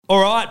All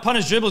right,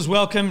 punters, dribblers,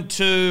 welcome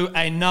to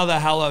another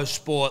Hello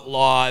Sport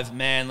Live,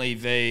 Manly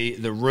v.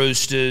 the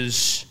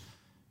Roosters.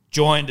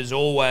 Joined as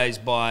always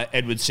by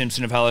Edward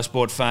Simpson of Hello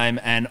Sport fame,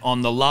 and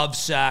on the love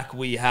sack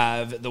we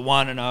have the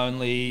one and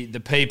only, the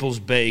People's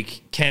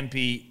Beak,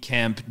 Kempy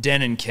Kemp,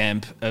 Denon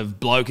Kemp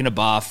of Bloke in a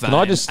Bar fame,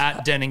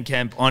 at Denon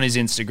Kemp on his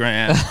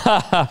Instagram.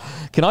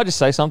 Can I just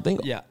say something?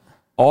 Yeah.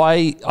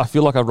 I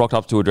feel like I've rocked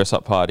up to a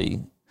dress-up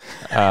party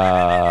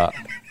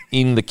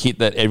in the kit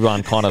that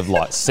everyone kind of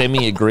like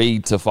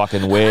semi-agreed to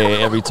fucking wear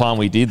every time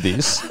we did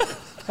this.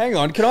 Hang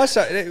on, can I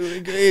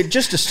say,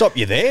 just to stop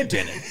you there,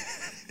 Denon,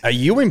 are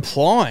you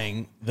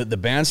implying that the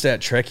bounced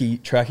out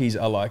trackies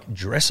are like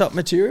dress-up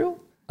material?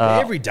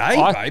 Every day,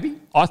 baby.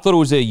 I thought it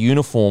was their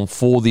uniform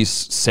for this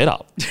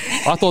setup.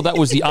 I thought that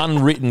was the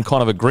unwritten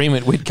kind of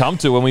agreement we'd come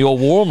to when we all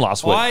wore them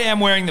last week. I am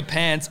wearing the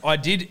pants. I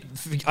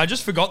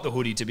just forgot the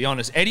hoodie, to be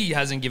honest. Eddie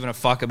hasn't given a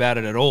fuck about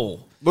it at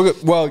all.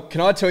 Well, can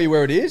I tell you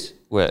where it is?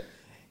 Where?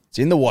 It's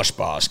in the wash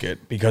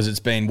basket because it's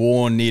been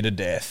worn near to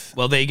death.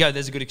 Well, there you go.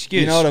 There's a good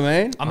excuse. You know what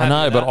I mean? I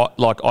know,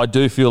 but I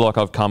do feel like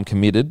I've come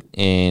committed,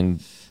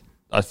 and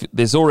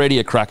there's already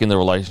a crack in the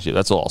relationship.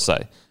 That's all I'll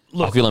say.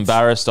 Look, I feel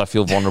embarrassed. I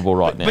feel vulnerable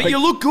right now. But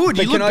you look good.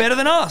 You look better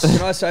than us.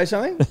 Can I say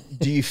something?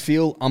 Do you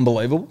feel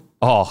unbelievable?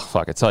 Oh,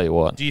 fuck, I tell you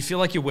what. Do you feel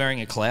like you're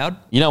wearing a cloud?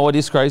 You know what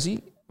is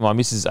crazy? My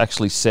missus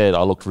actually said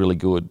I looked really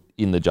good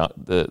in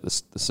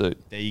the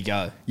suit. There you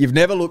go. You've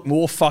never looked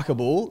more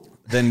fuckable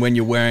than when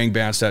you're wearing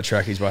bounced out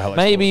trackies by Hello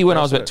Maybe Sport. when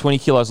I was about 20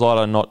 kilos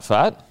lighter and not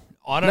fat.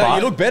 I don't know. No,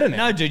 you look better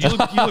now. No, dude, you look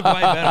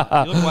way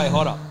better. You look way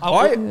hotter.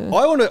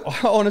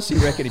 I honestly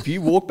reckon if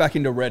you walk back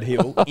into Red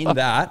Hill in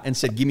that and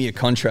said, give me a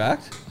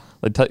contract...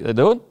 They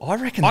do it? I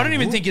reckon I don't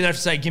even think you'd have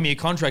to say, give me a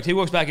contract. He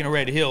walks back into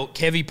Red Hill.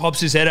 Kevy pops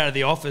his head out of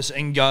the office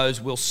and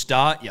goes, we'll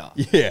start you.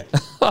 Yeah.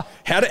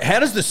 How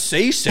does the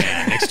C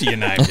sound next to your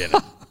name,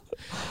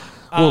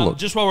 Denon?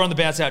 Just while we're on the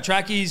bounce out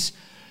trackies,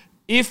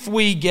 if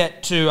we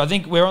get to, I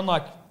think we're on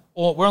like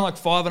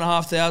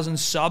 5,500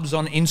 subs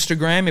on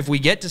Instagram. If we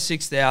get to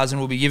 6,000,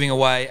 we'll be giving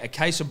away a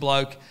case of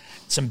Bloke,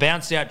 some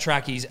bounced out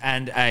trackies,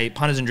 and a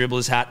punters and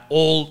dribblers hat,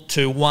 all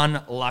to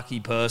one lucky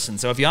person.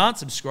 So if you aren't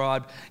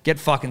subscribed, get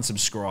fucking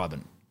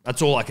subscribing.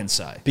 That's all I can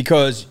say.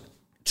 Because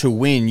to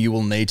win, you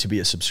will need to be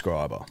a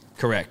subscriber.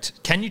 Correct.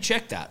 Can you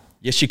check that?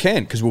 Yes, you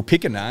can, because we'll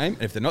pick a name,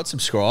 and if they're not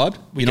subscribed,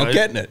 you're not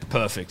getting it.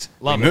 Perfect.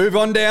 Move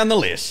on down the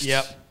list.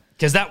 Yep.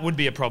 Because that would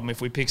be a problem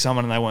if we pick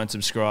someone and they weren't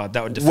subscribed.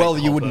 That would defeat the whole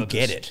you wouldn't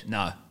purpose. get it.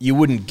 No. You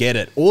wouldn't get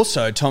it.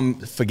 Also, Tom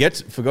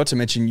forgot to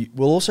mention,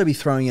 we'll also be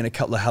throwing in a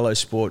couple of Hello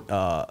Sport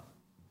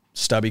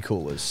stubby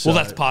coolers. So. Well,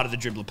 that's part of the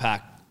dribbler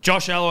pack.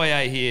 Josh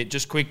Aloiai here,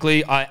 just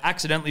quickly. I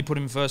accidentally put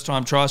him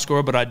first-time try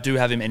scorer, but I do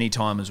have him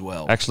anytime as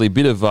well. Actually, a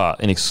bit of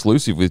an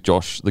exclusive with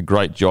Josh, the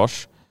great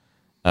Josh,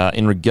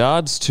 in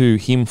regards to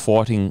him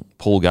fighting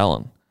Paul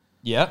Gallen.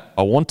 Yeah.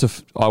 I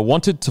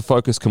wanted to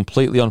focus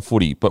completely on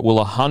footy, but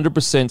will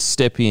 100%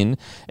 step in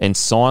and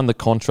sign the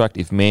contract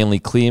if Manly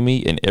clear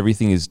me, and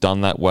everything is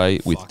done that way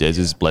with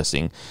Dez's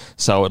blessing.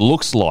 So it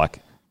looks like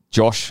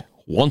Josh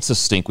wants a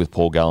stink with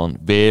Paul Gallen.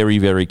 Very,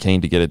 very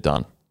keen to get it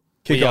done.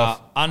 We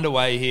are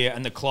underway here,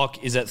 and the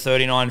clock is at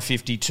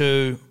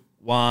 39:52,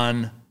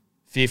 1,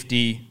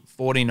 50,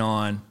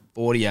 49,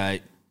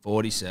 48,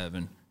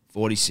 47,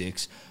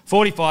 46,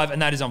 45,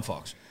 and that is on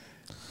Fox.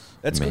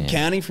 That's good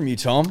counting from you,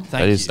 Tom.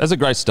 Thank you. That's a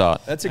great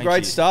start. That's a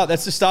great start.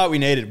 That's the start we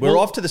needed. We're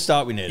off to the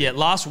start we needed. Yeah,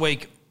 last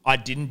week I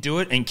didn't do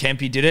it and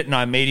Kempy did it, and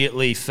I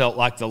immediately felt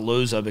like the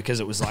loser because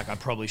it was like I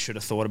probably should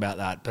have thought about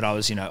that. But I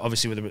was,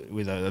 obviously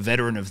with a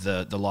veteran of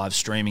the live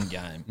streaming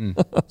game.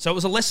 So it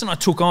was a lesson I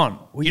took on.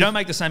 You don't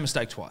make the same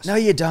mistake twice. No,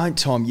 you don't,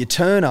 Tom. You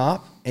turn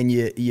up and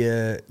you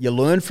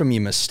learn from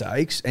your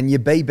mistakes and you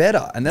be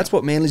better. And that's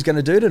what Manly's going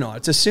to do tonight.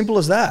 It's as simple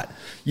as that.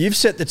 You've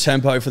set the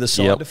tempo for the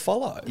side to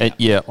follow.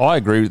 Yeah, I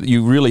agree.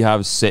 You really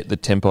have set the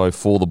tempo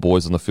for the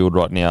boys on the field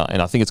right now,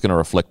 and I think it's going to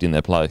reflect in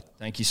their play.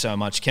 Thank you so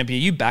much. Kempy, are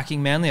you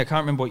backing Manly? I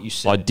can't remember what you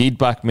said. I did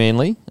back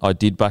Manly.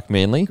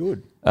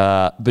 Good.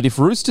 But if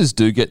Roosters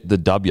do get the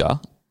W,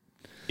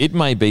 it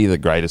may be the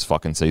greatest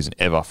fucking season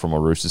ever from a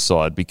Roosters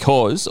side,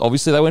 because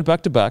obviously they went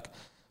back-to-back.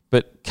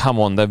 But come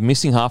on, they're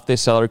missing half their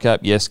salary cap.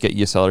 Yes, get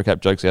your salary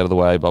cap jokes out of the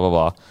way, blah, blah,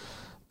 blah.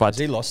 But Has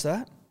he lost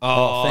that?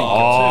 Oh, thank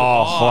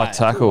God. high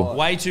tackle.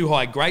 Way too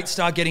high. Great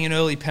start getting an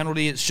early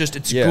penalty. It's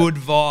good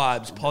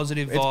vibes,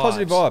 positive vibes. It's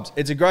positive vibes.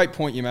 It's a great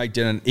point you make,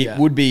 Denon. It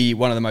would be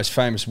one of the most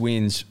famous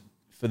wins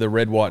for the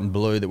red, white and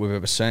blue that we've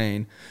ever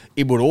seen.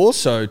 It would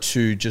also,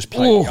 to just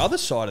play the other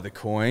side of the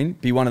coin,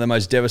 be one of the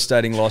most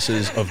devastating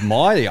losses of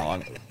my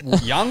youngish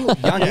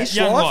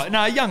life.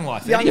 No, young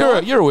life.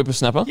 You're a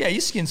whippersnapper. Yeah,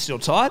 your skin's still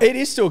tight. It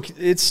is still,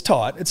 it's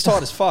tight. It's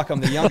tight as fuck.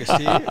 I'm the youngest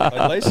here,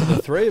 at least of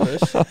the three of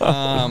us.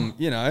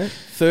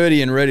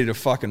 30 and ready to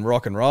fucking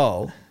rock and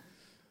roll.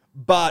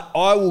 But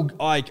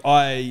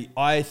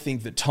I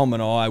think that Tom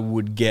and I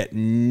would get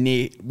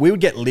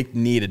licked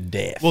near to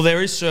death. Well,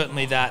 there is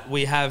certainly that.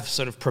 We have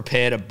sort of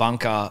prepared a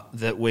bunker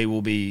that we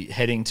will be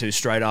heading to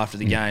straight after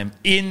the game.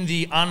 In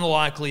the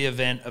unlikely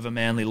event of a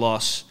Manly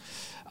loss,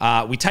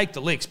 we take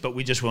the licks, but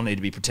we just will need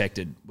to be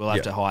protected. We'll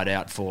have to hide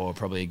out for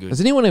probably a good...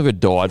 Has anyone ever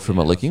died from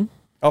a licking?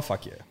 Oh,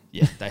 fuck yeah.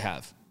 Yeah, they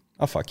have.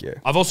 Oh, fuck yeah.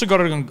 I've also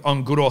got it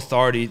on good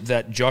authority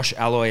that Josh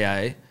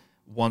Aloiai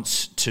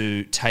wants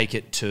to take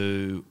it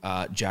to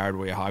Jared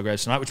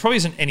Waerea-Hargreaves tonight, which probably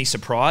isn't any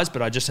surprise,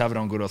 but I just have it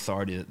on good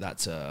authority that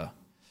that's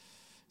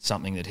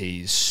something that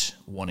he's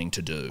wanting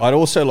to do. I'd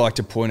also like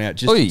to point out,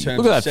 just in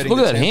terms of setting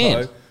the tempo,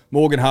 hand.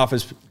 Morgan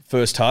Harper's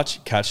first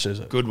touch catches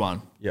it. Good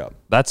one. Yeah.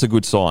 That's a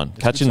good sign.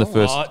 Catching the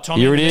first.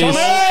 Tommy, Here it is.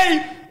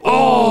 Tommy!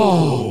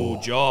 Oh,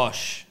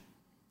 Josh.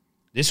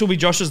 This will be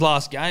Josh's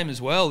last game as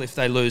well if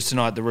they lose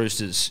tonight, the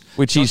Roosters.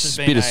 Which Josh is has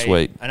been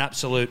bittersweet. an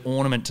absolute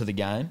ornament to the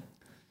game.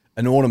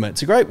 An ornament.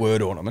 It's a great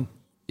word, ornament.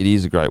 It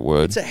is a great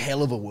word. It's a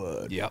hell of a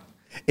word. Yep.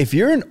 If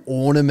you're an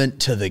ornament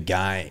to the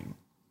game,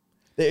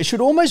 it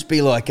should almost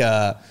be like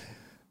the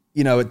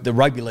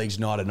rugby league's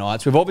night of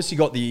nights. We've obviously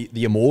got the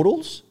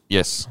immortals,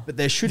 Yes. but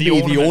there should The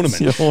be ornaments.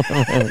 the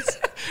ornaments.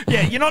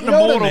 Yeah, you're not an You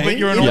know what I immortal, but mean?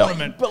 you're an Yeah.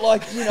 ornament. But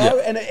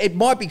and it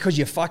might be because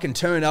you fucking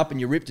turn up and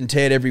you ripped and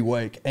teared every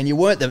week, and you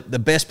weren't the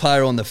best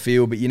player on the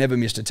field, but you never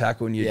missed a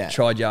tackle and you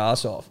tried your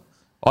ass off.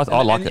 I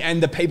like it.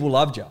 And the people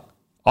loved you.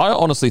 I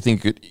honestly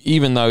think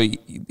even though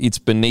it's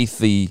beneath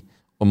the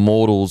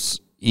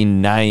Immortals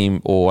in name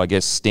or I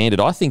guess standard,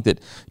 I think that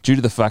due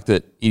to the fact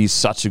that it is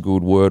such a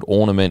good word,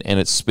 ornament, and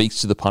it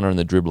speaks to the punter and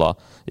the dribbler,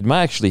 it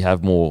may actually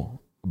have more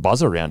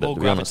buzz around it, Or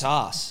to be honest.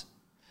 gravitas.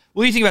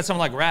 Well, you think about someone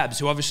like Rabs,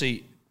 who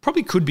obviously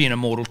probably could be an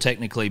immortal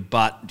technically,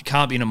 but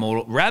can't be an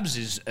immortal. Rabs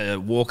is a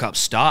walk-up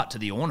start to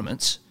the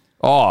ornaments.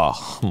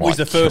 Oh, my He's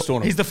the first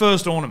ornament. He's the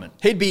first ornament.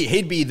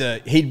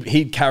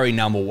 He'd carry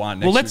number one.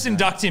 Well, let's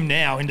induct him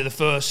now into the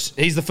first.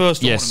 He's the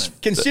first Yes.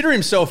 ornament. Consider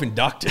himself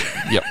inducted.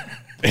 Yep.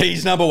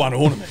 He's number one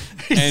ornament.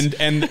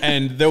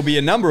 and there'll be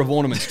a number of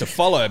ornaments to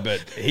follow,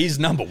 but he's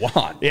number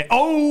one. Yeah.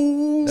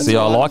 Oh. See,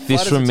 I like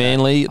this Fighters from attack.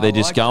 Manly. They're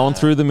just like going that.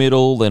 through the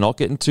middle. They're not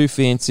getting too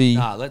fancy.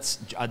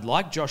 I'd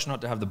like Josh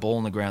not to have the ball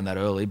on the ground that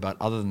early, but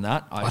other than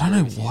that, I don't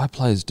know why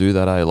players do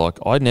that, eh? Like,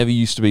 I never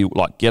used to be,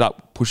 like, get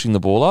up pushing the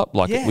ball up,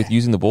 like, Yeah. with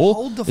using the ball.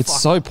 Hold the It's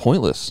fuck so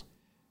pointless.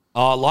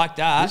 Oh, like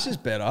that. This is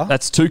better.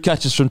 That's 2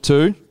 catches from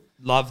 2.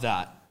 Love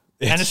that.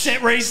 And a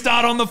set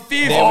restart on the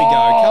fifth. There we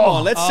go. Come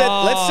on, let's set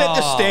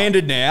the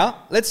standard now.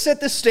 Let's set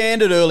the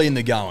standard early in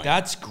the going.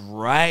 That's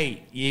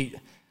great.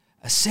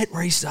 A set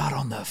restart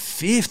on the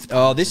fifth.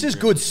 Oh, this is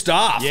good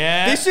stuff.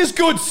 Yeah. This is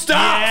good stuff.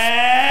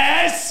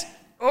 Yes.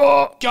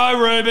 Go,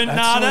 Ruben.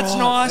 That's all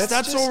nice. right.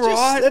 That's just- all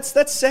right.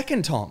 That's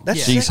second, Tom.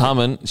 That's She's second.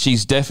 humming.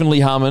 She's definitely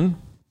humming.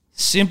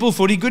 Simple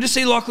footy. Good to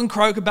see Lachlan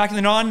Croker back in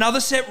the 9. Another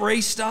set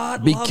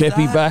restart. Big Love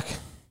Kepi that. back.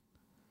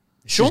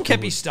 Sean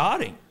Kepi's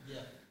starting.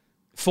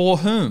 For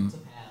whom?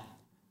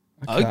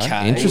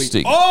 Okay.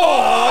 Interesting.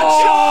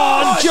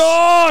 Oh,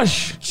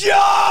 Josh!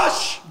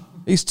 Josh!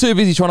 He's too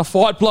busy trying to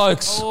fight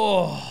blokes.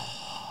 Oh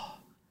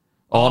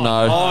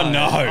no. Oh,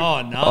 no.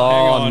 Oh, no.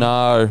 Oh,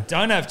 no.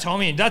 Don't have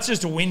Tommy in. That's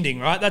just a winding,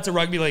 right? That's a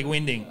rugby league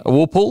winding. A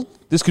Warple?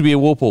 This could be a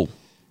Warple.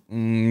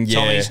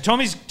 Yeah.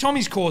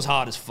 Tommy's core's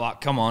hard as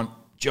fuck. Come on.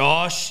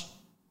 Josh.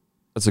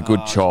 That's a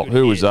good chop. good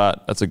Who was hit.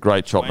 that? That's a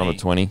great chop, 20. number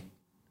 20.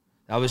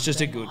 That was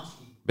just a good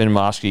Ben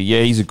Marski.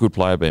 Yeah, he's a good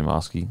player, Ben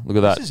Marski. Look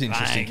at that. This is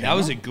interesting. bang. That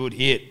was a good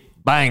hit.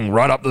 Bang,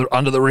 right up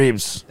under the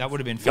ribs. That would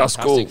have been Just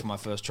fantastic cool. for my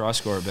first try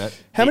scorer bet.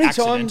 How The many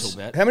accidental times?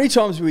 bet. How many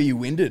times were you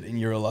winded in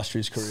your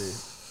illustrious career?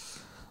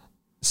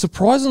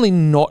 Surprisingly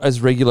not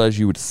as regular as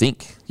you would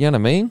think. You know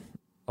what I mean?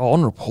 Oh,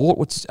 on report,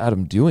 what's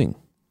Adam doing?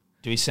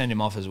 Do we send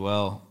him off as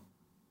well?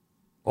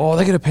 Oh,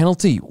 they get a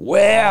penalty.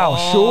 Wow,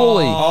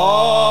 surely.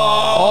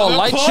 Oh,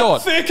 late Plot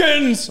shot.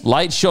 thickens.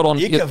 Late shot on...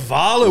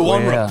 Ikavalu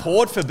on Wow.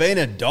 report for being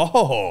a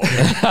dog.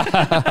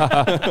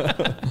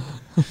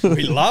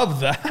 We love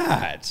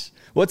that.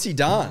 What's he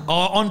done? Oh,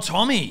 on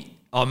Tommy.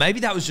 Oh, maybe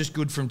that was just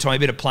good from Tommy. A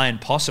bit of playing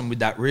possum with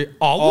that. What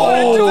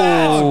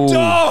a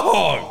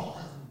Dog.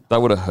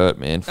 That would have hurt,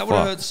 man. That would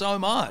have Fuck. hurt so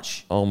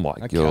much. Oh, my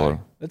Okay, God.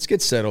 let's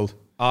get settled.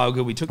 Oh,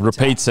 good. We took the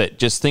Repeat tap. set.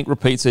 Just think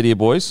repeat set here,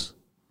 boys.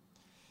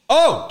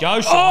 Oh,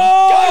 Go,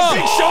 Sean.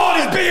 Go, Big Sean.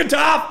 He's big and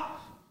tough.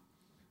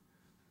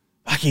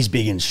 Fuck, he's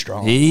big and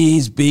strong.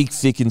 He's big,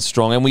 thick, and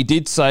strong. And we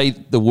did say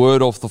the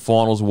word off the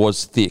finals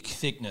was thick.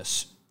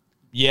 Thickness.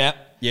 Yep.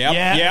 Yep.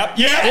 Yep.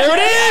 There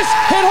it is!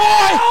 Head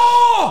high!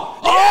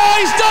 Oh,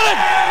 he's done it!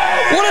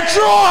 What a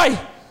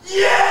try!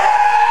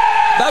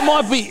 Yeah! That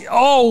might be...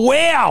 Oh,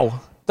 wow!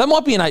 That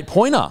might be an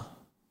 8-pointer.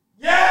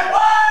 Yeah.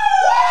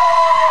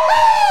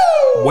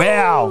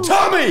 Wow.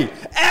 Tommy,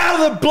 out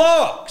of the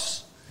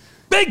blocks.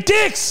 Big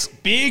dicks!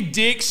 Big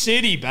Dick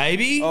City,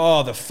 baby.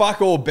 Oh, the fuck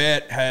all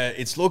bet.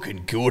 It's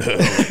looking good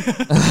early.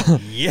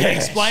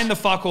 Yes. Explain the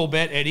fuck all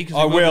bet, Eddie. 'cause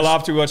I we've got will this-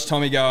 after we watch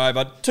Tommy go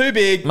over. Too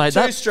big, Mate,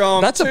 too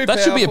strong, that too should be a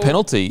powerful.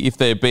 penalty if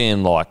they're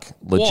being, like,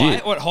 Why?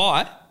 legit. What,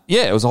 high?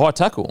 Yeah, it was a high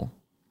tackle.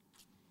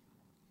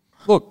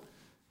 Look,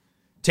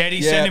 Teddy,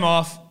 Yeah. send him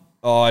off.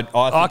 Oh, I, think,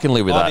 I can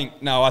live with that.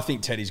 I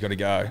think Teddy's got to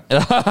go.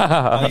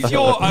 If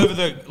you're over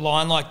the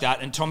line like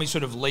that and Tommy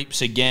sort of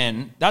leaps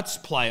again, that's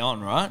play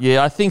on, right?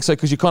 yeah, I think so,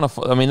 because you kind of...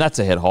 I mean, that's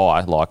a head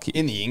high. Like,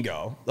 In the in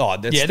goal. Oh,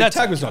 that's, Yeah, the that's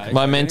tackle's okay.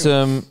 not going to go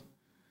anywhere.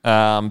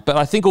 momentum. But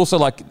I think also,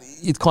 like,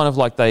 it's kind of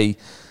like they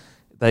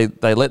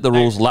they let the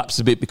rules lapse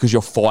a bit because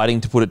you're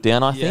fighting to put it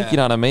down, I think. Yeah. You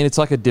know what I mean? It's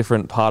like a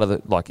different part of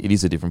it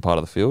is a different part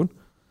of the field.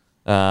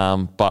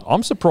 But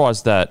I'm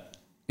surprised that,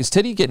 is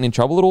Teddy getting in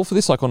trouble at all for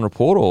this, like on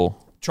report or?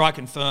 Try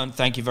confirm,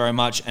 thank you very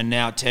much. And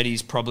now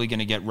Teddy's probably going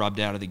to get rubbed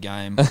out of the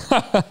game.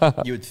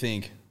 You would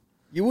think.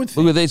 You would think.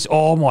 Look at this.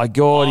 Oh, my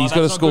God. He's got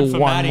to that's not score good for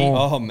one Matty. more.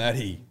 Oh,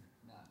 Matty.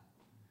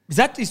 Is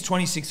that his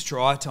 26th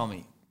try,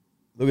 Tommy?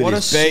 Look at What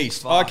this a sick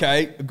beast. fuck.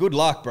 Okay, good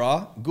luck,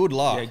 bruh. Good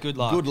luck. Yeah, good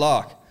luck. Good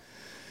luck.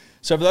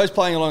 So for those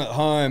playing along at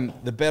home,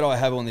 the bet I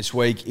have on this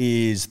week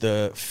is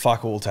the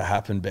fuck all to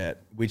happen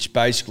bet, which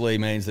basically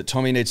means that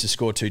Tommy needs to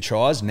score 2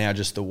 tries, now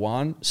just the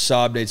one.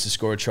 Saab needs to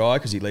score a try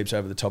because he leaps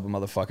over the top of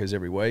motherfuckers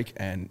every week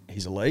and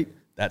he's elite.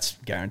 That's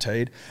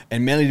guaranteed.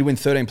 And Manly to win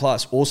 13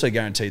 plus, also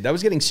guaranteed. That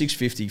was getting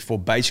 650 for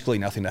basically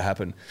nothing to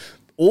happen.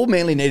 All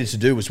Manly needed to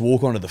do was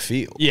walk onto the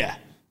field. Yeah.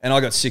 And I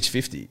got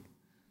 650.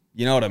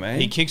 You know what I mean?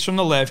 He kicks from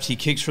the left, he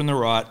kicks from the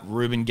right.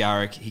 Ruben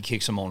Garrick, he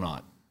kicks them all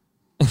night.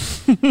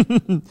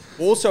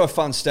 Also a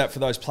fun stat for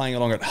those playing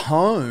along at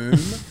home.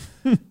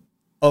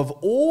 Of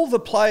all the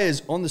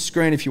players on the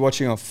screen, if you're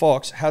watching on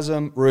Fox,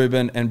 Hazem,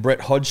 Ruben, and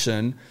Brett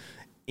Hodgson,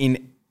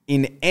 in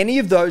any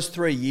of those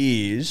 3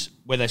 years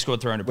Where they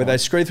scored 300 where they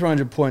points. screwed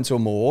 300 points or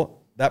more,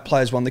 that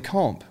player's won the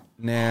comp.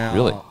 Now,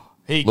 Really?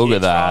 He Look kicks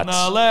at that. from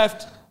the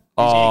left, he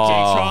Oh.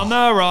 kicks from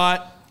the right.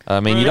 I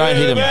mean, you don't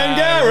hit him. Ruben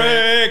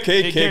Garrick,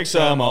 he kicks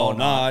them all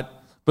night.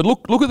 But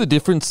look at the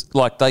difference.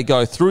 Like, they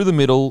go through the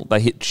middle, they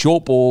hit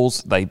short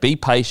balls, they be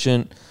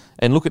patient,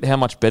 and look at how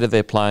much better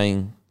they're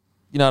playing.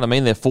 You know what I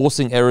mean? They're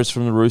forcing errors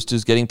from the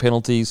Roosters, getting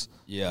penalties.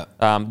 Yeah.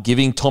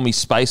 Giving Tommy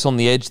space on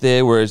the edge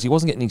there, whereas he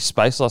wasn't getting any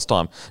space last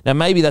time. Now,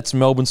 maybe that's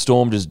Melbourne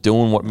Storm just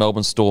doing what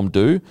Melbourne Storm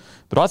do,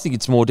 but I think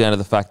it's more down to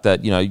the fact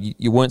that, you know,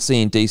 you weren't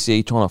seeing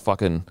DCE trying to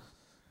fucking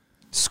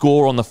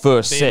score on the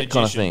first Be a set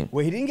kind of magician. thing.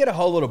 Well, he didn't get a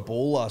whole lot of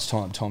ball last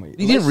time, Tommy.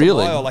 He didn't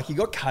really. Like, he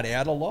got cut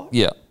out a lot.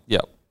 Yeah.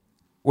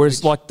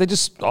 Whereas, like, they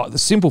just, the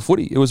simple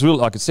footy. It was really,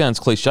 like, it sounds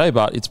cliche,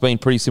 but it's been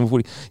pretty simple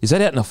footy. Is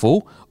that out in a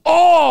full?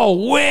 Oh,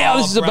 wow,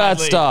 this is a bad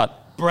Bradley. start.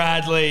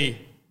 Bradley.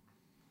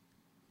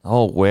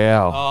 Oh,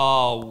 wow.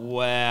 Oh,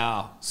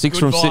 wow. 6 Good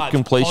from 6 vibes,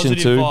 completion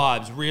positive too.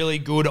 vibes. Really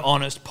good,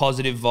 honest,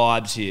 positive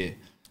vibes here.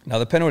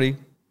 Another penalty.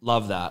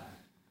 Love that.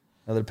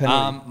 Another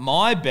penalty.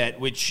 My bet,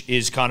 which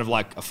is kind of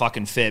like a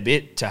fucking fair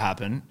bit to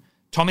happen,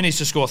 Tommy needs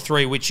to score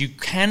 3, which you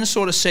can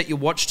sort of set your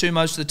watch to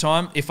most of the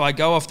time. If I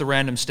go off the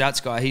random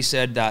stats guy, he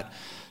said that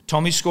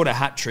Tommy scored a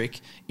hat trick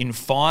in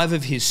 5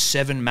 of his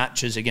 7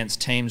 matches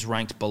against teams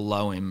ranked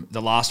below him.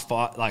 The last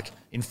 5, like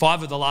in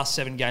 5 of the last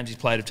 7 games he's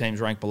played of teams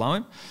ranked below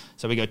him.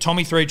 So we go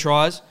Tommy 3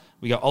 tries,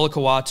 we go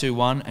Olakawar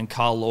 2-1 and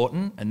Carl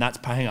Lawton, and that's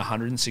paying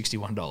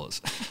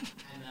 $161.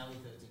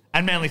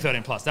 And Manly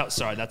 13 plus. That's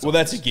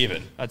That's a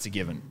given. That's a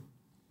given.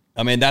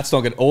 I mean, that's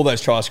not good. All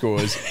those try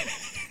scorers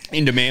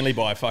into Manly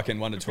by fucking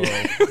 1 to 12.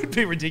 It would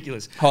be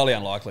ridiculous. Highly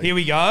unlikely. Here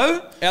we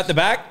go. Out the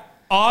back.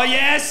 Oh,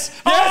 yes.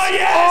 Yes! Oh,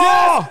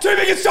 yes. Too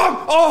big and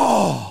strong.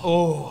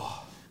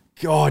 Oh.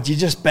 God, you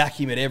just back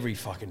him at every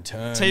fucking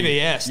turn.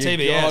 TBS, You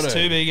TBS, gotta.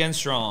 too big and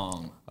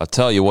strong. I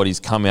tell you what, he's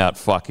come out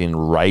fucking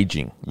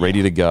raging,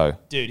 ready to go.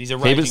 Dude, he's a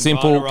Keep raging it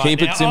simple, fighter right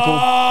keep it now. simple.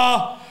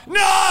 Oh,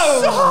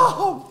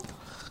 no!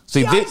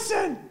 See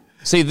Jason!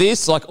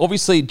 this, like,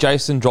 obviously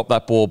Jason dropped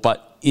that ball,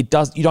 but you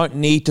don't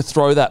need to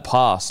throw that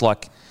pass.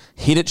 Like,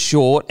 hit it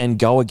short and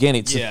go again.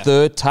 It's Yeah. a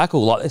third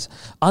tackle. Like, it's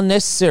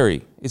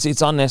unnecessary.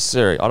 It's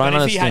unnecessary. I don't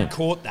But if he understand. had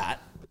caught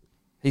that,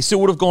 He still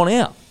would have gone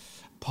out.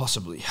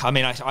 possibly. I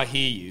mean, I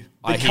hear you.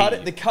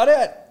 The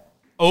cutout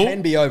Oh.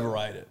 can be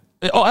overrated.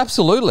 Oh,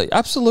 absolutely.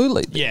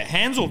 Absolutely. Yeah,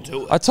 hands will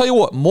do it. I tell you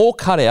what, more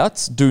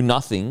cutouts do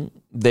nothing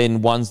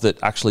than ones that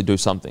actually do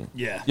something.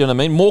 Yeah. You know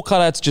what I mean? More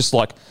cutouts just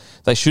like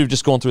they should have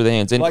just gone through their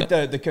hands. And Like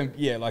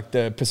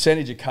the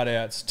percentage of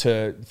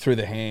cutouts through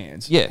the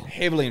hands. Yeah.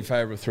 Heavily in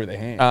favour of through the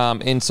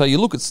hands. and so you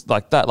look at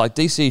like that, like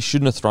DC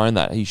shouldn't have thrown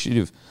that. He should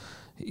have,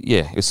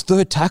 it's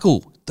third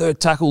tackle.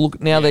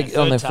 Look, now they're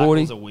on their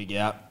 40. Tackle's a wig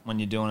out when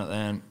you're doing it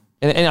then.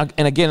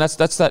 And again, that's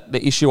the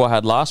issue I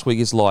had last week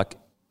is like,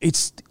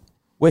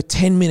 we're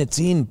 10 minutes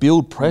in,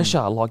 build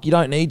pressure. Like, you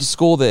don't need to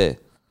score there.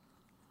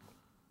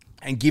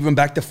 And give him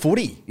back the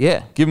footy.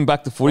 Yeah, give them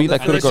back the footy. They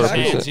And could have got a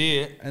tackles piece.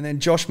 here. And then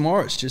Josh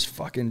Morris just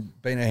fucking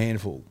been a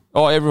handful.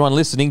 Oh, everyone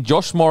listening,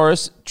 Josh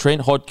Morris,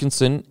 Trent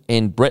Hodkinson,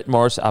 and Brett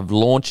Morris are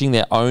launching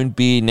their own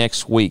beer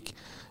next week.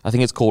 I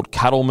think it's called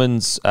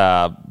Cattleman's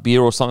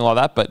Beer or something like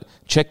that, but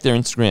check their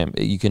Instagram.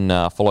 You can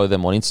follow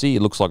them on Insta.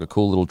 It looks like a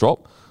cool little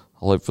drop.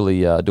 I'll hopefully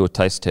do a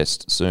taste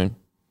test soon.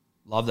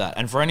 Love that.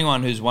 And for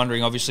anyone who's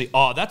wondering, obviously,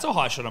 that's a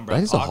high shot on Brett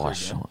That is a Parker high again.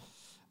 shot.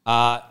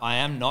 I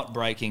am not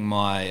breaking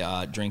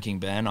my drinking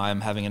ban. I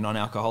am having a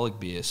non-alcoholic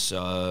beer.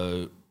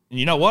 So,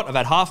 you know what? I've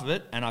had half of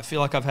it, and I feel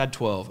like I've had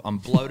 12. I'm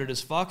bloated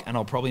as fuck, and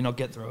I'll probably not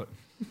get through it.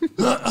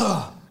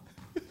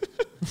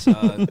 So,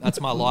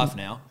 that's my life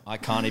now. I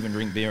can't even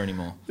drink beer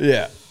anymore.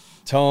 Yeah.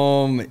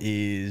 Tom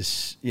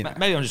is,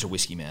 Maybe I'm just a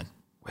whiskey man.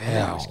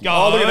 Wow. Go.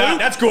 Oh, look at that.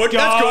 That's good. Go.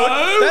 That's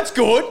good. That's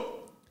good.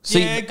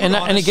 See, Yeah, good and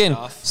honest again,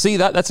 stuff. see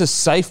that's a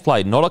safe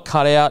play, not a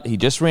cutout. He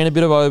just ran a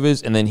bit of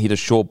overs and then hit a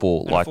short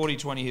ball. And Like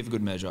 40-20 here for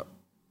good measure.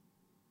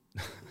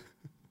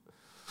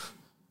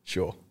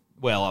 Sure.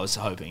 Well, I was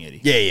hoping,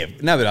 Eddie. Yeah.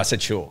 No, but I said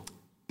sure.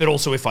 But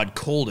also, if I'd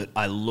called it,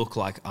 I look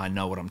like I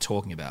know what I'm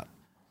talking about.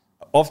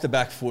 Off the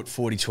back foot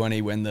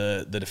 40-20 when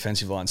the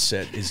defensive line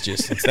set is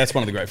that's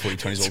one of the great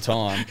 40-20s all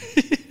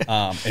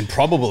time. And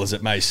probable as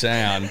it may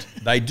sound,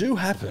 they do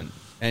happen.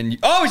 And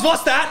he's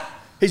lost that.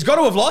 He's got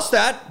to have lost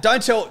that.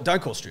 Don't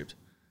call stripped.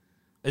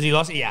 Has he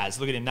lost it? He has.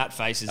 Look at him. That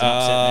face is an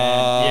upset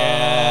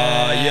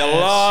man. Yeah. You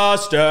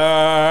lost it.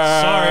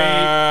 Sorry.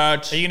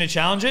 Are you going to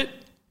challenge it?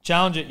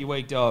 Challenge it, you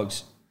weak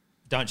dogs.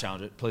 Don't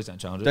challenge it. Please don't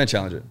challenge it. Don't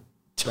challenge it.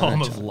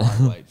 Tom of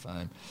lightweight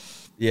fame.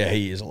 Yeah,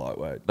 he is a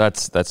lightweight.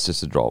 That's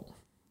just a drop.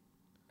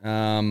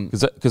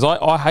 Because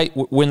I hate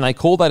when they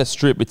call that a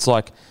strip. It's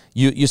like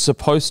you're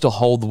supposed to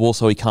hold the ball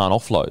so he can't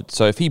offload.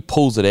 So if he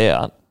pulls it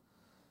out,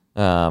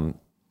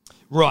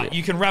 right,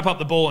 you can wrap up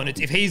the ball, and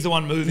if he's the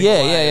one moving,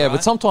 yeah. right?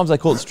 But sometimes they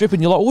call it strip,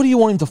 and you're like, what do you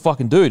want him to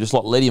fucking do? Just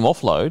like let him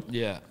offload.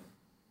 Yeah.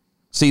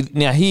 See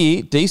now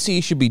here,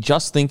 DC should be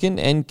just thinking,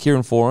 and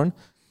Kieran Foran,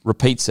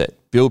 repeat set,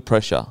 build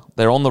pressure.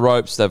 They're on the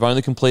ropes. They've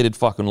only completed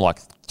fucking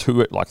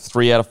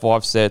 3 out of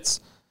 5 sets.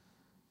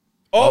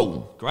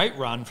 Oh, great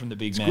run from the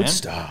big man. good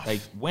stuff. They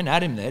went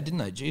at him there, didn't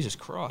they? Jesus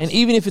Christ. And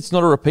even if it's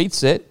not a repeat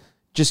set,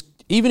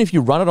 even if you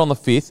run it on the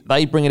 5th,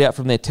 they bring it out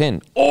from their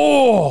 10.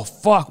 Oh,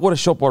 fuck, what a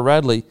shot by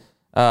Radley.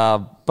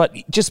 But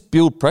just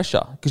build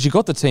pressure because you've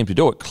got the team to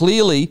do it.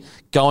 Clearly,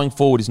 going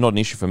forward is not an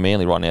issue for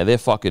Manly right now. They're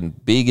fucking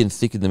big and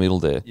thick in the middle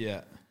there.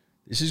 Yeah.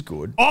 this is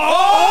good.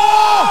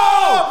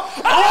 Wow!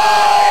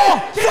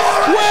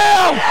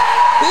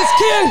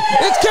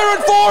 It's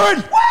Kieran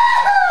Foran!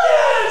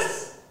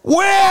 Yes!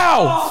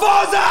 Wow!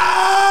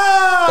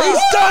 Fozza!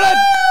 He's done it!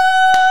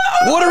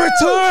 What a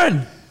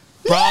return!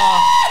 Bruh.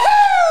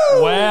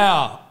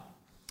 Wow.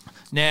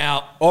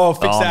 Now,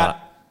 Fix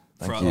that.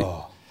 Thank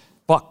you.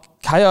 Fuck,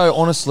 KO,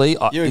 honestly,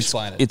 You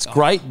explain it. It's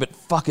great, but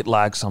fuck, it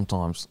lags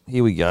sometimes.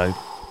 Here we go.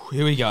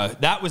 here we go.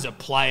 That was a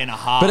play and a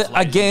half. But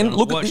again,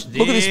 look at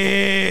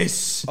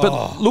this.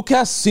 But look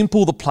how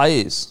simple the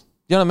play is.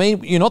 You know what I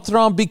mean? You're not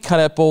throwing big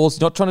cutout balls.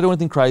 You're not trying to do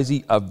anything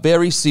crazy. A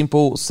very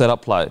simple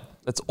setup play.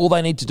 That's all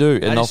they need to do,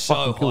 and That they'll is so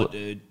fucking kill hot, it.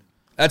 dude.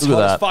 That's Look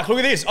at hot as that. fuck. Look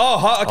at this.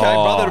 Okay,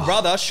 brother to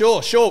brother.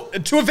 Sure.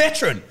 To a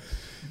veteran.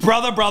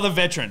 Brother,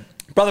 veteran.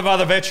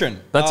 Brother, veteran.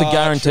 That's a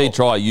guaranteed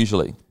sure. try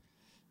usually.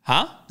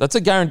 Huh? That's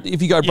a guarantee.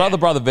 If you go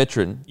brother,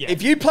 veteran, Yeah.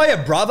 If you play a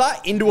brother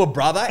into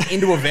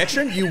a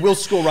veteran, you will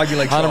score rugby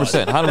league tries.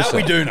 100%. That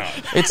we do know.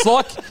 It's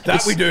like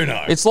We do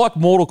know. It's like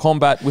Mortal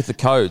Kombat with the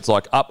codes,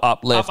 like up,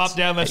 left, Up,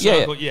 down, left,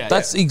 circle. Yeah.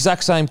 That's the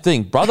exact same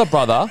thing. Brother,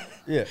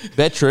 Yeah.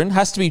 veteran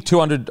has to be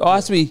 200.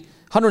 Has to be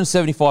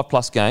 175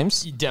 plus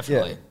games.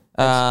 Definitely.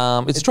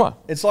 It's a try.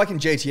 It's like in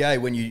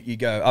GTA when you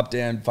go up,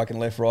 down, fucking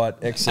left, right,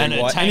 X, And and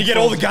a Y, tank and you get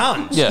all the falls-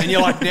 guns. Yeah. And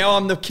you're like, now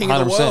I'm the king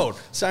of the 100%.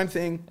 world. Same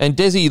thing. And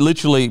Desi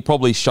literally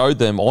probably showed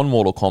them on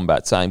Mortal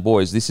Kombat, saying,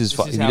 "Boys, this is is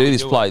if you how do we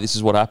this do play, it." this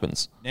is what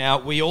happens." Now,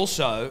 we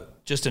also,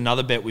 just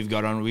another bet we've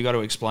got on, we've got to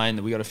explain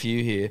that we've got a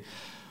few here.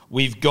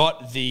 We've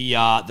got the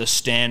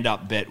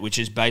stand-up bet, which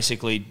is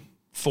basically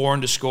Foran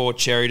to score,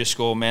 Cherry to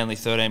score, Manly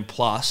 13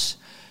 plus,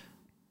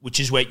 which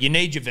is where you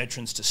need your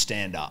veterans to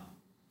stand up.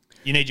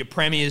 You need your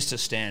premiers to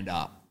stand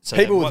up. So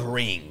People that- with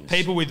rings.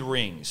 People with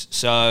rings.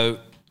 So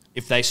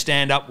if they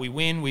stand up, we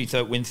win. We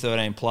win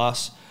 13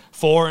 plus.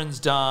 Foran's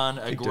done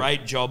a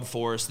great job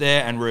for us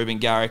there, and Ruben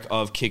Garrick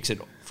of kicks it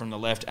from the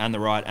left and the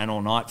right and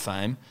all night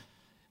fame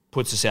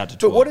puts us out to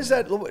 12. But what is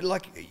that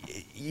like?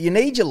 You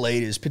need your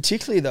leaders,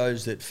 particularly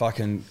those that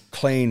fucking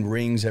clean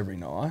rings every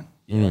night,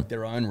 like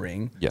their own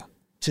ring. Yeah.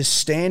 To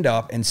stand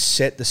up and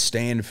set the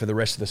standard for the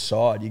rest of the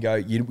side. You go,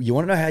 you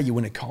want to know how you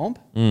win a comp?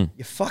 You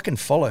fucking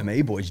follow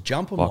me, boys.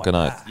 Jump on Fucking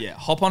my oath. back. Yeah,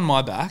 hop on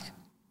my back.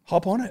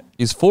 Hop on it.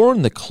 Is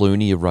Foran the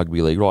Clooney of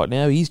rugby league right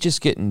now? He's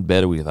just getting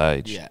better with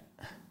age. Yeah.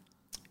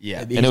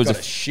 Yeah. He's it was got a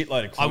a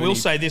shitload of Clooney. I will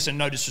say this, and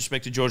no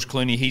disrespect to George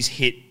Clooney,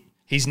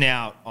 he's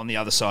now on the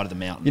other side of the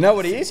mountain. You know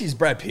what he is? He's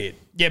Brad Pitt.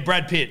 Yeah,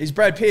 Brad Pitt. He's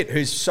Brad Pitt,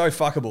 who's so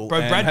fuckable Bro,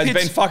 and Brad has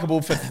Pitt's- been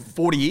fuckable for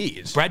 40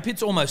 years. Brad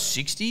Pitt's almost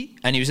 60,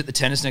 and he was at the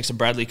tennis next to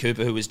Bradley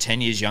Cooper, who was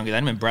 10 years younger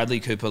than him, and Bradley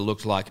Cooper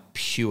looked like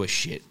pure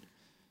shit.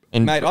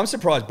 And Mate, I'm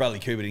surprised Bradley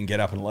Cooper didn't get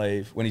up and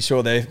leave. When he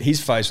saw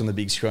his face on the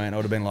big screen, I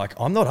would have been like,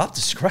 I'm not up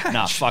to scratch.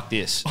 Nah, fuck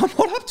this. I'm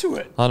not up to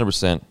it.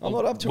 100%. I'm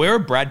not up to Wear a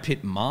Brad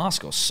Pitt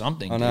mask or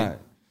something, it. I dude.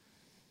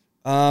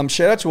 know.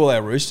 Shout out to all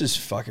our Roosters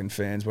fucking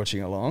fans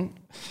watching along.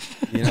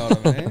 You know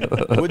what I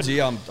mean?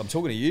 Woodsy, I'm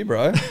talking to you,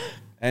 bro.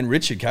 And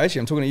Richard Casey,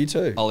 I'm talking to you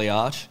too. Ollie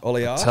Arch.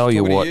 Ollie Arch, Tell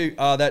you talking to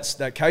what. that's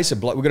that case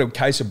of bloke. We've got a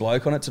case of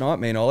bloke on it tonight,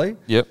 me and Ollie.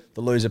 Yep.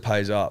 The loser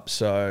pays up,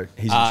 so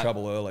he's in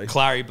trouble early.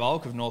 Clary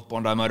Bulk of North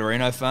Bondi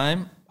Motorino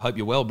fame. Hope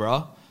you're well,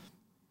 bro.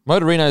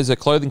 Motorino is a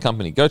clothing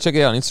company. Go check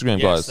it out on Instagram,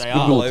 Yes, guys. they Good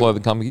are. little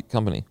clothing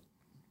company.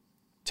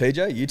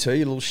 TJ, you too, you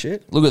little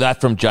shit. Look at that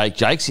from Jake.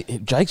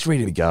 Jake's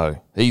ready to go.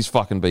 He's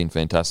fucking been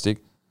fantastic.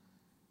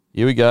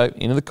 Here we go.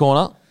 Into the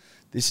corner.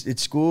 It's good.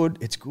 It's good.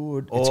 It's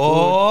good.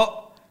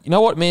 Oh, You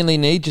know what Manly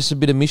need? Just a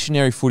bit of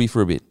missionary footy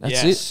for a bit.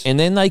 That's Yes. it. And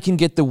then they can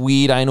get the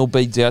weird anal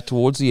beads out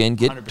towards the end,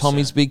 get 100%.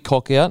 Tommy's big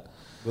cock out.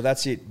 Well,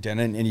 that's it,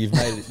 Denon, and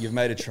you've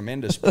made a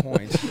tremendous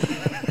point.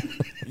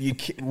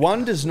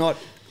 One does not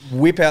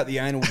whip out the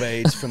anal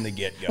beads from the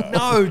get-go.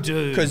 No,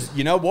 dude. Because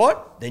you know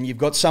what? Then you've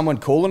got someone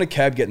calling a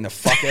cab, getting the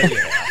fuck out of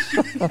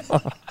your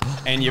house.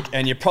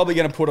 and you're probably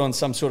going to put on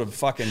some sort of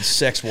fucking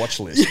sex watch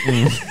list.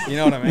 You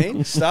know what I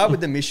mean? Start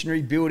with the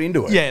missionary, build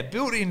into it. Yeah,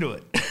 build into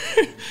it.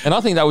 And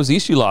I think that was the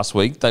issue last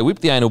week. They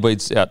whipped the anal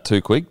beads out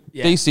too quick.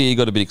 Yeah. DCE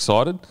got a bit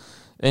excited.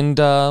 And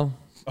Oh,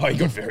 you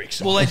got very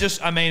excited. Well,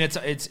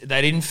 it's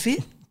they didn't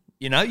fit.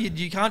 You know,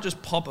 you can't just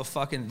pop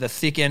the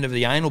thick end of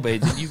the anal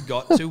beads. You've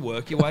got to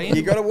work your way in.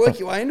 you got to work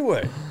your way into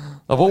it.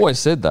 I've always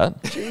said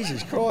that.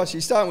 Jesus Christ,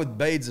 you're starting with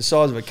beads the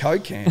size of a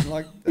Coke can.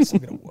 Like, that's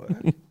not going to work.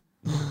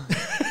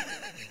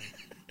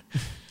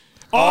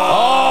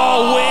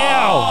 Oh,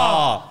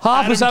 wow.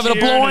 Harper's Adam having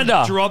a Kieran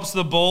blinder. drops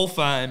the ball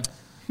fame.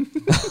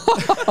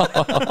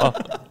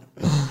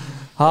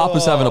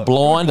 Harper's having a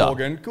blinder.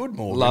 Good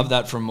Morgan. Love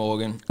that from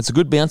Morgan. It's a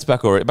good bounce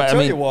back already. But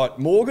Tell you what,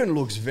 Morgan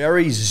looks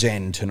very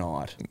zen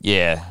tonight.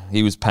 yeah,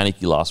 he was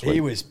panicky last week.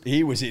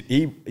 He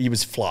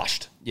was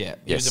flushed. Yeah,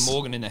 he Yes. was a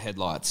Morgan in the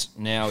headlights.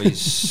 Now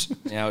he's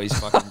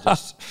fucking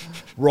just.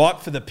 Ripe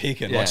for the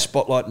picking, Yeah. like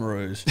Spotlight and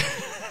Ruse.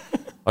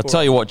 I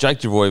tell you what, Jake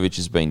Javoyevich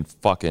has been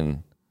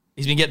fucking.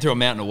 He's been getting through a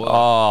mountain of work.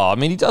 Oh, I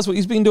mean,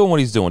 he's been doing what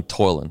he's doing,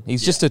 toiling.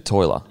 He's just a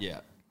toiler. Yeah,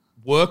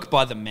 work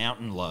by the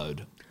mountain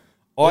load.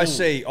 I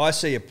see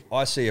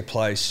a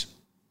place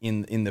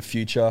in the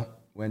future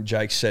when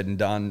Jake's said and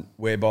done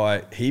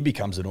whereby he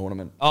becomes an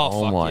ornament.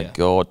 Oh Fuck my yeah.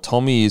 God,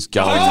 Tommy is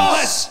going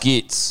Thomas!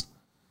 skits.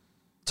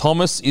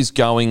 Thomas is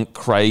going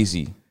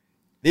crazy.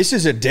 This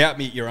is a doubt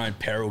me at your own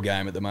peril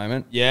game at the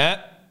moment.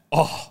 Yeah.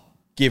 Oh,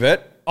 Give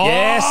it.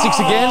 Yeah, 6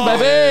 again, Adam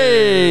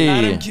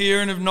baby.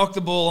 Kieran have knocked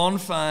the ball on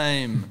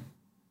fame.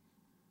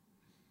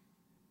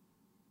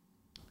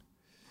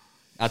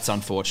 That's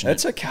unfortunate.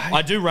 That's okay.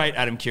 I do rate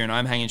Adam Kieran.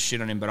 I'm hanging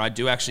shit on him, but I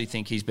do actually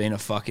think he's been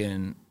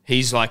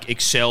he's like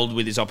excelled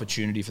with his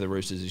opportunity for the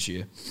Roosters this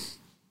year.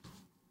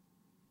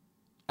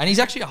 And he's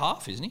actually a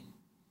half, isn't he?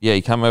 Yeah,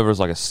 he came over as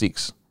like a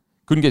 6.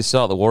 Couldn't get a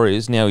start at the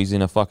Warriors. Now he's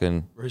in a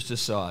fucking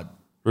Roosters side.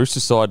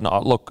 Roosters side. No,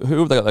 look, who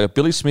have they got? They got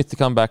Billy Smith to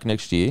come back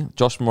next year.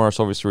 Josh Morris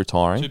obviously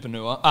retiring.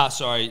 Tupanua.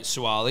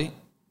 Suwali.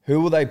 Who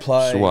will they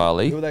play?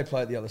 Suwali. Who will they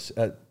play at the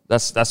other?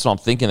 That's what I'm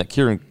thinking, that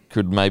Kieran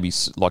could maybe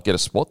like get a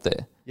spot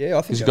there. Yeah,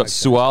 I think Because you've that got makes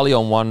sense. Suwali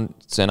on one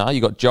centre.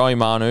 You got Joey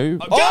Manu.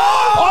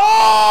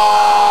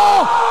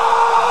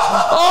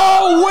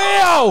 Oh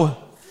wow!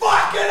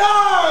 Fucking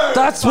hell!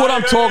 That's what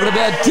I'm talking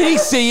about.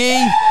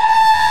 DCE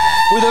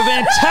with a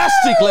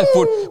fantastic left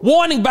foot,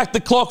 winding back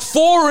the clock,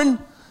 foreign.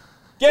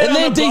 Get And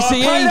on then the block.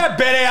 DCE. Pay that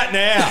bet out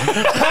now.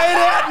 Pay it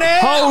out now.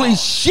 Holy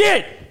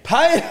shit!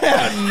 Pay it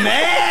out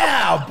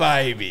now,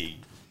 baby.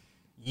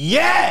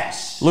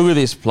 Yes. Look at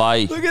this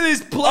play. Look at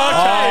this play.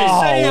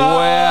 Oh, See ya.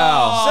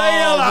 wow. See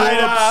you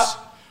later.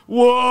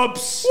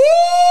 Whoops.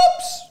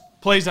 Whoops.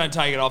 Please don't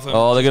take it off him.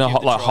 Oh, they're Just going give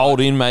to the like try.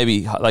 hold in. Maybe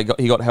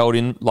he got held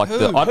in like Who?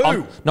 the.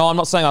 Who? No, I'm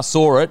not saying I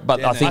saw it,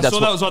 but I think I that's saw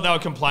that what. was what they were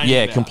complaining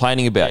Yeah, about.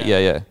 complaining about.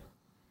 Yeah.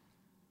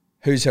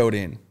 Who's held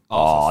in?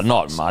 Oh, for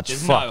not fuck's much. sake.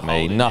 There's Fuck no me.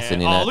 hold Nothing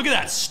there. in Oh, it. look at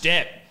that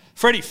step.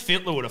 Freddie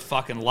Fittler would have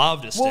fucking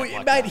loved a step Well,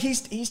 like mate, that.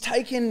 he's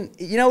taken.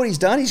 You know what he's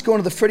done? He's gone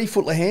to the Freddie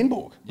Footler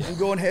handbook and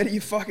gone, how do you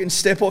fucking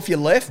step off your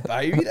left,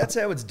 baby? That's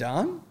how it's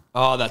done.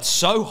 Oh, that's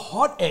so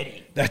hot,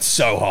 Eddie. That's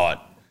so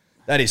hot.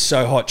 That is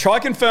so hot. Try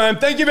confirm.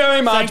 Thank you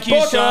very much. Thank you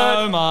Book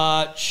so it.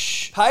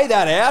 much. Pay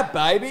that out,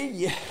 baby.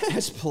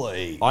 Yes,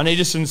 please. I need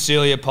to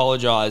sincerely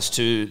apologise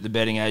to the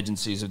betting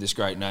agencies of this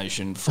great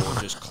nation for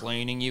just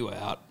cleaning you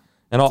out.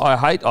 And I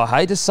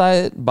hate to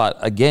say it, but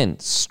again,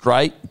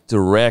 straight,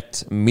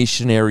 direct,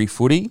 missionary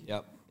footy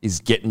Yep. is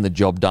getting the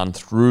job done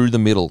through the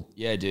middle.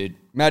 Yeah, dude.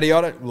 Matty, I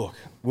don't look.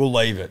 We'll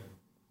leave it.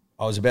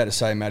 I was about to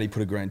say, Matty,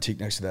 put a green tick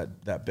next to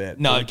that bet.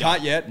 No, But we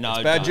can't yet. No,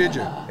 it's bad don't.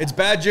 juju. It's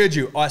bad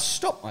juju. I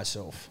stopped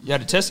myself, You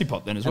had a testy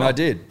pop then as and well. I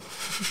did.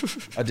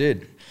 I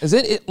did. Is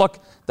it like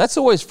that's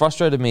always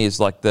frustrated me? Is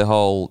like the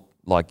whole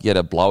like you had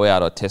a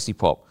blowout or testy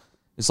pop.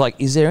 It's like,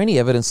 is there any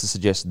evidence to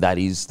suggest that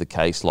is the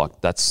case?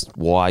 Like that's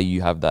why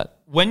you have that.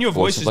 When your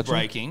voice is inflection?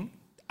 breaking,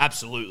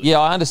 absolutely. Yeah,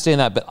 I understand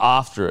that, but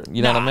after it,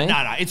 you know what I mean?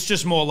 No. It's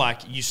just more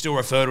like you still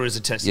refer to it as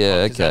a testy Yeah,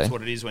 pop because okay. that's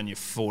what it is when you're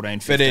 14,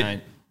 But 15.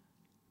 it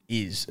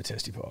is a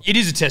testy pop. It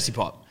is a testy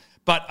pop.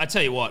 But I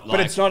tell you what, like,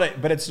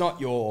 But it's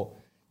not your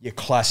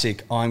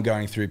classic. I'm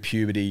going through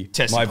puberty.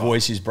 Testy my pop.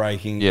 voice is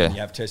breaking. Yeah. And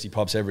you have testy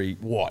pops every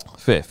what?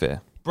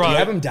 Fair. bro, Do you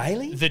have them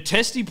daily? The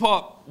testy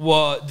pop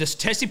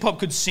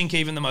could sink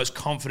even the most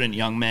confident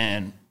young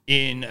man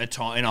in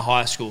a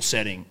high school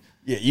setting.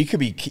 Yeah, you could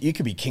be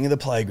king of the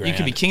playground. You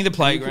could be king of the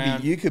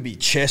playground. You could be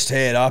chest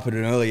haired up at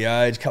an early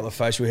age, couple of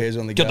facial hairs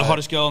on the Got go. the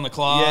hottest girl in the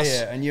class.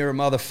 Yeah, and you're a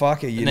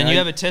motherfucker. And then you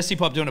have a testy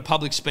pop doing a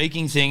public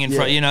speaking thing in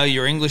front,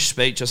 your English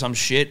speech or some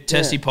shit.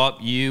 Testy pop,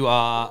 you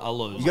are a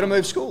loser. You got to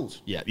move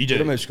schools. Yeah, you do. You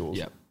got to move schools.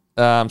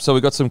 Yeah, So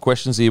we got some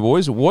questions here,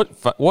 boys.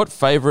 What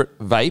favorite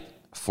vape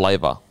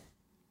flavor?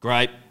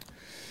 great.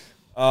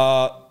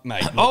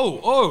 Mate.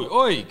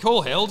 Oi,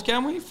 call held,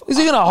 can we? Is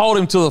he going to hold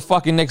him till the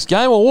fucking next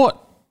game or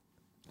what?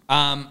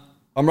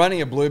 I'm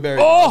running a blueberry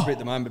raspberry at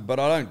the moment, but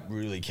I don't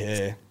really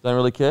care. Don't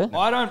really care?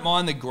 I don't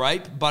mind the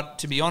grape, but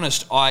to be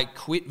honest, I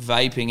quit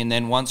vaping, and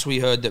then once we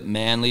heard that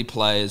Manly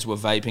players were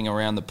vaping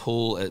around the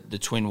pool at the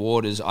Twin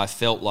Waters, I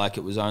felt like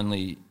it was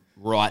only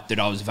right that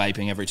I was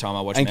vaping every time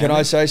I watched And Manly. can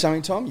I say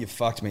something, Tom? You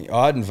fucked me.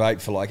 I hadn't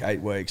vaped for like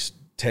 8 weeks,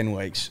 10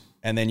 weeks.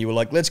 And then you were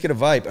like, let's get a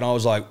vape. And I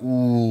was like,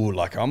 ooh,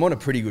 like I'm on a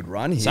pretty good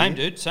run here. Same,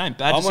 dude. Same.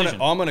 Bad decision.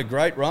 I'm on a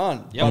great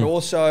run. Yep. But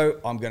also,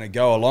 I'm going to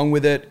go along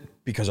with it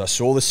because I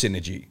saw the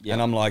synergy. Yep.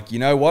 And I'm like, you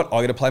know what?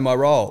 I got to play my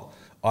role.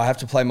 I have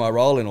to play my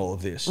role in all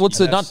of this. Well, it's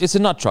a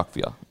nut truck for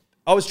you.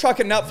 I was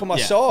trucking up for my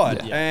Yeah.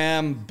 side.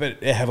 Yeah.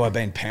 But have I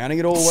been pounding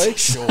it all week?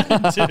 Sure.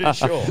 Dude,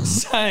 Sure.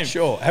 Same.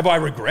 Sure. Have I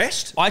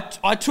regressed?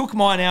 I took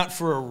mine out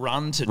for a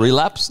run today.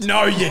 Relapsed?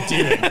 No, you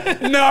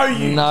didn't. No,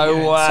 you No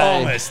didn't. way.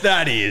 Thomas,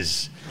 that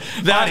is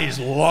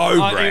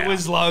lowbrow. It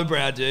was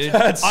lowbrow, dude.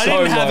 That's I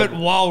didn't so have it lowbrow.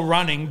 while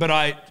running, but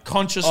I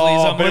consciously,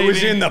 as I'm but it was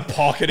leaving- in the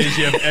pocket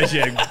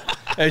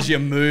as you're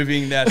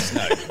moving. That's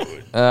no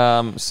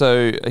good.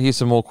 So here's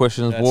some more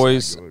questions, That's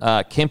boys.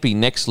 not Kempy,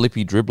 next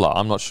lippy dribbler.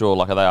 I'm not sure.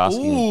 Like, are they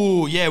asking?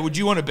 Ooh, yeah. Would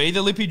you want to be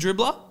the lippy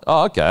dribbler?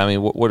 Oh, okay. I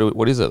mean,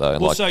 what is it though?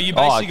 Well, so you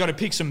basically got to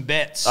pick some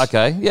bets.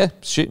 Okay. Yeah.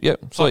 Shit. Yeah.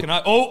 Sweet.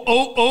 Fucking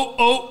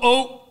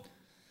oh.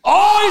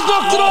 Oh, he's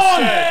knocked it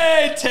on.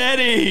 Hey,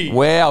 Teddy.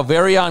 Wow.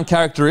 Very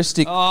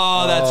uncharacteristic.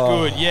 Oh, that's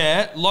good.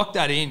 Yeah, lock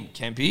that in,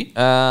 Kempy.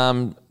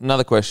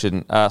 Another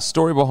question.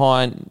 Story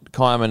behind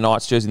Kiama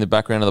Knight's jersey in the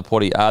background of the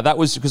potty. That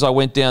was because I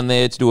went down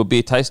there to do a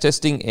beer taste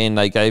testing, and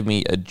they gave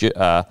me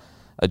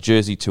a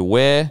jersey to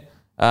wear.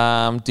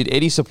 Did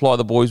Eddie supply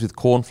the boys with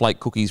cornflake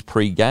cookies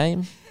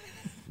pre-game?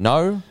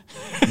 No.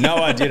 No,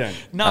 I didn't.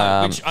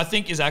 No, which I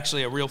think is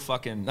actually a real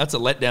fucking. That's a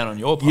letdown on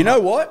your part. You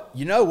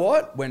know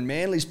what? When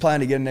Manly's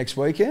playing again next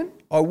weekend,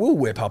 I will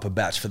whip up a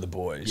batch for the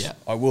boys. Yeah.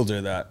 I will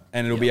do that.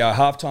 And it'll be our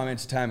halftime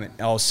entertainment.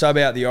 I'll sub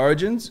out the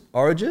Origins.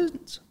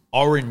 Oranges.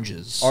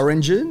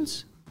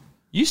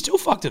 You still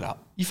fucked it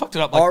up. You fucked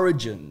it up. Like,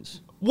 Origins.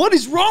 what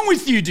is wrong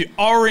with you, dude?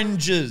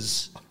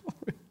 Oranges.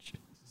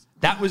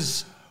 That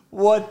was.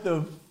 What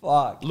the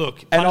fuck?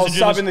 Look, And I'll punters and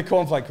sub dribblers, in the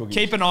cornflake cookies.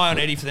 Keep an eye on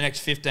Eddie for the next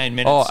 15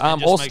 minutes. Oh,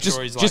 and just also make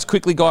sure he's just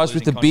quickly, guys,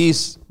 with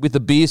the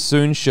beer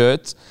soon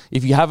shirts.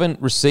 If you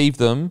haven't received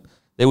them,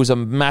 there was a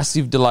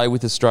massive delay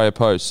with Australia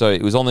Post, so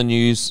it was on the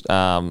news.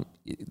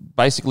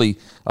 Basically,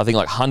 I think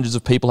like hundreds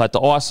of people had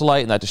to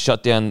isolate and they had to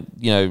shut down,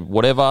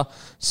 whatever.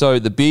 So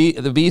the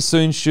beer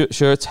soon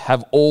shirts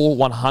have all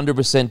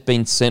 100%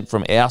 been sent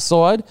from our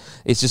side.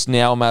 It's just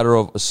now a matter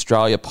of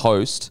Australia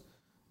Post,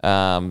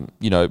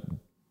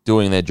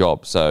 doing their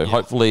job. So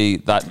hopefully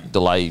that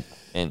delay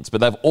ends.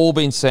 But they've all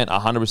been sent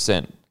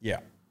 100%. Yeah.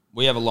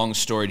 We have a long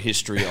storied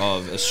history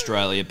of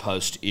Australia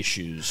Post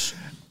issues.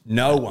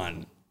 No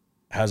one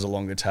has a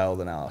longer tail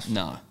than us.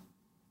 No.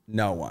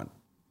 No one.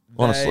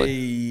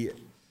 Honestly.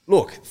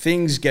 Look,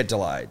 things get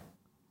delayed.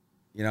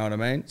 You know what I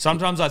mean?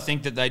 Sometimes I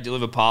think that they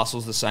deliver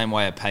parcels the same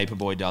way a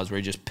paperboy does, where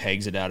he just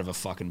pegs it out of a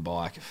fucking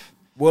bike.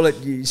 Well,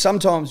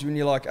 sometimes when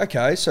you're like,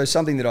 okay, so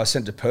something that I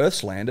sent to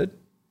Perth's landed.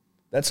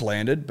 That's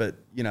landed, but,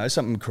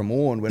 something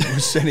Cremorne when it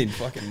was sent in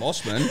fucking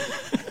Mossman.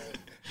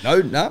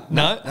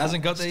 No,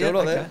 hasn't got there still yet?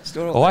 not Okay. there.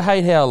 Still not Oh, I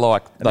hate how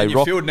And they then you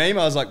rock. filled an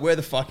email. I was like, where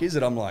the fuck is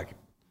it? I'm like,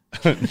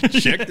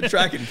 check the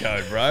tracking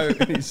code, bro.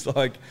 And he's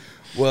like,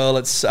 well,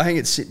 it's saying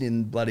it's sitting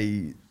in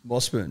bloody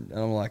Mossman. And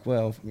I'm like,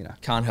 well,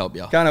 Can't help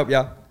you. can't help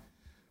you.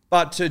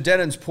 But to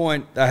Denon's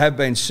point, they have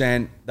been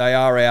sent. They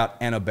are out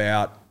and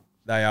about.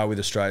 They are with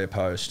Australia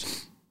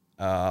Post.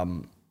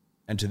 And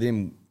to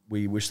them,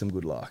 we wish them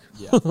good luck.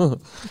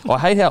 I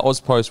hate how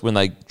Ozpost, when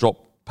they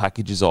drop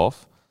packages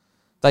off,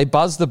 they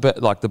buzz the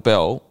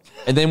bell,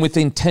 and then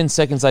within 10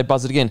 seconds they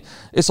buzz it again.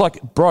 It's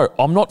like, bro,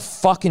 I'm not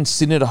fucking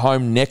sitting at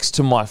home next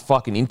to my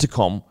fucking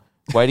intercom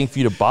waiting for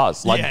you to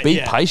buzz. Like, be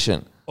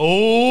patient.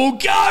 Oh,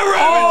 go, Rowan!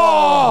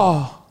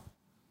 Oh,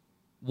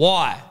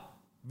 Why?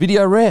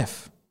 video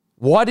ref.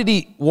 Why did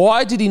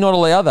he not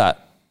allow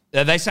that?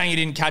 Are they saying he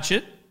didn't catch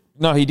it?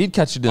 No, he did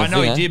catch it. I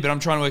know he did, but I'm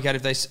trying to work out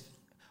if they...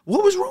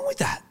 What was wrong with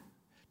that?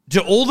 Do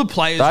all the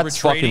players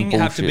That's retreating fucking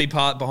have to be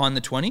bullshit. behind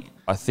the 20?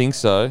 I think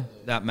so.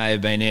 That may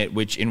have been it,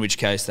 in which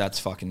case that's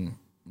fucking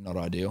not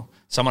ideal.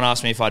 Someone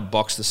asked me if I'd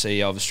box the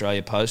CEO of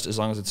Australia Post. As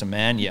long as it's a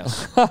man,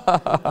 yes.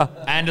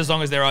 And as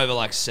long as they're over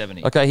like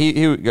 70. Okay,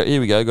 here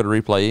we go. Got a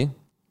replay here.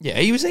 Yeah,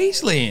 he was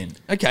easily in.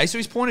 Okay, so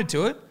he's pointed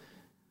to it.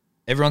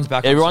 Everyone's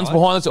back Everyone's on side.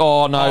 behind us.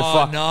 Oh, no, Oh,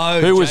 fuck.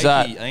 no, Who was Jakey.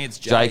 that? I think it's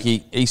Jake.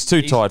 Jakey. He's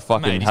too tired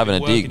fucking Mate, he's having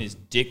been a working dig. his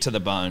dick to the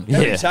bone. How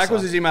many Yeah.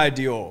 tackles has he made,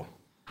 Dior?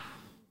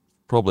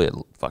 Probably at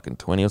fucking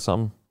 20 or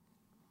something.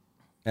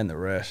 And the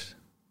rest.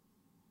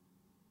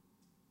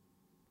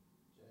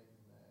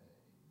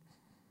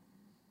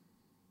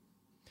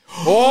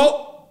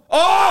 Oh!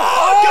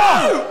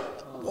 Oh!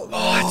 Go!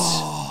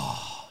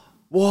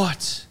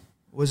 What?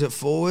 Was it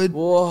forward?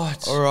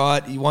 What? All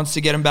right, he wants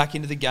to get him back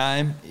into the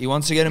game.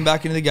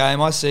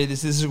 I see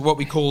this. This is what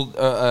we call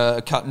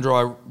a cut and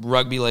dry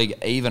rugby league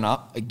even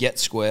up, a get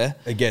square.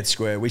 A get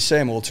square. We see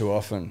him all too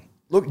often.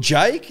 Look,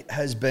 Jake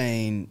has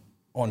been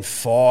on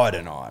fire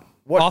tonight.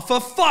 What? Oh, for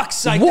fuck's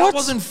sake, What? that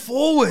wasn't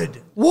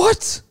forward.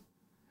 What?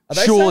 Are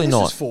they Surely saying this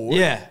not. is forward?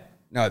 Yeah.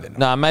 No, they're not.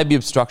 No, maybe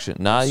obstruction.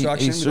 No,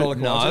 Obstruction with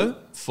Oliver No. Clarkson?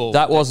 Forward.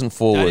 that wasn't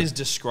forward. That is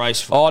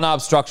disgraceful. Oh no,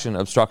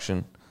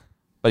 obstruction.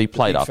 But he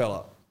played big up.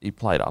 fella. He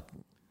played up.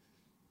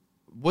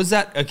 Was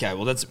that okay?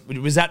 Well,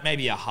 was that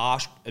maybe a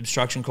harsh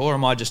obstruction call, or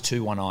am I just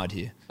too one-eyed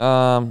here?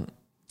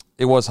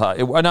 It was hard.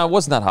 No, it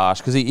wasn't that harsh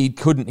because he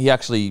couldn't. He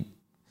actually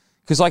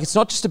because like it's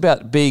not just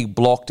about being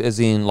blocked as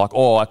in like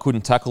I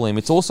couldn't tackle him.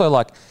 It's also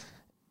like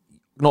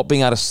not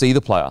being able to see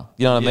the player.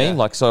 You know what I Yeah. mean?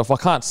 Like so if I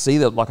can't see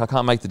that, like I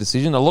can't make the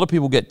decision. A lot of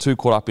people get too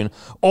caught up in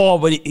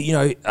but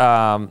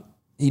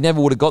he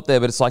never would have got there.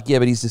 But it's like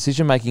but his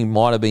decision making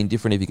might have been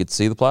different if he could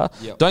see the player.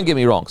 Yep. Don't get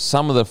me wrong.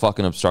 Some of the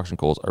fucking obstruction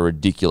calls are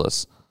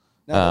ridiculous.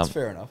 No, that's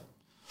fair enough.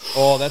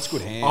 Oh, that's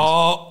good hands.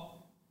 Oh,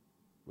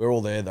 We're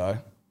all there, though.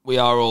 we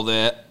are all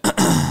there.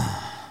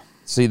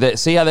 See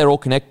how they're all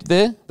connected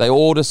there? They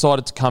all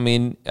decided to come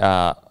in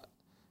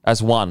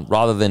as one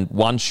rather than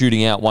one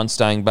shooting out, one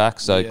staying back.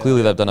 So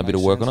clearly they've done a bit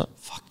of work on it.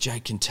 Fuck,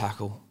 Jake can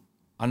tackle.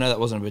 I know that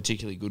wasn't a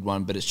particularly good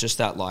one, but it's just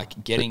that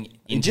like getting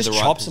He into just the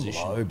right chops him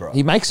position. low, bro.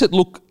 He makes it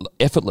look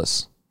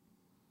effortless.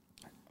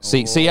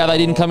 See how they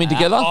didn't come in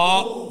together?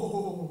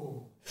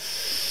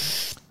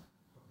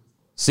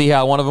 See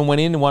how one of them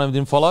went in and one of them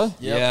didn't follow?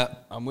 Yep. Yeah.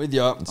 I'm with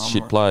you.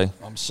 Shit play.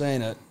 I'm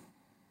seeing it.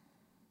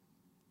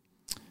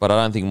 But I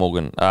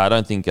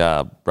don't think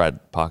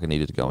Brad Parker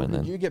needed to go in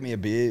Can then. you get me a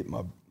beer,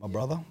 my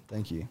brother?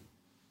 Thank you.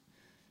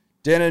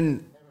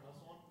 Denon,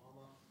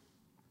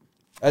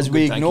 as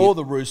we thank ignore you.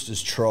 the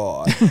Roosters'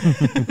 try,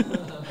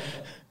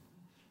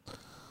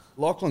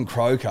 Lachlan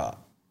Croker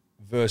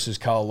versus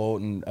Carl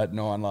Lawton at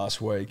 9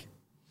 last week,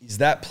 is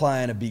that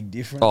playing a big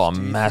difference? Oh,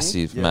 do you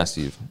massive, think? Yeah.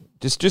 massive.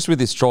 Just with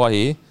this try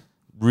here,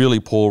 really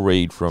poor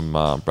read from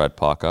Brad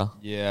Parker.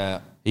 Yeah.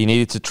 He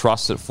needed to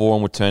trust that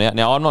Foran would turn out.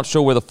 Now, I'm not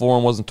sure whether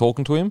Foran wasn't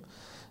talking to him,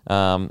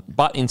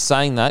 but in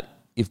saying that,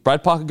 if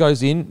Brad Parker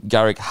goes in,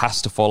 Garrick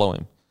has to follow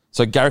him.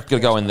 So Garrick's got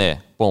to go in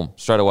there, boom,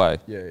 straight away.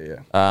 Yeah.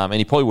 And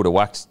he probably would have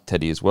whacked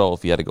Teddy as well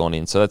if he had gone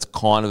in. So that's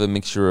kind of a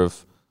mixture of,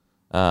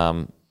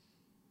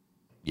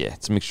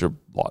 it's a mixture of,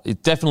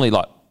 it's definitely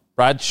like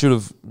Brad should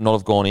have not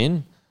have gone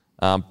in.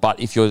 But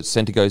if your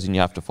centre goes in, you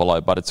have to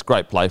follow. But it's a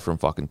great play from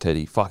fucking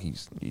Teddy. Fuck,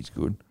 he's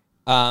good.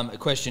 A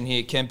question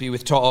here, Kempy,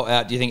 with Toto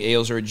out, do you think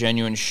Eels are a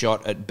genuine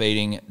shot at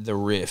beating the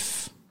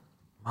Riff?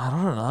 I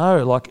don't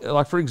know.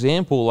 Like for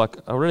example, like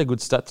I read a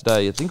good stat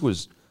today. I think it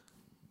was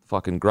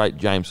fucking great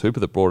James Hooper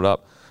that brought it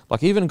up.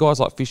 Like even guys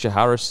like Fisher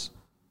Harris,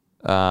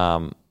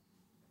 that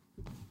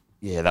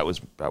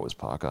was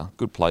Parker.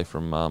 Good play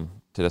from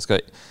Tedesco.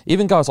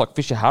 Even guys like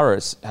Fisher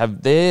Harris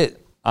have their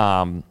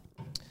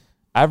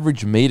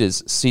average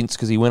meters since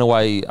because he went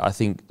away. I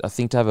think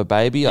to have a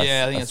baby.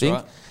 Yeah, I think that's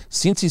right.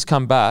 Since he's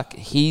come back,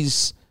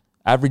 his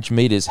average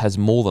meters has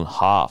more than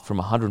half from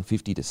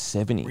 150 to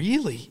 70.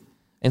 Really?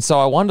 And so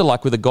I wonder,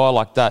 like with a guy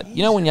like that,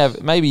 you know, when you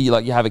have maybe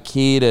like you have a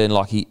kid and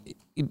like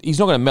he's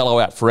not going to mellow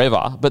out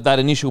forever, but that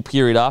initial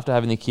period after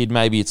having the kid,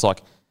 maybe it's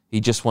like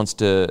he just wants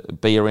to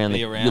be around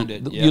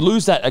it. You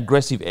lose that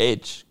aggressive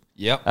edge.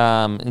 Yep.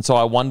 And so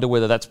I wonder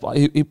whether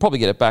he'll probably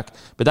get it back,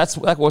 but that's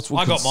what's.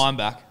 I got mine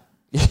back.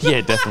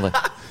 Yeah, definitely.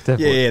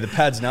 Yeah, the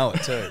pads know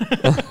it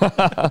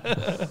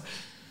too.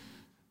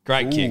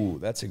 Great kick. Ooh,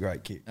 that's a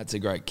great kick. That's a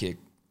great kick.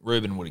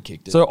 Ruben would have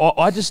kicked it. So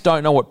I just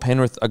don't know what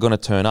Penrith are going to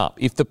turn up.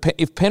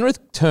 If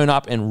Penrith turn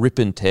up and rip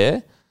and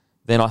tear,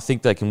 then I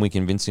think they can win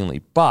convincingly.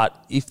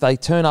 But if they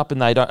turn up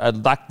and they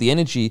don't lack the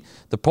energy,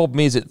 the problem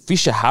is that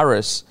Fisher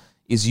Harris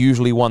is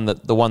usually the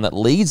one that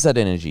leads that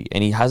energy,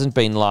 and he hasn't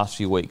been the last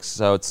few weeks.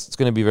 So it's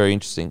going to be very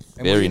interesting.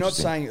 And very were you not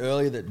interesting. saying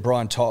earlier that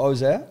Brian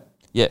Toto's out?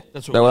 Yeah,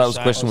 That's what that we were was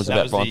the question saying. was That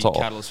about was Brian the Toto.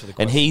 catalyst for the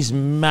And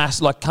question.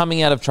 he's like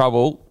coming out of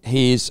trouble.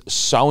 He is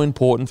so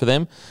important for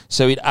them.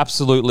 So it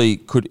absolutely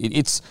could.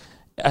 It's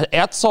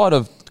outside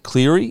of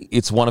Cleary,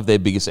 it's one of their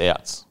biggest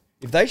outs.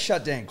 If they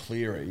shut down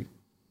Cleary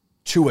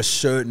to a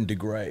certain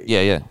degree,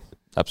 Yeah,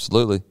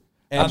 absolutely,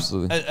 And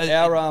absolutely.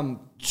 Our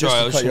just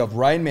Sorry, to cut you off,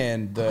 Rain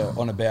Man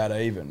on About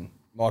Even,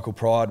 Michael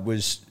Pride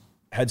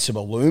had some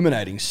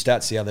illuminating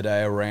stats the other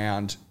day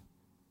around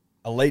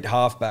elite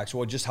halfbacks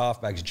or just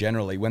halfbacks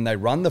generally when they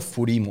run the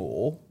footy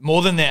more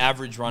More than their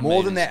average run. than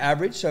meters. their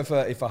average. So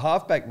if a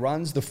halfback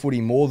runs the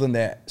footy more than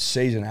their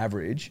season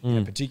average in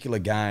Mm. a particular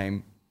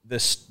game,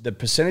 the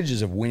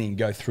percentages of winning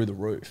go through the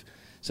roof.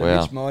 So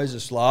Wow. Mitch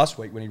Moses last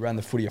week when he ran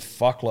the footy a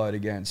fuckload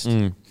against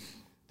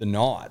the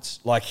Knights,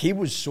 like he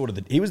was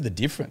the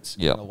difference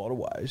Yeah. in a lot of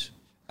ways.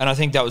 And I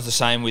think that was the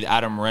same with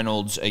Adam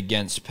Reynolds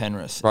against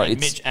Penrith. Right, And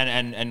it's- Mitch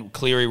and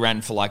Cleary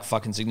ran for like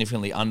fucking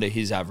significantly under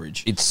his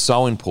average. It's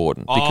so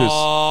important because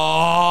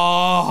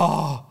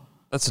Oh,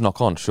 that's a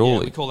knock on. yeah,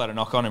 Surely, we call that a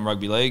knock on in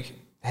rugby league.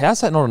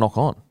 how's that not a knock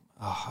on?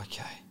 Oh,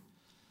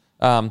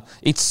 okay.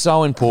 It's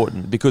so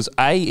important because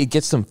A, it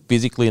gets them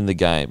physically in the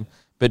game,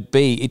 but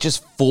B, it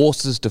just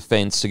forces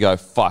defence to go,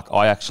 fuck,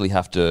 I actually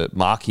have to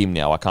mark him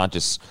now. I can't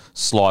just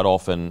slide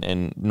off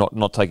and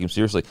not take him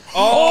seriously.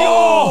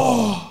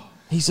 Oh!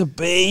 He's a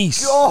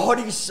beast. God,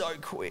 he's so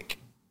quick.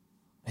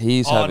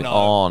 He's having. no.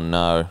 Oh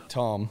no!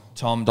 Tom.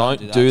 Tom, Don't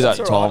do do that.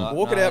 that, It's all Tom. right.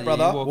 Walk it No, out,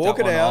 brother. you walked Walk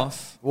that it one out.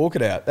 off. Walk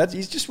it out.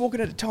 He's just walking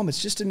it at Tom.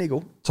 It's just a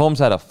niggle. Tom's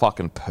had a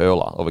fucking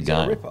perler of a He's a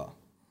game. ripper.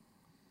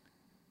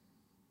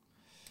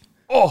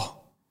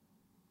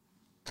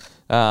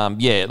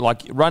 Yeah,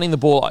 like running the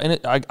ball, and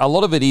a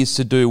lot of it is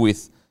to do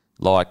with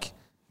like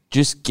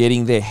just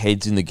getting their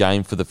heads in the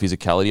game for the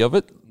physicality of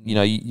it. You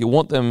know, you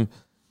want them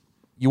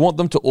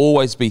to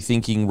always be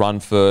thinking run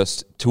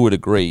first to a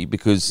degree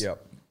because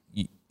Yep.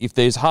 if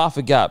there's half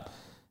a gap,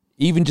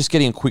 even just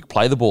getting a quick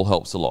play the ball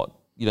helps a lot.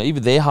 You know,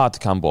 even they're hard to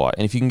come by,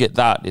 and if you can get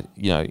that,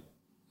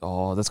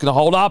 that's going to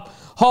hold up.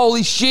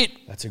 Holy shit!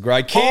 That's a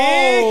great kick.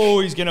 Oh,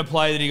 he's going to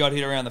play that he got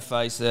hit around the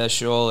face there,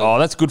 surely. Oh,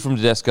 that's good from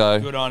Tedesco.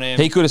 Good on him.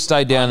 He could have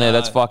stayed down there.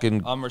 That's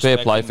fucking I'm fair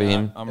play respecting for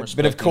him. that. I'm But of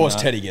respecting course,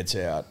 that. Teddy gets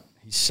out.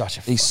 He's such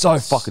a. He's so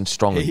fucking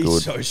strong and He's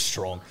good. so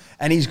strong,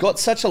 and he's got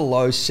such a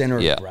low center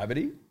Yeah. of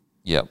gravity.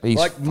 Yeah, he's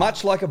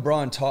Much like a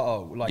Brian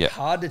Toto, Yeah.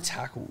 hard to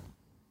tackle.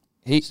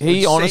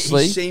 he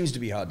honestly. he seems to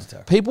be hard to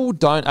tackle. People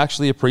don't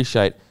actually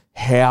appreciate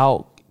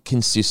how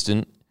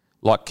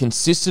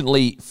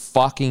consistently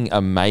fucking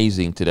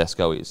amazing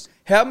Tedesco is.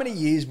 How many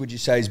years would you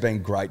say he's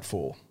been great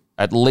for?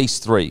 At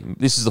least 3.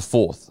 This is the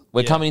 4th.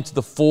 We're coming into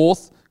the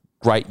 4th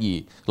great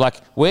year. Like,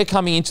 we're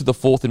coming into the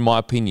 4th, in my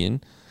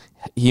opinion,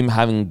 him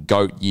having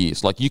GOAT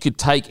years. Like, you could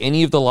take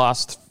any of the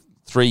last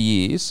 3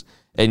 years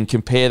and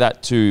compare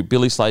that to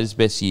Billy Slater's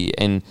best year,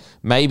 and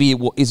maybe it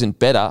isn't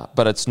better,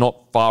 but it's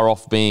not far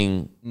off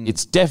being...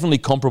 It's definitely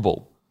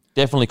comparable.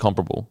 Definitely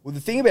comparable. Well, the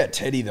thing about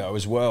Teddy though,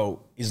 as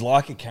well, is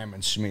like a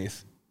Cameron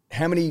Smith.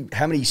 How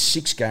many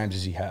 6 games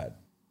has he had?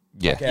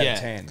 Yeah. Like out Yeah. of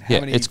 10. How Yeah,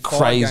 many it's 5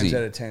 crazy. games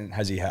out of 10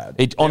 has he had?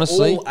 It They're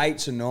honestly- all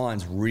 8s and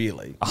 9s,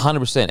 really.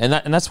 100%.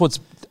 And that's what's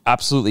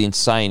absolutely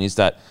insane is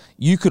that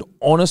you could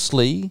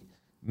honestly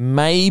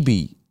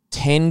maybe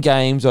 10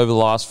 games over the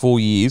last 4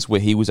 years where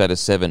he was at a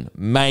 7.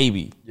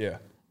 Maybe. Yeah.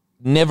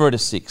 Never at a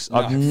 6.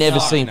 I've never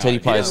seen Teddy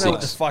play a He doesn't know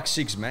what the 6. fuck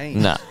 6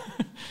 means. Nah.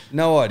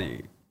 No idea.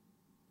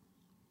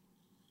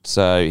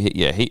 So,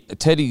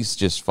 Teddy's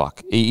just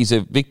fuck. He's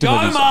a victim Go,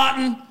 of his...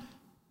 Martin!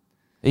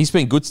 He's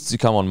been good since he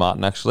come on,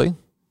 Martin, actually.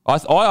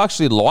 I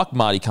actually like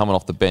Marty coming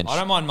off the bench. I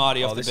don't mind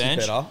Marty off the this is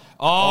bench. better.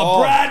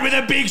 Oh, Brad with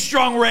a big,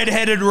 strong,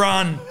 red-headed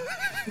run.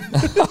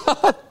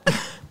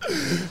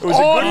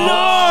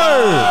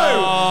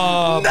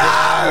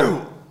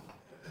 No!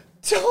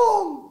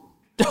 Tom!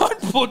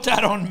 Don't put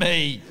that on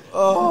me.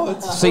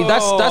 See,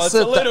 that's It's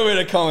a little bit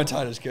of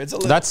commentator's good. It's a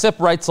little. that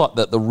separates like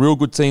the real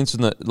good teams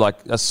from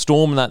a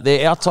Storm and that.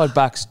 Their outside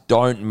backs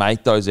don't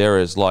make those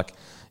errors. Like,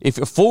 if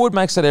a forward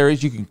makes that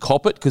errors, you can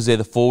cop it because they're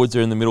the forwards.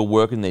 They're in the middle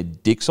working their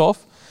dicks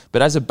off.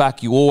 But as a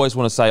back, you always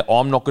want to say,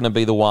 I'm not going to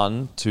be the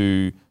one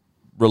to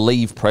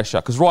relieve pressure.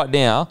 Because right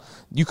now,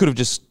 you could have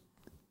just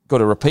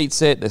got a repeat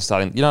set. They're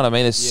starting, you know what I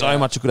mean? There's so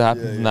much that could have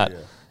happened from that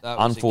That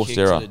was unforced a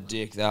kick error. to the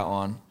dick, that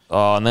one.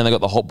 Oh, and then they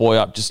got the hot boy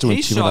up just to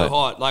He's so intimidate.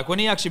 hot. Like, when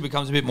he actually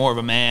becomes a bit more of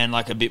a man,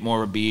 like a bit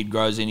more of a beard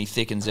grows in, he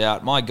thickens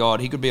out. My God,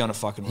 he could be on a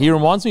fucking... He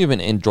reminds me of an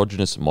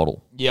androgynous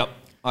model. Yep,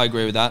 I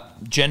agree with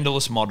that.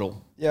 Genderless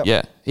model. Yep.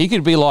 Yeah, he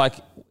could be like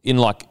in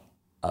like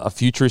a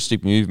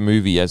futuristic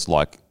movie as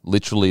like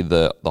literally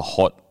the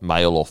hot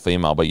male or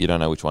female, but you don't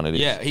know which one it is.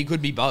 Yeah, he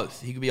could be both.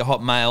 He could be a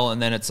hot male,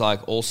 and then it's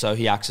like also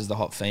he acts as the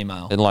hot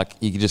female. And like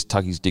he could just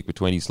tuck his dick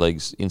between his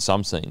legs in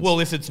some scenes. Well,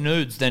 if it's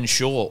nudes, then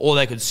sure. Or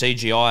they could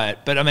CGI it.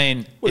 But I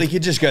mean, Well, he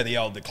could just go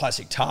the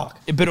classic tuck.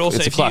 but also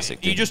It's a if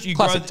classic you thing. just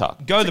Classic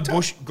tuck. grow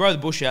the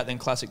bush out, then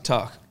classic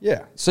tuck.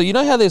 Yeah. so you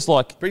know how there's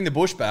like Bring the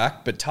bush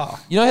back, but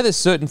tuck. you know how there's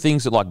certain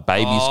things that like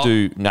babies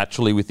do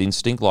naturally with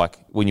instinct, like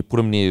when you put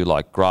them near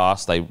like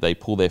grass, they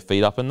pull their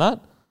feet up and that.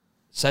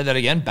 Say that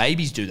again.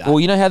 Babies do that. Well,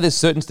 you know how there's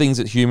certain things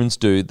that humans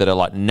do that are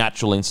like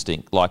natural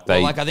instinct, like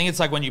they I think it's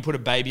like when you put a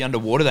baby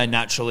underwater, they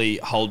instinctively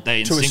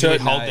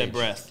certain hold their age.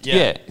 breath.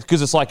 yeah,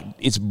 because it's like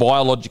it's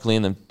biologically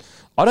in them.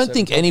 I don't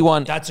think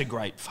anyone. That's a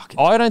great fucking...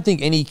 I don't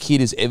think any kid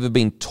has ever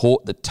been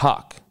taught the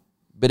tuck,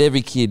 but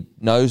every kid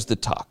knows the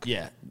tuck.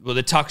 Yeah. Well,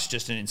 the tuck's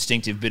just an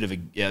instinctive bit of a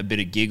bit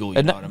of giggle, you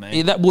And know what I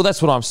mean? well,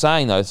 that's what I'm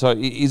saying though. So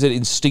is it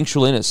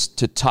instinctual in us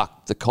to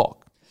tuck the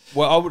cock?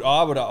 Well,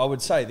 I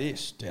would say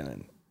this,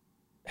 Denon.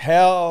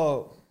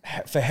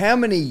 For how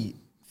many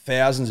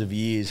thousands of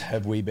years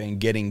have we been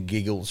getting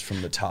giggles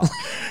from the tuck?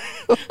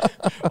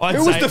 I'd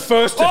Who was say- the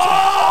first to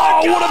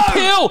Oh, what a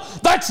pill!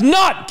 That's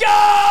nut!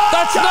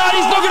 That's nut!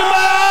 He's not going to make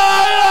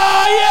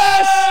Oh,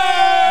 yes!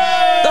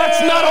 That's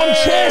nut on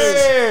chest!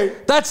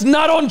 That's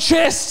nut on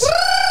chest!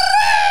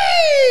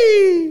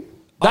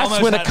 That's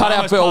Almost when a had- cutout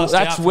almost ball. passed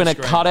That's out when a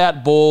from screen.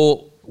 cutout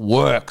ball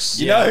works.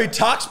 You know who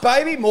tucks,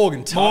 baby?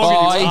 Morgan tucks.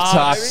 Oh, he tucks.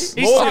 tucks.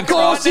 He's Of tucking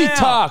course right he now.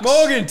 tucks.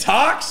 Morgan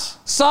tucks.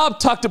 Saab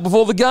tucked it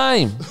before the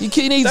game.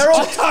 He needs. They're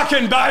all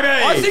tucking, baby.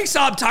 I think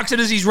Saab tucks it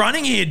as he's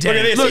running here, Dan.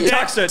 Look at this, he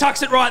tucks it.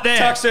 Tucks it right there.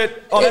 Tucks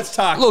it. Oh, that's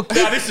tuck. Look.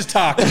 No, this is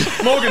tuck.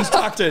 Morgan's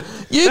tucked it.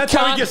 You That's how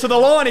he can't- gets to the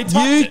line. He tucked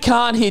You it.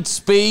 can't hit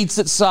speeds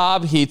that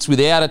Saab hits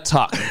without a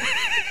tuck.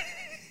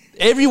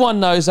 Everyone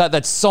knows that.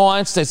 That's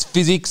science. That's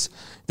physics.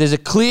 There's a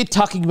clear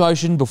tucking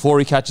motion before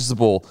he catches the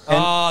ball.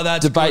 Oh,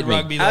 that's debate good me.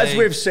 rugby As league.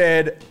 we've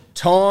said,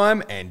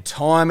 time and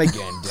time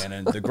again,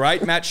 Denon. The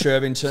great Matt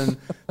Shervington,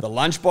 the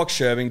lunchbox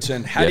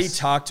Shervington, had he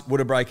tucked, would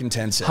have broken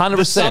 10 seconds. 100%.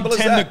 The sub Simple as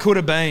 10 that. that could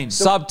have been.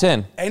 Sub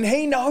 10. And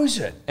he knows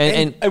it.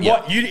 And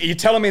what, you're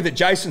telling me that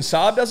Jason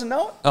Saab doesn't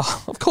know it?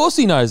 Oh, of course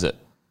he knows it.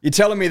 You're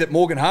telling me that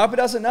Morgan Harper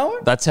doesn't know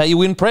it? That's how you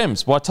win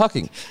prems, by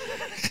tucking.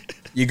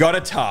 You got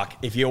to tuck.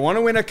 If you want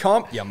to win a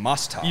comp, you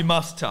must tuck. You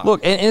must tuck.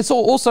 Look, and it's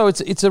also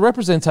it's a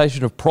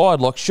representation of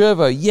pride. Like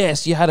Shervo,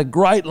 yes, you had a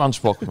great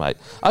lunchbox, mate.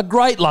 A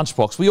great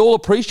lunchbox. We all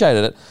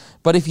appreciated it.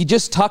 But if you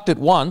just tucked it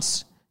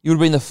once, you would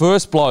have been the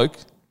first bloke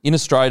in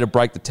Australia to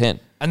break the 10.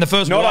 And the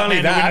first Not white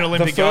only man to win that, an the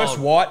Olympic first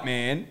gold. white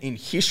man in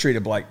history to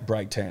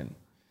break 10.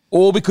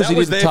 All because That he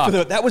was didn't there tuck. for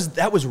the,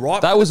 that was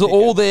right. That for was the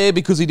all picket. there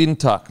because he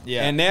didn't tuck.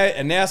 Yeah.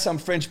 And now some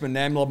Frenchman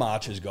named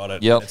Lamarche has got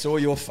it. Yep. It's all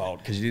your fault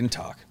because you didn't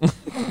tuck.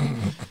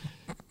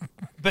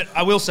 But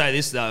I will say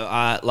this, though.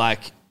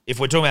 If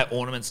we're talking about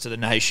ornaments to the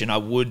nation, I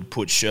would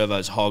put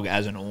Shervo's hog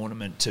as an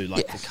ornament to,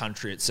 the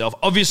country itself.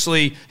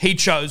 Obviously, he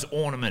chose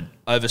ornament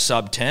over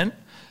sub 10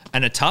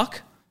 and a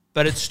tuck,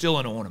 but it's still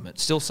an ornament.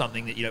 Still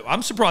something that,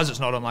 I'm surprised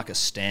it's not on, a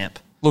stamp.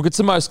 Look, it's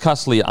the most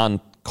costly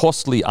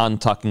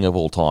untucking of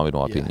all time, in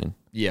my opinion.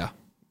 Yeah.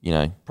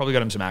 Probably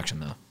got him some action,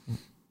 though.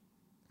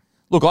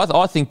 Look,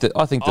 I think the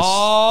Ruben.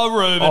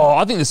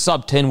 I think the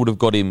sub 10 would have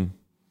got him.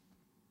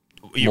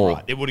 You're more.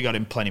 right. It would have got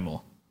him plenty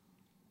more.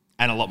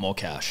 And a lot more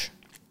cash.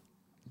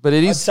 But it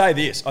I'd is. say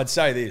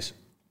this.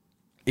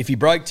 If he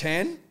broke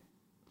 10,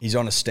 he's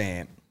on a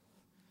stamp.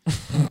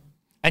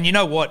 And you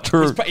know what?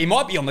 True. He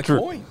might be on the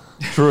coin.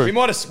 True. We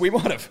might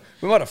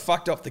have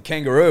fucked off the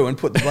kangaroo and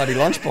put the bloody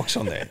lunchbox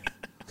on there.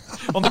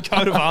 On the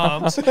coat of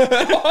arms.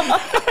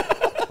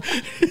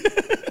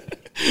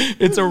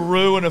 It's a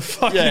roo and a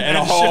fucking and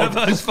a hog.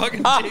 Shervo's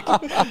fucking dick.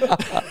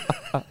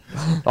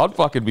 I'd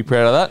fucking be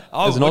proud of that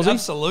as an Aussie.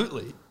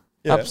 Absolutely.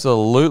 Yeah.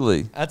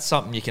 Absolutely. That's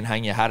something you can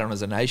hang your hat on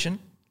as a nation.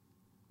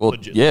 Well,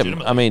 yeah,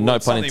 legitimately. I mean, no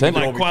pun Something we intended.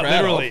 can all be Quite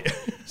proud literally. of.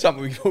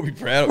 Something we can all be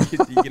proud of. You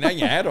can hang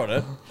your hat on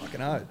it.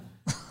 Fucking oath.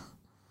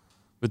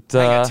 But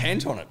Hang a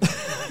tent on it.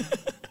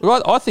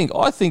 look, I think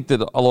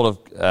that a lot of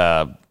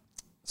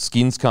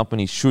skins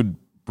companies should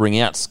bring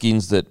out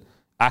skins that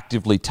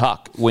actively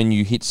tuck when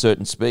you hit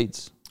certain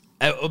speeds.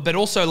 But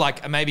also,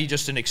 maybe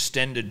just an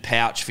extended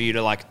pouch for you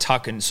to,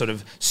 tuck and sort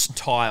of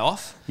tie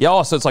off.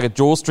 Yeah, so it's like a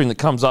drawstring that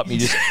comes up and you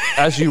just,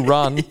 as you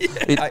run,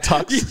 it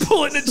tucks. You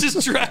pull it and it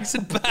just drags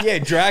it back. Yeah,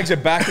 drags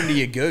it back into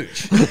your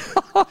gooch.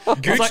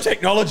 Gooch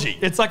technology.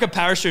 It's like a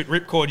parachute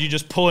ripcord. You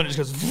just pull it and it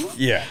just goes...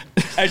 Yeah.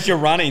 As you're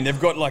running, they've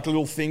got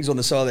little things on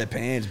the side of their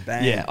pants.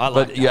 Bang. Yeah, I like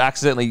But that. you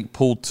accidentally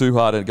pull too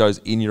hard and it goes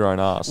in your own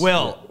ass.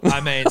 Well, I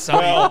mean...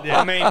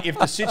 I mean, if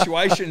the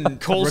situation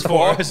Calls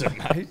for requires it,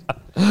 mate.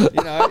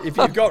 If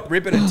you've got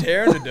ripping and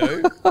tearing to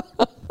do.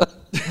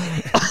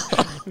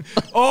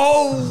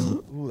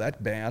 Ooh,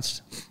 that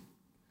bounced.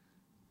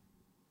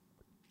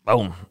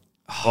 Boom.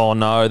 Oh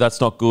no, that's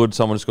not good.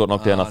 Someone just got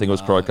knocked down. I think it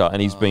was Croker,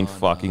 and he's been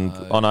fucking.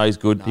 Oh no, he's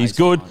good. He's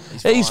good.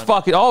 Fine. He's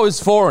fucking. Oh,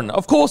 it's foreign.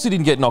 Of course he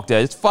didn't get knocked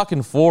out. It's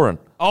fucking foreign.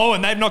 Oh,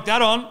 and they've knocked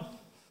that on.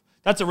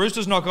 That's a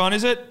Roosters knock on,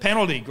 is it?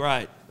 Penalty.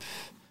 Great.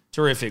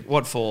 Terrific.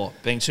 What for?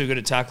 Being too good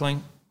at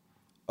tackling?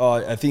 Oh,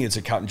 I think it's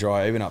a cut and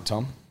dry even up,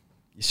 Tom.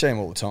 You see him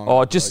all the time.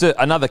 Oh, just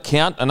another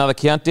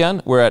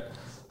countdown. We're at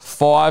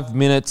 5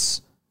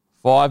 minutes,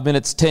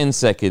 10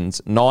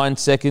 seconds, 9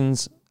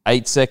 seconds,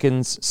 8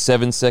 seconds,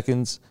 7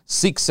 seconds,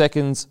 6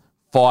 seconds,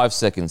 5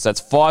 seconds.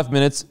 That's 5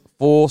 minutes,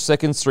 4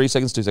 seconds, 3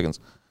 seconds, 2 seconds.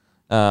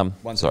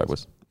 Sorry,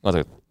 Wes. 1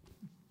 second.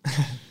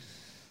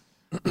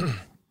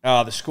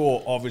 The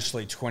score,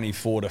 obviously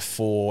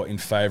 24-4 in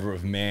favour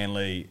of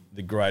Manly,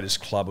 the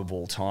greatest club of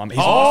all time. He's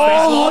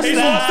lost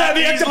that.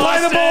 He had to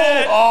play the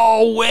ball.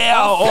 Oh,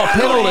 wow. Oh,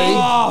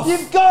 penalty.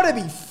 You've got to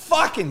be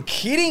fucking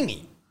kidding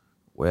me.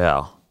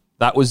 Wow.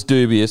 That was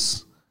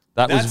dubious.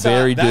 That was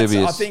very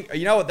dubious. I think,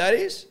 you know what that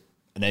is?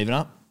 An even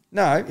up?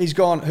 No, he's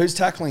gone. Who's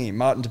tackling him?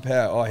 Martin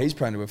Tapau. Oh, he's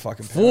prone to a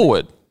fucking penalty.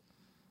 Forward.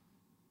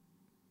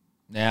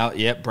 Now,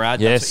 Brad.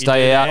 Yeah, that's what you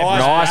stay do out. there.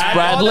 Nice, Oh, that's a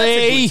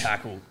Bradley. good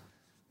tackle.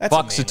 That's a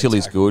Fuck, manly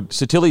Satili's tackle. good.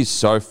 Satili's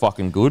so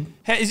fucking good.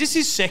 Is this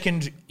his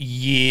second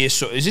year?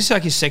 So is this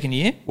his second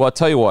year? Well, I'll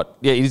tell you what.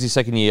 Yeah, it is his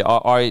second year.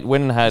 I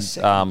went and had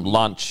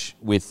lunch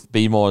with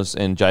B-Moz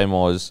and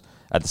J-Moz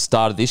at the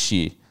start of this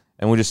year.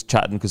 And we're just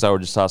chatting because they were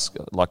just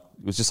asking, it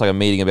was just like a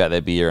meeting about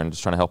their beer and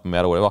just trying to help them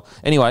out or whatever.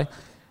 Anyway,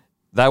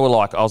 they were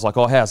like, I was like,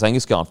 oh, how's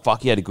Angus going?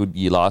 Fuck, he had a good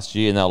year last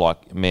year. And they're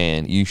like,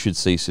 man, you should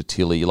see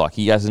Satili.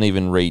 He hasn't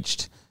even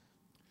reached,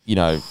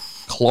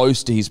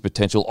 close to his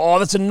potential. Oh,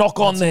 that's a knock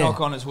on there.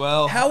 Knock on as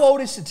well. How old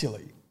is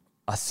Satili?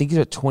 I think he's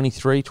at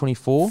 23,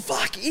 24.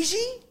 Fuck, is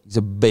he? He's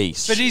a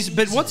beast. But he's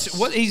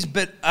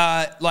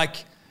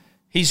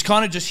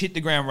kind of just hit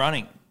the ground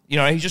running.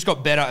 He's just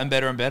got better and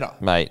better and better.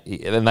 Mate,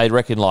 and they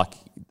reckon,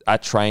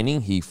 at training,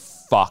 he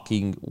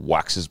fucking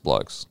waxes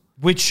blokes.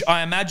 Which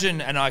I imagine,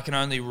 and I can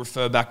only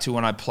refer back to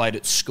when I played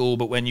at school,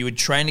 but when you would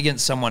train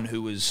against someone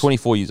who was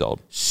 24 years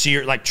old.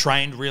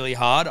 trained really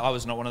hard, I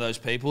was not one of those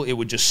people. It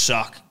would just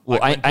suck Well,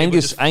 when people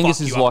Angus just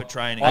fuck is you up like at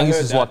training. Angus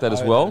heard is that. like that I as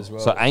heard well. that as well.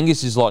 So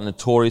Angus is like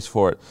notorious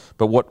for it.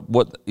 But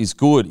what is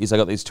good is they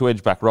got these two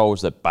edge back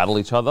rollers that battle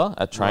each other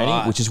at training,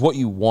 Right. which is what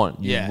you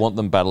want. You Yeah. want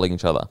them battling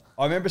each other.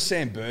 I remember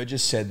Sam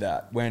Burgess said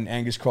that when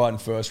Angus Crichton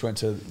first went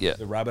to Yeah.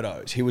 the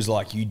Rabbitohs. He was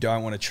like, you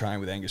don't want to train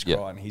with Angus Yeah.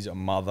 Crichton. He's a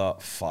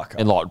motherfucker.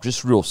 And like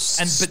just real But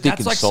stick that's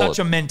and like solid. such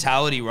a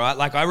mentality, right?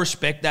 Like I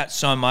respect that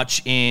so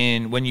much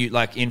in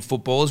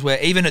footballers,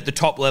 where even at the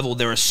top level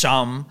there are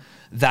some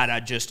that are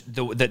just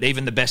that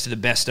even the best of the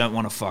best don't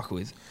want to fuck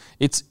with.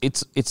 It's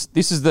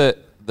this is the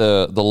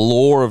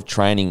law of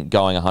training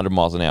going 100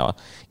 miles an hour.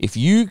 If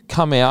you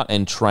come out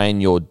and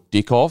train your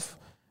dick off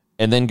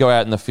and then go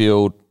out in the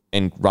field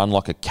and run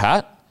like a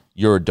cat,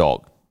 you're a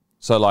dog.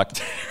 So like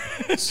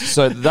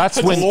so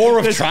that's when law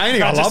of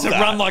training. I love Just to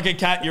that. run like a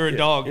cat, you're a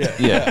dog.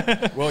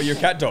 yeah. Well, you're a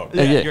cat dog.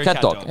 Yeah, you're a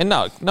cat dog. And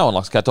no one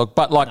likes cat dog.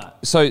 But like,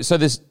 so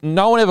there's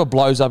no one ever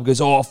blows up and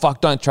goes, oh fuck,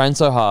 don't train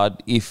so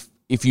hard if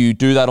you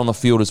do that on the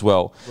field as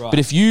well. Right. But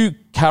if you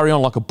carry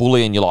on like a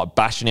bully and you're like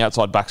bashing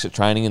outside backs at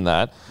training and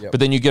that, Yep. but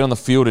then you get on the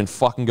field and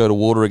fucking go to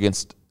water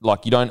against,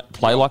 like you don't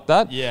play like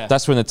that. Yeah.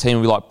 That's when the team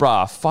will be like,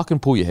 bruh, fucking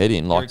pull your head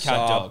in. You're a Like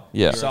cat dog.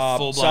 Yeah. You're a Sub-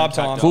 full-blown sub cat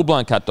time. dog. full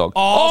blown cat dog.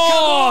 Oh,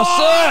 come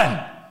on!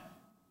 son!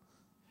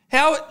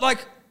 How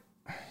like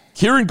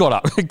Kieran got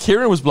up.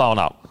 Kieran was blowing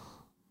up.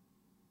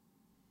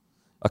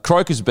 A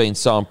croaker's been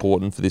so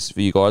important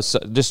for you guys. So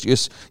just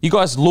you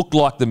guys look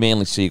like the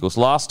Manly Seagulls.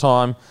 Last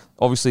time,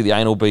 obviously the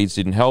anal beads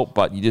didn't help,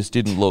 but you just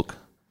didn't look.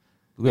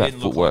 Look at that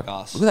didn't look footwork. like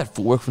us. Look at that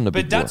footwork from the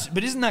big boy.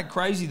 But isn't that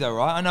crazy though,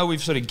 right? I know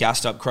we've sort of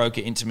gassed up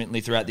Croker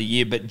intermittently throughout the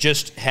year, but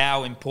just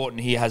how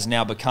important he has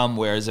now become.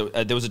 Whereas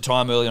there was a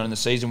time early on in the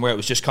season where it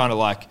was just kind of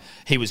like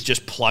he was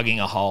just plugging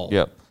a hole.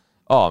 Yep.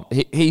 Oh,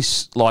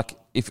 he's like,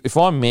 if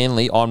I'm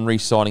Manly, I'm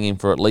re-signing him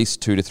for at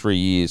least 2 to 3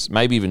 years,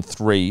 maybe even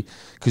 3,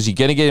 because you're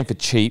going to get him for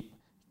cheap,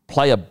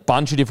 play a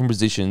bunch of different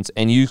positions,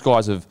 and you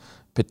guys have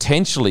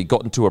potentially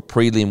gotten to a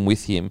prelim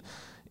with him.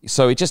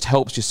 So it just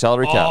helps your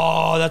salary cap.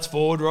 Oh, that's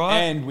forward, right?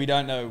 And we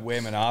don't know where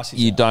Manasi's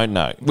You at. don't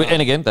know.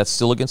 And again, that's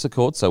still against the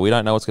court, so we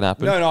don't know what's going to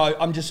happen. No,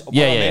 I'm just, what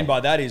I mean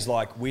by that is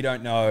like, we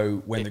don't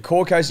know when the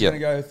court case is Yep.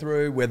 going to go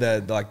through,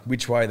 whether like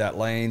which way that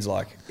leans.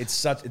 Like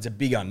it's a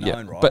big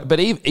unknown, right? But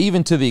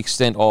even to the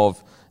extent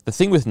of, the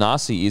thing with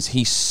Nasi is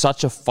he's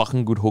such a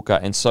fucking good hooker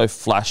and so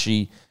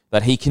flashy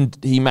that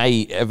he may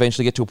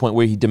eventually get to a point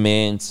where he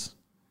demands,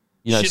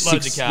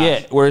 Shitloads of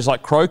cash. Yeah. Whereas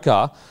like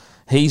Croker,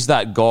 he's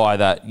that guy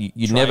that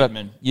you're never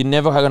going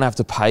to have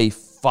to pay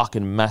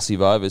fucking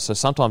massive overs. So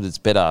sometimes it's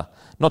better,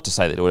 not to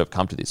say that it would have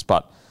come to this,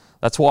 but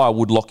that's why I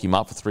would lock him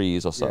up for 3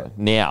 years or so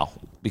now,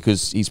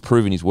 because he's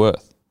proven his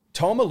worth.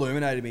 Tom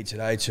illuminated me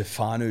today to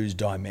Fanu's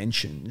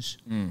dimensions.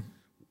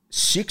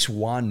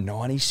 6'1",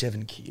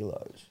 97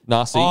 kilos.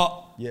 Nasi.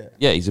 Oh, Yeah.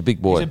 Yeah, he's a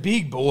big boy. he's a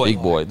big boy.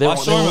 Big boy. I They're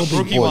saw him all at big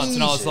Brookie boys. once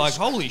and I was like,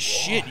 holy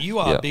shit, you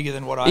are Yeah. bigger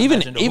than what I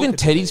imagined a Even hooker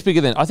to Teddy's be.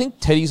 bigger than, I think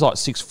Teddy's like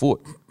 6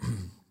 foot,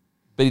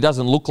 but he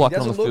doesn't look like it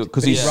on the field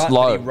because he's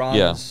slow. But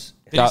Yeah, runs,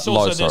 But he's also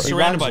low, they're sorry.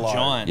 surrounded by runs low.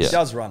 giants. He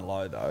does run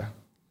low though.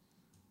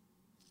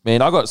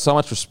 Man, I got so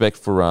much respect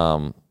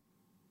for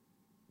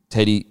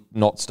Teddy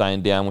not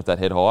staying down with that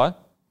head high.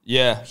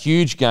 Yeah.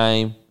 Huge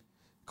game,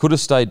 could have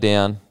stayed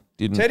down,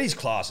 didn't. Teddy's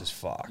class is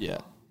fuck. Yeah.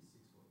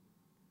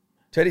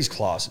 Teddy's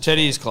class is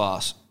Teddy is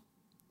class.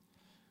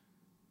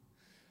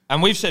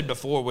 And we've said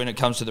before when it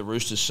comes to the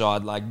Roosters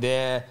side, like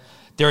there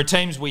are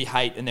teams we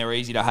hate and they're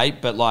easy to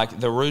hate, but like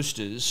the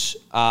Roosters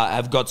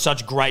have got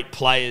such great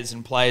players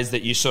and players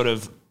that you sort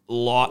of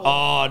like.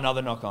 Oh,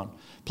 another knock on.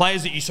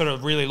 Players that you sort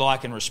of really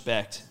like and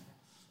respect.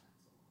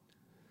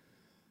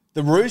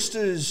 The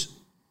Roosters,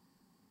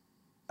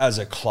 as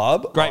a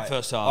club, Great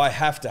first half. I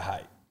have to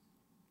hate.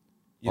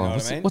 You know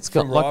what I mean? what's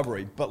From got- like-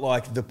 rivalry, but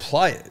like the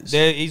players.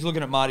 He's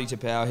looking at Marty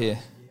Tapau here.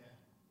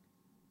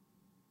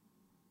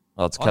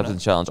 Oh, it's captain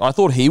challenge. I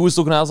thought he was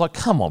looking at it. I was like,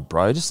 come on,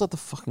 bro, just let the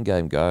fucking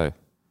game go.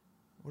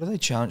 What do they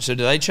challenge? So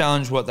do they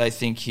challenge what they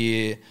think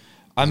here?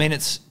 I mean,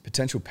 it's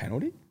Potential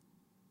penalty.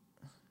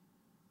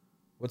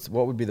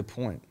 What would be the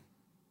point?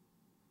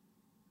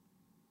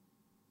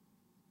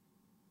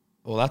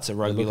 well, that's a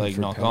rugby looking league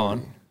for a knock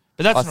penalty. on.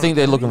 But that's I not think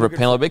they're looking for a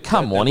penalty, but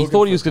come they're on, he looking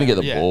thought he for was a going to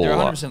get the yeah, ball. they're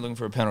Like, 100% looking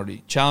for a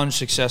penalty. Challenge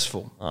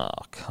successful. oh,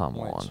 come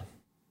on.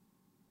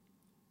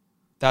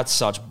 That's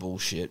such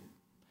bullshit.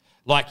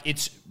 Like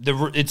it's the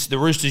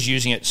Roosters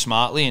using it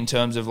smartly in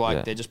terms of like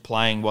Yeah. they're just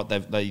playing what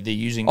they're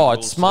using. the Oh, rules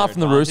it's to smart their from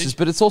the advantage. Roosters,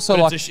 but it's also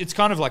like, it's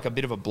kind of like a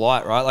bit of a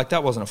blight, right? Like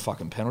that wasn't a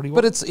fucking penalty.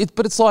 but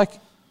it's like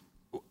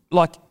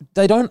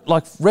they don't,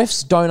 like,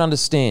 refs don't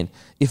understand.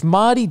 If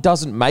Marty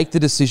doesn't make the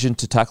decision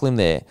to tackle him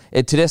there,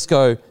 and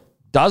Tedesco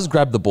does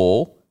grab the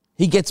ball,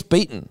 he gets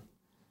beaten.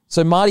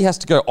 So Marty has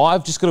to go,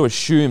 I've just got to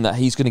assume that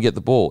he's going to get the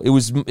ball. It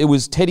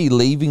was Teddy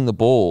leaving the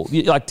ball.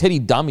 Like, Teddy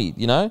dummied,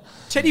 you know?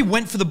 Teddy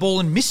went for the ball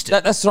and missed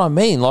it. That's what I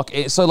mean.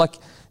 Like, so like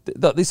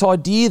this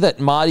idea that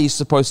Marty is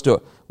supposed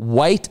to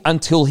wait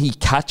until he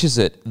catches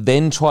it,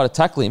 then try to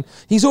tackle him.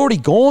 He's already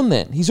gone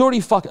then. He's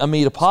already a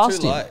metre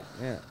past Too him. late.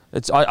 Yeah.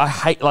 I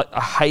hate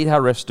how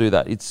refs do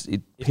that. It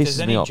If there's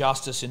pisses any me off.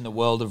 justice in the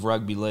world of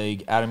rugby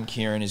league, Adam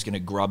Kieran is going to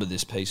grub at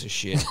this piece of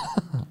shit.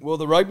 Well,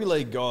 the rugby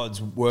league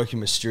gods work in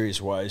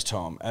mysterious ways,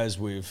 Tom, as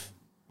we've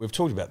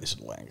talked about this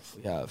at length.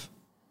 We have.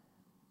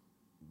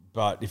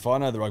 But if I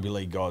know the rugby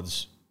league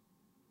gods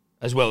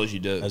As well as you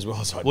do. as well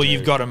as I do. Well,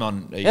 you've got him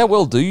on. How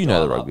well do you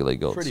know the rugby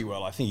league gods? Pretty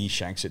well. I think he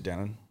shanks it,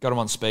 Dannon. Got him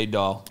on speed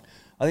dial.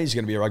 I think he's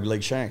going to be a rugby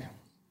league shank.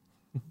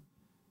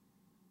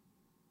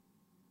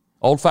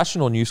 Old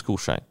fashioned or new school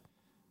shank?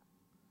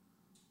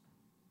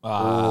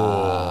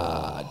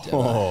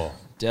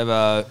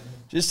 Devo.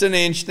 Just an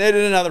inch.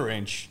 Needed another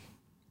inch.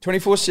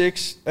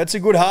 24-6. That's a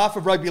good half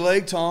of rugby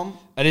league, Tom.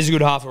 That is a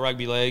good half of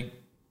rugby league.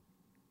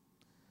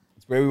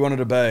 It's where we wanted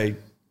to be.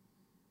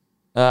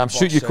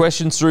 Shoot your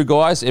questions through,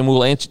 guys, and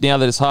we'll answer. Now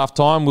that it's half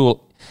time,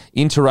 we'll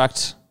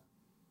interact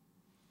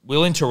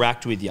We'll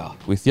interact with you.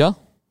 with you.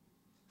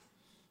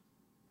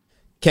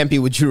 Kempy,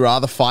 would you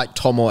rather fight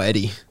Tom or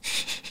Eddie?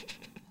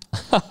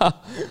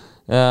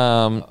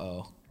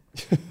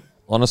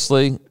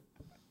 Honestly,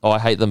 I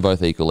hate them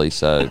both equally.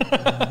 So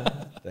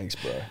Thanks,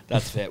 bro.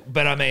 That's fair.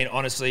 But I mean,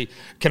 honestly,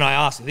 can I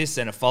ask this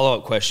then, a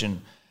follow-up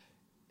question?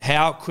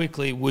 How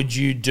quickly would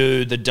you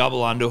do the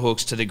double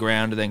underhooks to the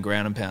ground and then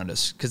ground and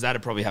pounders? Because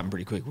that'd probably happen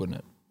pretty quick, wouldn't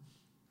it?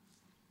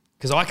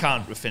 Because I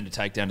can't defend a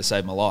takedown to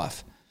save my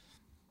life.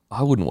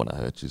 I wouldn't want to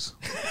hurt you.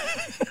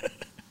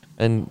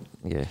 And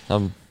yeah,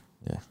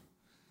 yeah.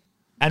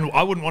 And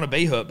I wouldn't want to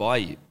be hurt by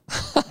you.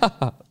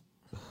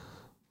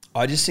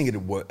 I just think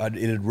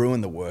it'd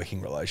ruin the working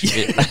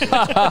relationship.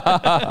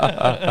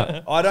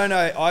 I don't know.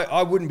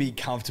 I wouldn't be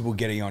comfortable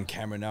getting on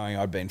camera knowing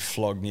I'd been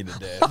flogged near to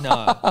death.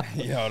 No.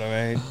 You know what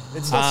I mean?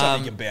 It's not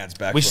something you can bounce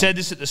back We from. said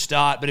this at the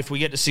start, but if we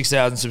get to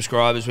 6,000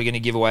 subscribers, we're going to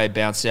give away a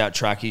bounced out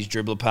Trackies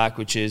dribbler pack,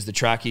 which is the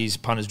Trackies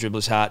punters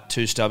dribblers hat,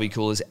 2 stubby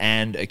coolers,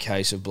 and a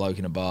case of bloke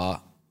in a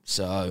bar.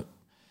 So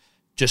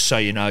just so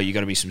you know, you got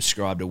to be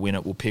subscribed to win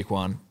it. We'll pick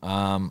one.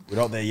 We're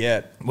not there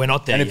yet. We're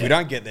not there And yet. if we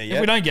don't get there yet, If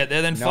we don't get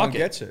there, then no fuck one it.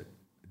 gets it.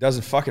 It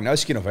doesn't fucking no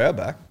skin off our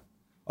back.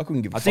 I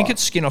couldn't give a I think fuck.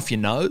 it's skin off your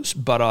nose,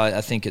 but I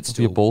think it's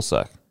Be a still... ball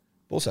sack.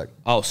 Ballsack.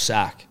 Oh,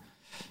 sack.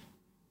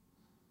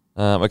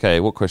 Okay,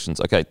 what questions?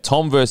 Okay,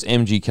 Tom versus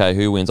MGK.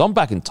 Who wins? I'm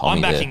backing Tommy.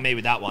 I'm backing there. me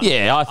with that one.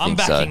 Yeah, I I'm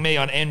think so. backing me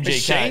on MGK.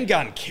 Machine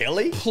Gun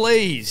Kelly?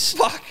 Please.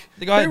 Fuck.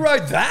 The guy- Who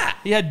wrote that?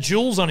 He had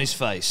jewels on his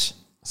face.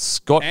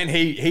 Scott. And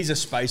he's a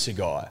spacer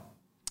guy.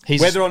 He's,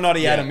 Whether or not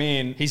he had him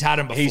in, he's had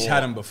him before. he's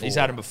had him before. He's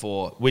had him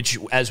before, which,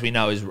 as we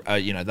know, is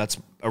that's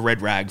a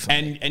red rag for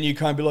me. And you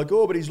can't be like,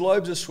 oh, but his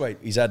lobes are sweet.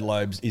 He's had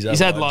lobes. He's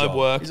Had lobe lobe job.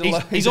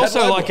 work. He's had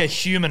also lobe like a work.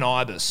 human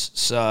ibis,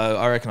 so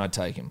I reckon I'd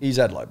take him. He's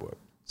had lobe work.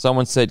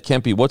 Someone said,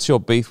 Kempy, what's your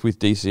beef with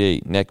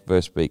DCE? Neck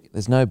versus beak.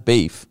 There's no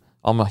beef.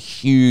 I'm a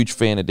huge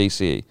fan of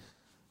DCE.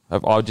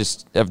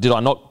 Did I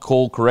not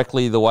call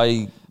correctly the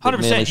way?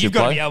 100%. You've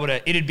got to be able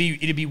to. It'd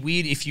be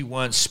weird if you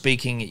weren't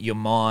speaking your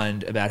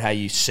mind about how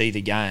you see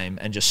the game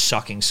and just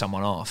sucking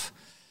someone off.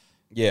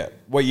 Yeah.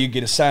 Well, you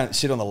get to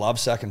sit on the love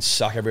sack and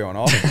suck everyone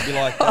off. You'd be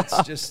like,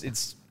 that's just,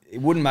 it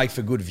wouldn't make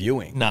for good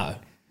viewing. No,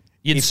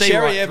 you'd If see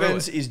Cherry right through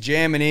Evans it. is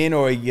jamming in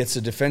or he gets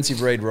a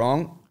defensive read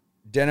wrong,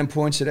 Denon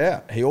points it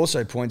out. He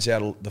also points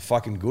out the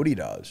fucking good he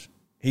does.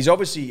 He's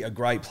obviously a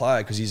great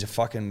player because he's a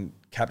fucking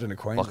captain of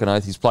Queensland. Fucking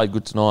oath. He's played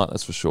good tonight,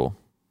 that's for sure.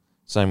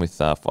 Same with,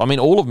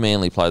 all of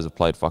Manly players have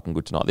played fucking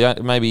good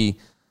tonight. Maybe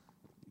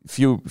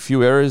few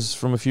errors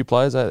from a few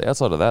players.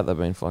 Outside of that, they've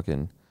been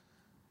fucking...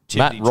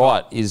 Matt Tippity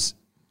Wright is...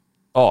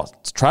 Oh,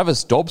 it's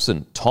Travis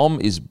Dobson.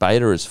 Tom is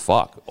beta as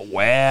fuck.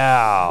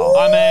 Wow.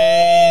 I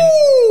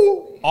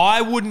mean,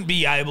 I wouldn't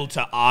be able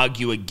to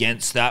argue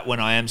against that when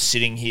I am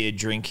sitting here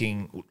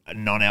drinking a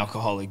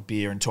non-alcoholic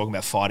beer and talking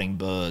about fighting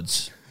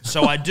birds.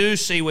 So I do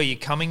see where you're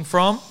coming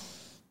from,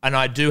 and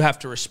I do have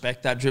to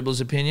respect that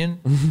dribbler's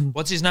opinion.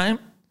 What's his name?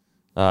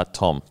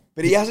 Tom.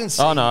 But he hasn't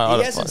seen, no,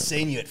 he hasn't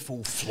seen you at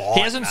full flight.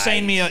 He hasn't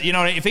seen me,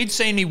 if he'd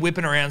seen me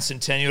whipping around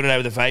Centennial today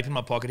with a vape in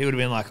my pocket, he would have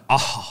been like,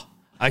 oh,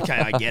 okay,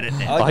 I get it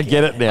now. I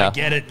get it now. I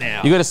get it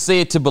now. You got to see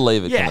it to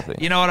believe it, kind Yeah, of thing.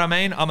 you know what I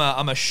mean?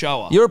 I'm a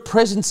shower. You're a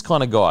presence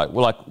kind of guy.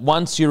 Well, like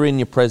once you're in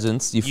your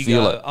presence, you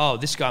feel go, it. oh,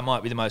 this guy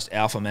might be the most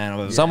alpha man I've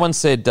ever Someone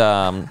said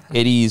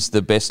Eddie's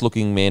the best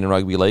looking man in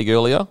rugby league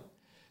earlier.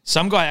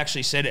 Some guy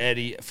actually said,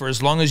 Eddie, for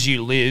as long as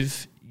you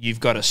live, you've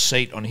got a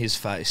seat on his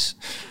face.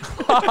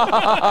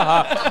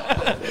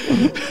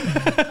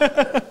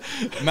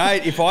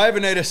 Mate, if I ever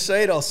need a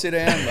seat, I'll sit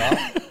down,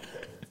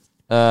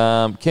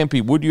 bro.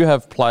 Kempy, would you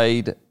have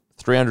played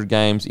 300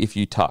 games if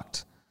you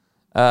tucked?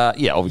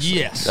 Yeah, obviously.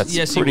 Yes. That's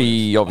Yes, a he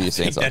pretty obvious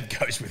I think answer. that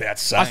goes without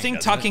saying. I think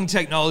doesn't it? tucking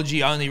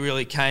technology only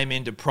really came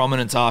into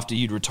prominence after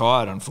you'd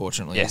retired,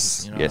 unfortunately.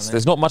 Yes, You know yes. what I mean?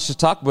 There's not much to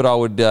tuck, but I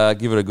would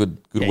give it a good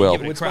Yeah, well.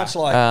 give it a Well, it's crap. much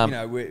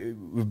like,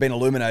 we've been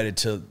illuminated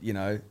to,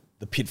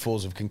 the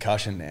pitfalls of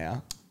concussion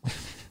now.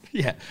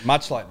 Yeah,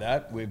 Much like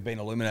that, we've been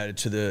illuminated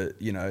to the,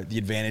 the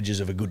advantages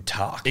of a good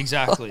tuck.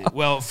 exactly.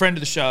 Well, friend of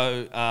the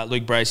show,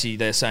 Luke Bracey,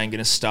 they're saying going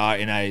to star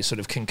in a sort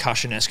of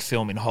concussion-esque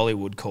film in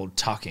Hollywood called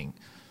Tucking.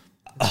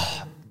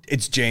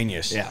 It's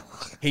genius. Yeah.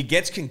 He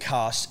gets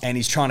concussed and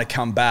he's trying to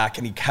come back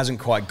and he hasn't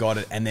quite got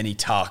it, and then he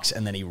tucks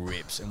and then he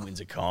rips and wins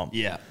a comp.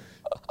 Yeah.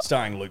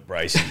 Starring Luke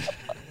Bracey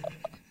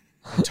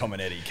and Tom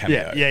and Eddie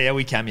cameo. Yeah,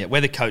 we cameo.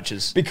 We're the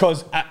coaches.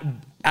 Because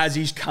as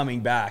he's coming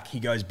back, he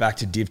goes back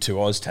to Div 2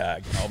 Oztag,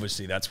 and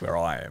obviously that's where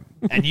I am.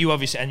 And you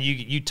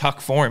you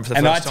tuck for him for the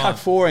And first time. I tuck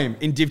for him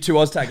in Div 2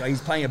 Oztag. Like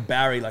he's playing a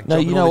Barry, like No,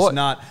 dropping you know all this what?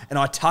 nut, and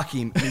I tuck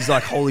him, and he's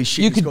like, "Holy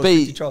shit!" You he could scores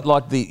be 50 tries.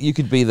 like you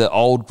could be the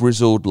old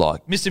grizzled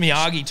like Mr.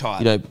 Miyagi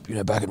type. you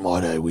know back in my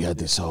day we had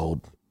this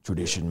old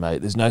tradition,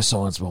 mate. There's no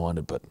science behind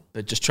it, but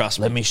But just trust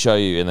me. let me show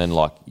you. And then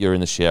like you're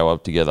in the shower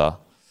together,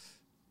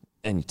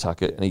 and you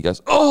tuck it, and he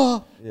goes,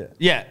 "Oh,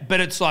 Yeah, but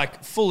it's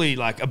like fully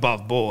like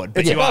above board.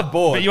 But It's you above are,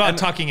 board. But you are And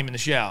tucking him in the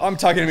shower. I'm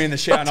tucking him in the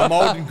shower, and I'm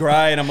old and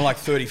grey, and I'm like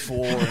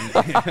 34, because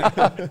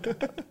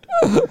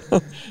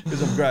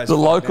I'm grey. the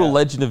local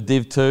legend of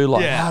Div 2.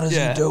 Like, Yeah, how does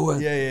yeah. he do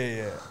it?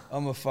 Yeah.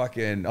 I'm a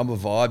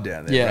vibe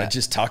down there. Yeah. Bro.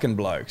 Just tucking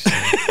blokes.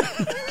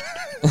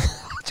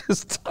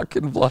 Just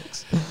tucking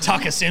blokes."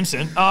 Tucker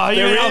Simpson. Oh, you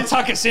There know is-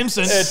 Tucker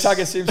Simpson. Yeah,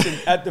 Tucker Simpson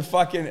at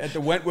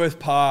the Wentworth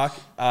Park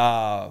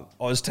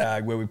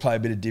Oztag, where we play a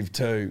bit of Div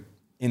 2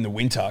 in the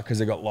winter because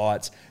they got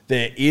lights.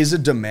 There is a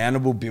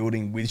demandable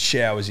building with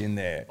showers in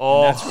there.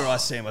 Oh. And that's where I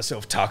see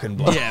myself tucking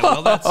blokes. Yeah,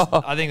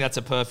 well, I think that's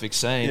a perfect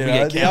scene. You We know,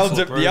 get the old council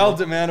the approval. old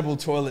demandable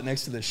toilet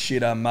next to the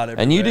shitter mud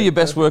everywhere. And you do your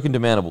best work in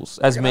demandables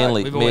as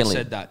Manly. We've always Manly.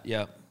 said that.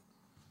 Yeah.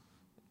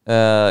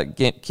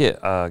 Get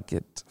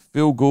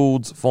Phil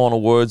Gould's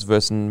final words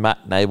versus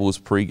Matt Nable's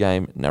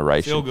pre-game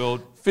narration. Phil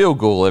Gould. Phil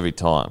Gould every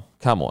time.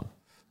 Come on.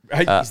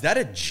 Hey, is that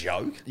a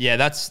joke? Yeah,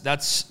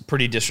 that's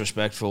pretty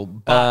disrespectful.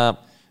 But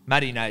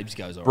Matty Nabes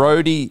goes all right.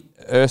 Brody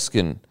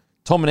Erskine.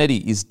 Tom and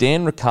Eddie, is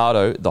Dan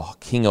Ricardo the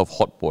king of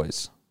hot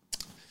boys?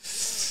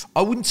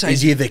 I wouldn't say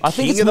Is he the king I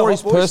think it's of the more hot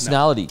his boys? No.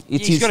 personality.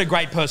 It's he's his got a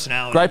great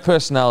personality. great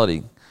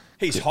personality.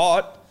 He's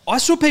hot I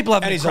saw people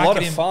having and a he's a crack lot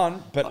at of him.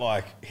 fun, but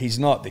like he's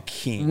not the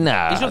king.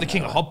 Nah. He's not the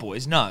king of hot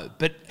boys, no.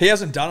 But He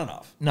hasn't done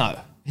enough. no,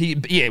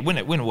 win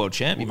a world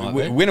champ. He might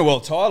be. Win a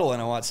world title,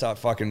 and I might start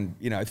fucking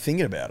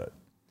thinking about it.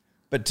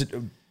 But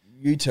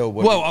you tell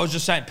what. Well, I was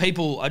just saying,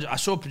 I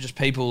saw just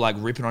people like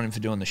ripping on him for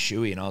doing the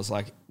shoey, and I was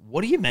like,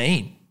 what do you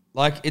mean?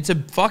 Like, it's a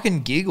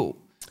fucking giggle.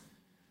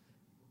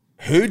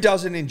 who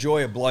doesn't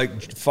enjoy a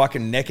bloke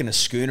fucking necking a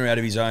schooner out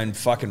of his own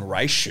fucking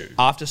race shoe?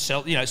 After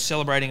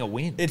celebrating a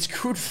win. It's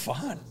good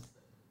fun.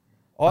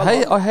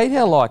 I hate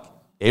how like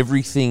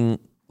everything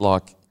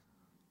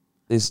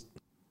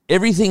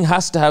everything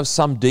has to have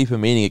some deeper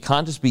meaning. It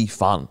can't just be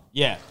fun.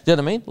 Yeah. Do you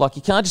know what I mean? Like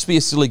you can't just be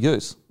a silly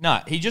goose. No,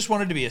 he just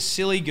wanted to be a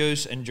silly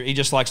goose, and he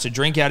just likes to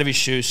drink out of his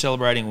shoe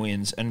celebrating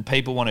wins, and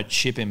people want to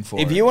chip him for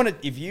If it. you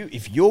want to,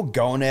 if you're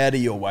going out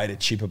of your way to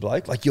chip a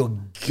bloke, like you're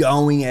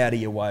going out of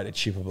your way to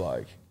chip a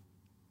bloke,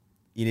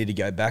 you need to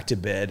go back to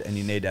bed and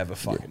you need to have a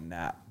fucking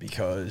nap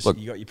because Look,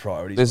 you got your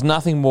priorities. There's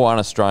nothing more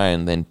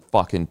un-Australian than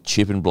fucking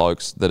chipping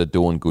blokes that are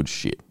doing good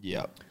shit.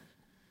 Yeah.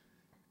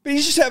 But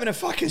he's just having a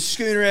fucking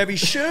schooner out of his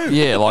shoe.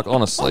 Yeah, like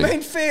honestly. I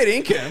mean, fair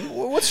income.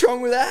 What's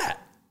wrong with that?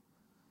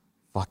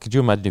 Fuck, could you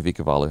imagine if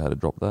Icavalu had to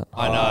drop that?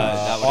 I know.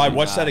 That would I be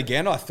watched bad. that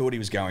again. I thought he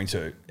was going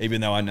to, even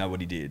though I know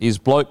what he did. Is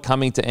bloke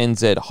coming to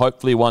NZ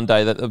hopefully one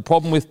day. That the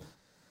problem with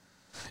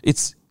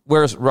it's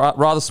whereas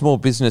rather small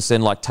business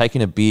and like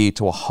taking a beer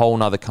to a whole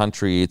nother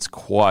country, it's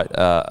quite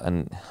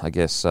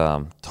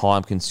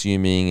time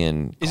consuming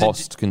and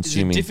cost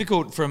consuming. Is it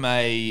difficult from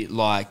a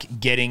like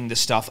getting the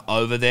stuff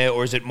over there,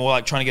 or is it more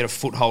like trying to get a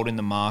foothold in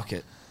the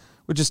market?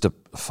 Well, just a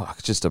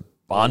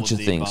bunch All of of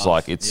the things. above,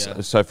 Like it's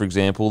yeah. so, for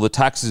example, the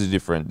taxes are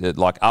different.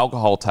 Like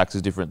alcohol tax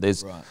is different.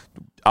 There's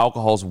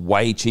alcohol's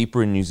way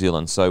cheaper in New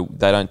Zealand, so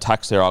they don't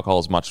tax their alcohol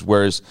as much.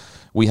 Whereas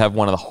we have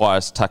one of the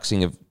highest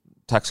taxing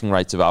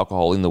rates of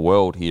alcohol in the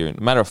world here.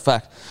 And matter of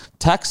fact,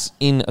 tax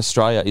in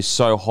Australia is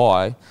so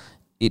high,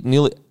 it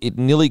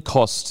nearly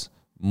costs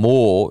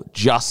more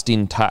just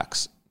in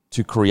tax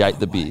to create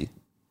the beer.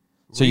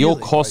 So your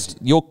cost,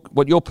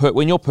 when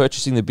you're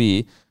purchasing the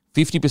beer,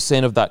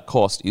 50% of that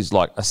cost is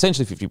like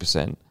essentially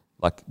 50%.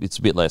 Like it's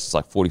a bit less, it's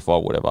like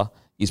 45 whatever,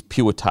 is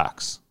pure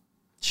tax.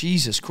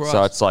 Jesus Christ.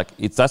 So it's like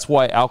that's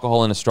why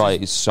alcohol in Australia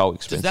is so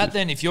expensive. Does that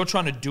then, if you're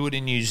trying to do it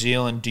in New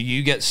Zealand, do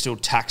you get still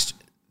taxed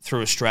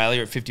through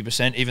Australia at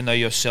 50%, even though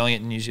you're selling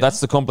it in New Zealand?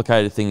 That's the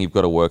complicated thing you've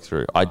got to work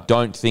through. I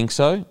don't think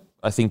so.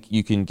 I think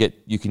you can get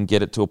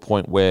it to a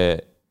point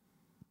where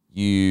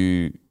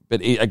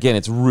again,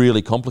 it's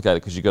really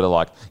complicated because you got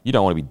to you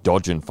don't want to be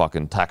dodging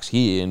fucking tax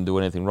here and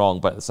doing anything wrong,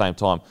 but at the same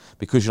time,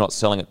 because you're not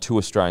selling it to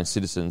Australian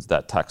citizens,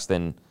 that tax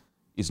then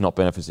is not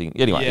benefiting.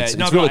 Anyway, it's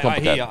really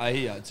complicated. I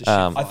hear. It's a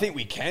shit I think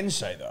we can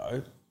say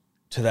though,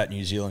 to that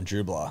New Zealand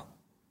dribbler,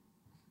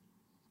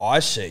 I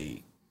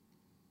see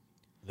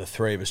the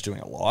three of us doing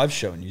a live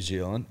show in New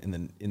Zealand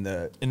in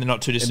the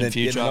not too distant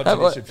future. In the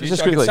not too distant future.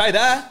 Just I can quickly. say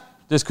that.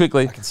 Just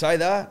quickly, I can say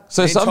that.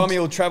 So Me and some- Tommy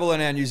will travel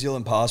on our New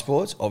Zealand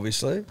passports,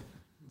 obviously.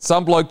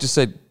 some bloke just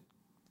said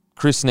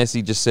Chris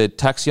Nessie just said,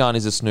 Taxian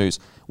is a snooze.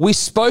 We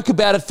spoke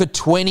about it for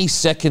 20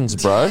 seconds,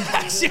 bro.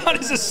 Taxion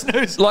is a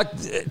snooze.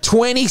 Like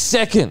 20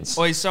 seconds.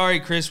 Oi, sorry,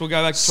 Chris. We'll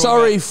go back to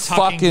Sorry, talking about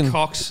tucking fucking.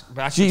 cocks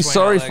back Gee, between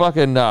sorry, our legs.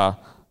 fucking.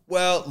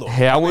 Well, look,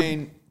 Howard, I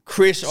mean,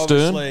 Chris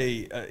Stern.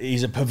 obviously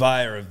he's a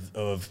purveyor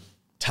of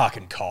tuck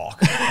and cock.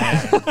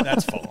 And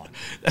that's fine.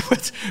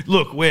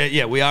 Look,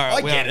 we are.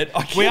 I get it.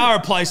 We are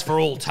a place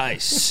for all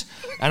tastes,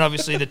 and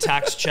obviously the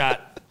tax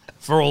chat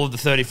for all of the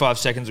 35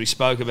 seconds we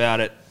spoke about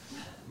it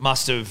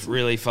must have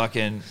really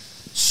fucking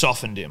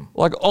softened him.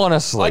 like,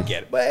 honestly. I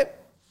get it. But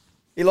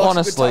he likes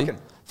Honestly. a good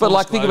tucking. But, Full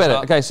like, think about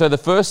disclosure. it. Okay, so the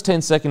first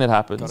 10 second it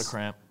happens. Got a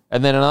cramp.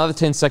 And then another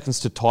 10 seconds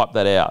to type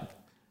that out.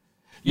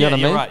 You know what I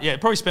you're mean? right. Yeah,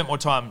 probably spent more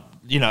time,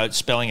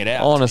 spelling it out.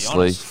 to be Honestly,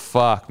 honest.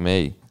 fuck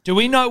me. Do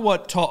we know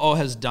what To'o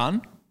has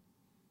done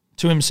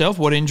to himself?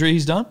 What injury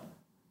he's done?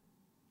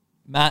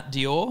 Matt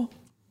Dior?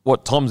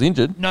 What, Tom's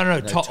injured? No,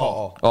 To'o.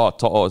 To'o. Oh,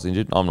 To'o is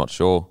injured? I'm not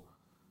sure.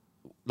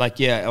 Like,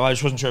 yeah, I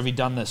just wasn't sure if he'd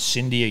done the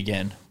Cindy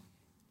again.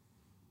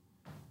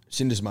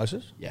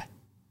 Syndesmosis? Yeah.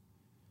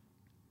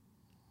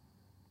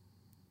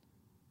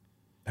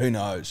 Who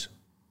knows?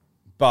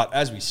 But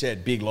as we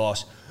said, big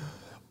loss.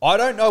 I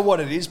don't know what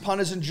it is,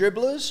 punters and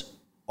dribblers.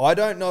 I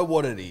don't know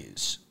what it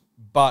is.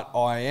 But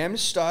I am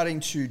starting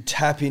to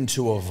tap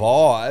into a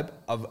vibe,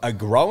 a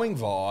growing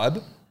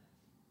vibe,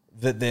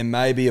 that there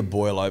may be a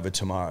boil over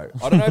tomorrow.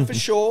 I don't know for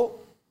sure.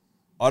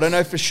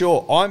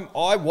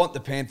 I want the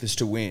Panthers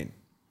to win.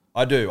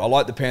 I do. I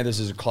like the Panthers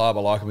as a club.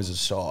 I like them as a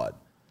side.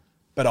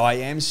 But I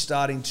am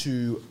starting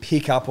to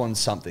pick up on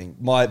something.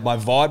 My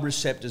vibe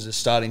receptors are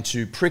starting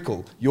to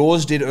prickle.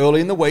 Yours did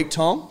early in the week,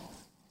 Tom.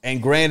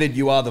 And granted,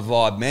 you are the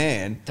vibe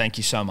man. Thank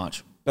you so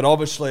much. But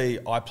obviously,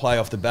 I play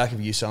off the back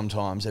of you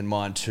sometimes, and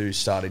mine too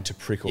starting to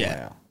prickle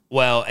now.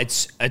 Well,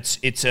 it's a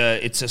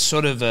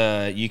sort of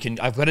a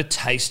I've got a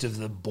taste of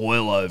the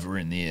boil over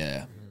in the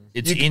air.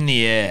 It's in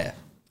the air.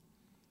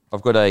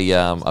 I've got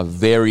a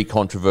very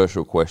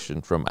controversial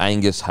question from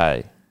Angus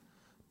Hay.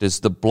 Does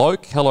the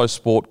bloke Hello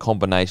Sport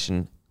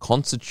combination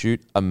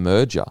constitute a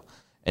merger?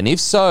 And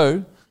if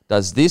so,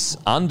 does this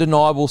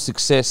undeniable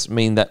success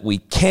mean that we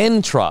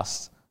can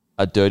trust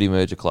a dirty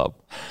merger club?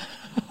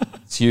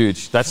 It's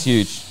huge. That's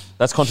huge.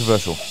 That's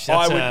controversial.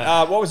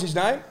 What was his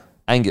name?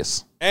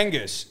 Angus.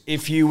 Angus.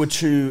 If you were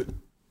to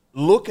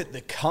look at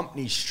the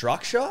company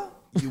structure,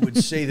 you would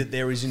see that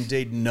there is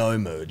indeed no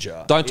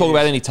merger. Don't talk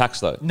about any tax,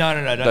 though. No,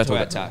 don't talk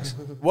about tax.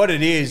 What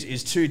it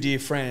is two dear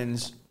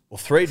friends, or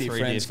three dear Three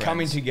friends dear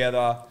coming friends.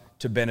 together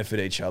to benefit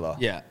each other.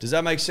 Yeah. Does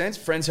that make sense?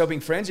 Friends helping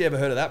friends. You ever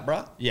heard of that,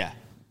 bruh? Yeah.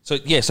 So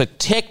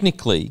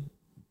technically,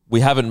 we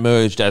haven't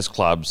merged as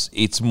clubs.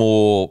 It's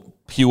more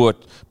pure,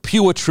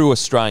 true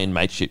Australian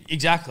mateship.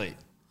 Exactly.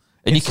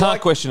 And you It's can't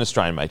like- question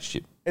Australian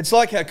mateship. It's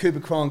like how Cooper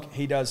Cronk,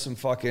 he does some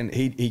fucking,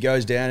 he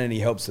goes down and he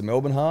helps the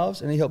Melbourne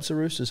halves and he helps the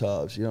Roosters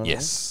halves. You know what Yes, I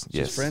mean? It's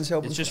yes. just friends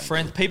helping It's just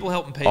friends. friends, people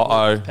helping people.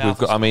 Uh-oh. It's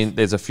powerful stuff.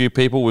 There's a few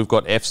people. We've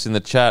got F's in the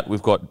chat.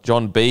 We've got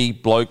John B,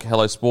 bloke,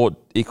 Hello Sport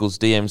equals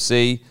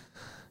DMC.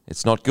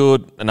 It's not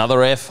good.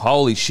 Another F.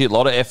 Holy shit, a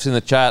lot of F's in the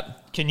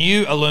chat. Can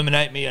you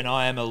illuminate me? And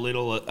I am a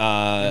little,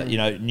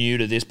 new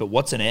to this, but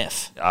what's an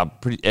F?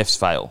 F's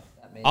fail.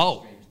 That means Oh.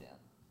 the stream's down.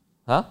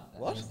 Huh?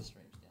 That means the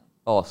stream's down.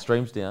 Oh,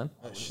 stream's down.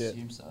 I would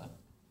assume so.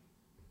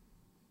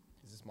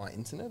 Is this my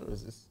internet or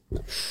is this?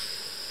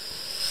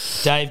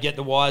 Dave, get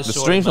the wires The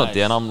sorted, stream's not mate.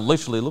 down. I'm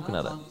literally looking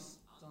at it.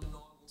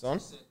 It's on?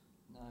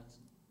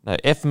 No,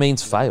 F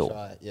means fail.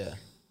 Right, yeah.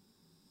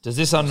 Does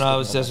this one know?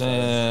 It says,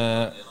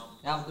 Yeah,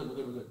 we're good,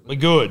 we're good. we're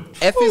good.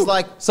 F is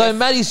like So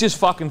Matty's just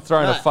fucking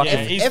throwing a fucking...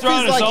 yeah, he's F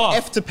throwing is us like off.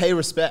 F to pay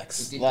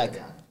respects. It did Like, go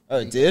down. oh,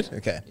 it did.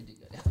 Okay. It did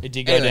go down. It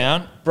did go Anyway,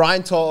 down.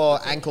 Brian To'o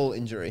ankle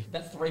injury.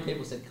 About 3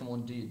 people said, come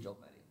on, do your job,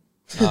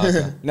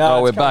 matey. No,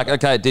 Oh, we're it's coming back.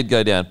 Okay, it did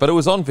go down. But it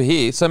was on for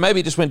here, so maybe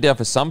it just went down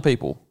for some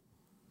people.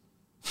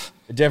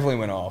 It definitely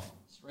went off.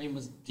 Stream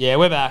was... Yeah,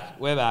 we're back.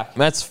 We're back.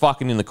 Matt's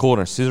fucking in the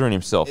corner, scissoring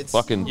himself. It's-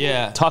 Fucking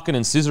Yeah. tucking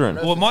and scissoring.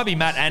 Well, it might be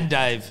Matt and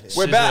Dave.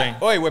 We're scissoring.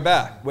 back. Oi, we're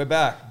back. We're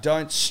back.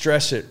 Don't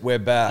stress it. We're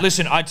back.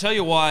 Listen, I tell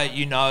you why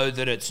you know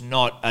that it's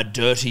not a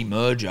dirty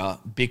merger,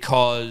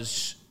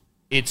 because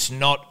it's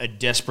not a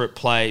desperate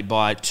play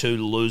by two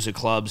loser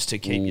clubs to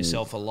keep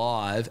yourself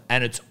alive.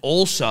 And it's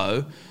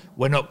also,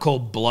 we're not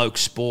called Bloke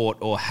Sport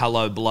or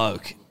Hello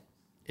Bloke.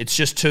 It's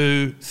just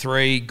 2,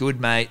 3 good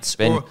mates.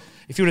 Ben- Or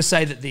if you were to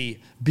say that the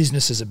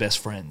businesses are best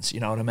friends, you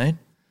know what I mean?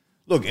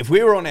 Look, if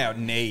we were on our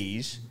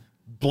knees,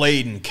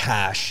 bleeding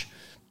cash,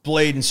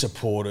 bleeding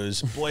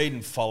supporters,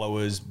 bleeding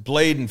followers,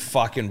 bleeding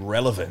fucking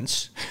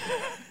relevance,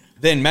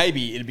 then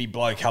maybe it'd be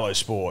Bloke Hello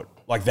Sport.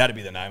 Like, that'd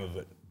be the name of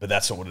it. But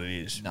that's not what it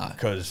is. No.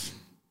 Because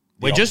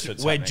We're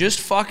just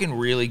fucking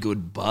really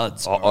good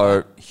buds.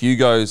 Uh-oh.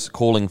 Hugo's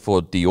calling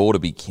for Dior to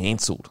be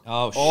cancelled.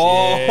 Oh,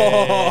 shit.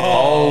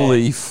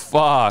 Holy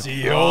fuck.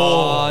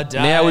 Oh,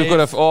 Dave. Now we've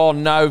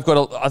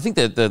got I think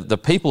that the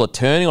people are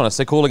turning on us.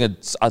 They're calling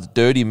it a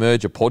dirty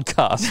merger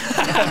podcast.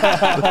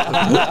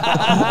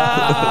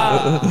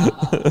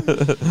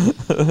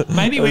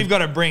 Maybe we've got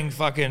to bring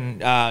fucking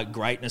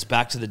greatness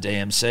back to the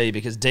DMC,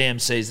 because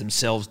DMCs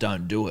themselves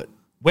don't do it.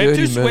 We're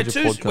Dirty too, we're, Merger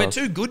too, podcast. we're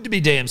too good to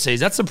be DMCs.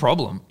 That's the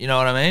problem. You know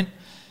what I mean?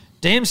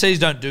 DMCs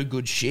don't do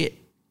good shit.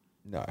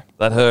 No.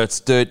 That hurts.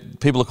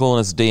 People are calling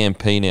us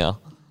DMP now.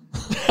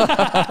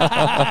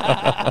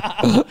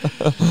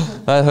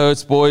 That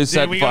hurts, boys. Dude,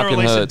 that we got to fucking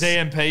release hurts. a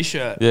DMP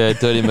shirt. Yeah,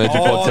 Dirty Merger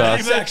Oh, podcast.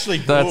 that's actually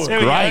good. That's There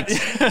we great.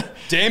 go.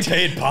 Damn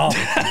paid pump.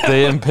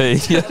 DMP.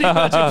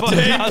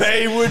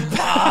 DMP would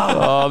pump.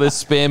 Oh, they're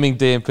spamming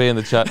DMP in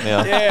the chat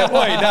now. Yeah,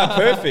 wait, no,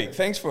 perfect.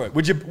 Thanks for it.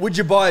 Would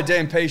you buy a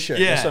DMP shirt?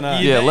 Yes or no?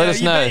 Yeah, let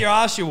us know. You bet your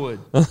ass you would.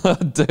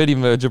 Dirty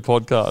Merger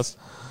podcast.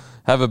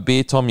 Have a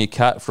beer, Tom, your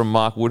cat from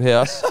Mark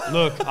Woodhouse.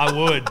 Look, I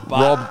would,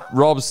 but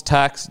Rob's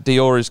tax.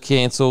 Dior is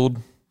cancelled.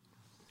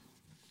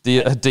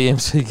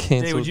 DMC Dee,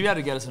 cancelled. would you be able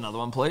to get us another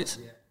one, please?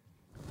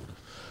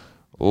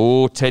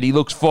 Oh, Teddy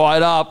looks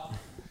fired up.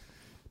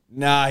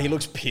 Nah, he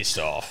looks pissed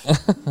off.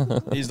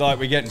 He's like,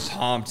 we're getting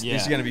pumped. Yeah.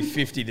 This is going to be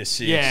 50 to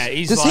 6. Yeah,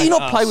 he's Does like he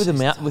not us. play with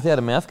without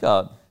a mouth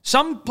guard?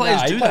 Some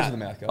players Nah, do he plays that. with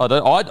the mouth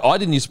guard. I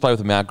didn't used to play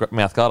with a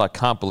mouth guard. I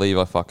can't believe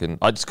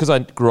just because I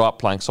grew up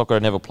playing soccer, I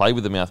never played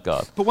with a mouth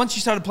guard. But once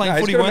you started playing No,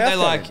 he's footy, got a weren't they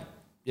mouth like... guard.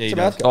 Yeah, It's you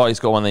a mouth do. guard. Oh, he's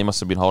got one there. He must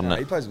have been holding No, it.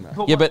 he plays with the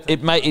mouth. Yeah, but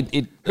it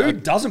made. Who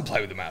doesn't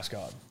play with the mouth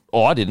guard?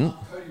 Oh, I didn't.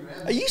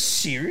 Are you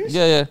serious?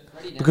 Yeah.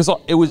 Because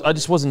I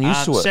just wasn't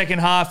used to it. Second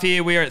half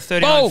here, we're at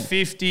 39,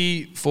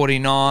 50,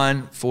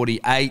 49,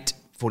 48,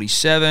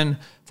 47,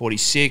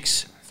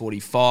 46,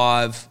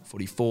 45,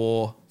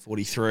 44,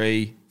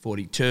 43,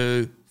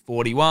 42,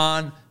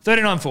 41,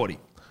 39, 40.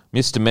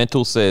 Mr.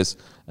 Mental says,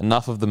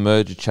 enough of the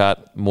merger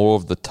chat, more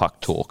of the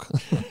tuck talk.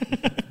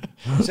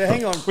 So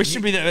hang on. We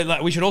should be there,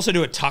 like, we should also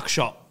do a tuck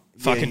shop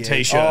fucking Yeah.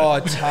 t-shirt. Oh,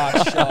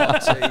 tuck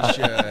shop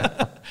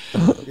t-shirt.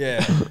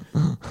 Yeah.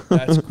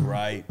 That's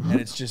great. And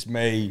it's just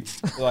me.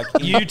 Like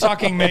You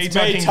tucking me, it's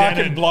me tucking tucking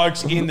Denon.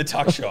 blokes in the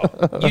tuck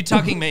shop. You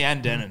tucking me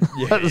and Denon.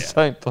 At the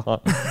same time.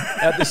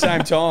 At the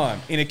same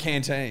time, in a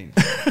canteen.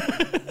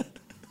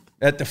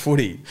 At the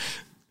footy.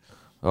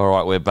 All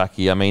right, we're back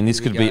here. I mean, this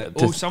could be...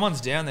 Oh,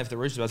 someone's down there for the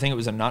Roosters. I think it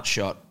was a nut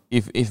shot.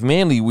 If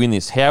Manly win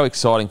this, how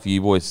exciting for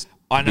you boys.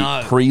 I The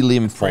know.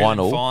 prelim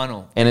final.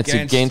 final. And it's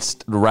Against-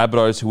 against the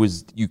Rabbitohs, who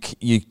is...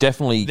 You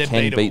definitely They're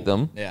can beatable. beat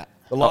them. Yeah.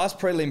 The last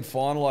prelim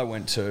final I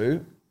went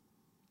to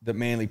that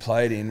Manly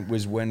played in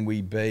was when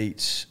we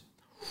beat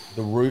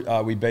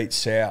we beat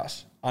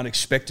South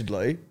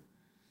unexpectedly. It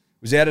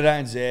was out at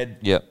ANZ.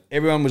 Yep.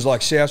 Everyone was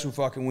like, South will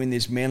fucking win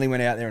this. Manly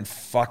went out there and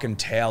fucking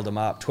towed them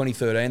up.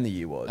 2013 the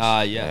year was.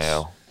 Yes.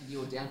 Wow. You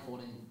were down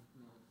 14.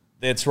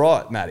 That's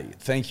right, Matty.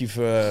 Thank you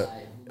for...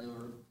 They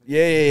were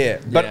Yeah.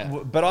 Yeah.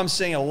 But I'm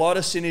seeing a lot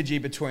of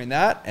synergy between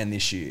that and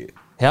this year.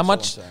 How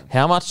That's all much? I'm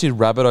How much did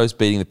Rabbitohs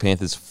beating the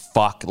Panthers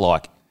fuck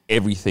like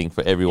everything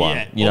for everyone?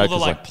 Yeah, You know, all the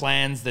 'cause, like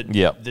plans that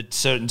Yep. that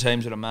certain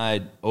teams would have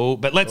made. Oh,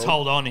 but let's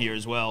hold on here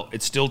as well.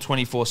 It's still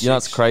 24-6. you know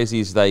what's crazy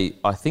is I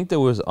think there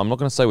was, I'm not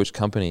going to say which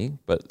company,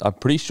 but I'm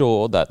pretty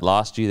sure that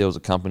last year there was a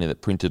company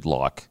that printed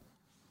like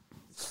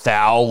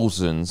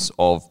thousands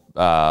of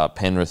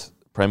Penrith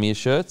Premier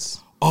shirts.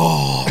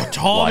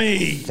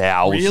 Tommy.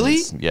 Thousands. Really?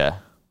 Yeah.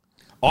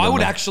 I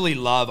would actually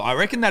love. I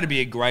reckon that'd be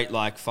a great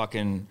like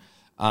fucking.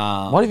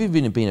 Might have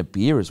even been a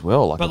beer as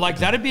well. But like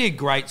that'd be a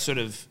great sort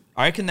of.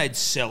 I reckon they'd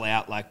sell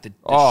out like the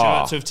Oh.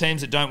 shirts of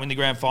teams that don't win the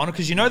grand final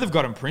because you know they've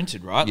got them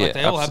printed, right? Yeah, Like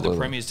they all have absolutely.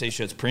 the Premier's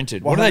t-shirts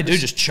printed. What do they do? 100%.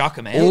 Just chuck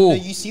them out? Ooh. No,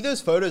 you see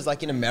those photos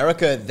like in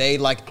America, they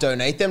like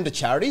donate them to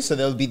charity. So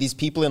there'll be these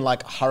people in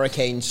like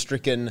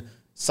hurricane-stricken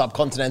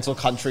subcontinental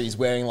countries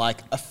wearing like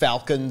a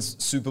Falcons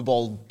Super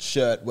Bowl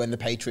shirt when the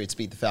Patriots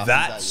beat the Falcons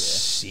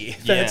That's that year. sick.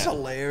 Yeah. That's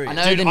hilarious. I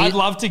know Dude, the I'd New,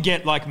 love to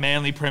get like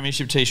Manly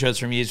Premiership t-shirts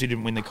from years we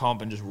didn't win the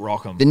comp and just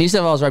rock them. the New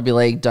South Wales Rugby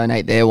League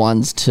donate their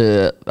ones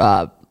to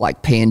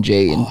like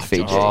PNG and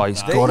Fiji. Oh,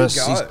 he's There got you to.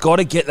 go. He's got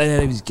to get that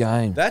out of his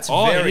game. That's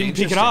Oh, very he didn't pick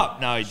it interesting.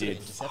 up. No, he did.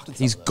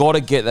 He's got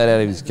to get that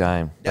out of his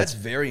game. That's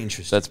very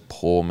interesting. That's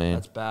poor, man.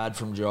 That's bad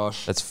from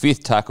Josh. That's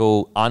fifth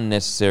tackle,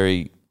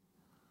 unnecessary.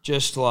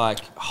 Just like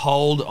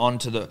hold on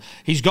to the.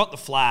 He's got the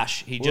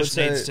flash. He just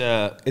needs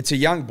to. It's a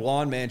young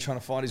blind man trying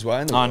to find his way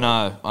in the world.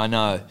 I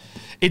know.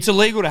 It's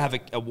illegal to have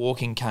a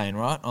walking cane,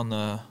 right? On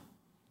the.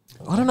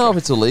 I don't know if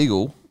it's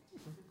illegal.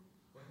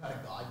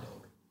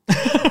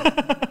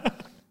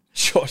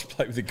 Josh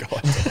played with a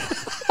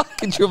guy.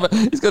 Could you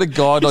imagine? He's got a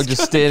guide dog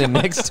just standing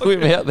next to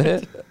him out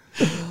there.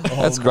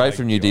 That's great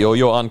from you, Dior.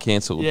 You're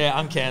uncancelled. Yeah,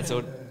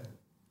 uncancelled.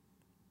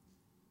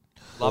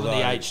 Loving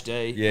the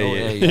HD. Yeah, Oh, yeah.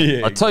 there you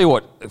go. I tell you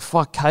what,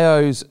 fuck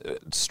KO's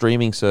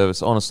streaming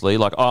service. Honestly,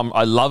 like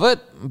I love it,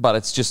 but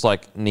it's just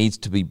like needs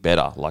to be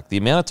better. Like the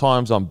amount of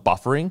times I'm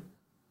buffering.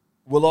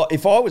 Well,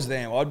 if I was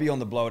them, I'd be on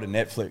the blower to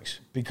Netflix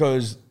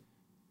because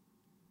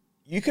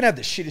you can have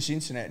the shittest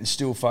internet and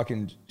still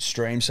fucking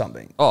stream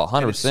something. Oh,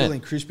 And it's 100%. still in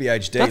crispy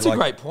HD. That's a like-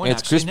 great point.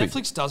 It's Actually, crispy.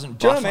 Netflix doesn't.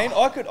 Do you know buffer.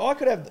 what I mean? I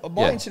could have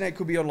my Yeah. internet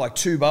could be on like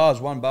 2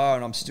 bars, 1 bar,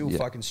 and I'm still Yeah.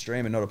 fucking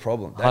streaming, not a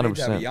problem. They need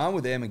to have a 100%. yarn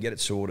with them and get it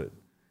sorted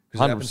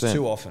because it happens 100%.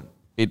 too often.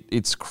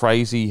 It's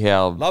crazy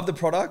how Love the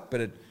product,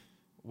 but it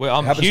Well,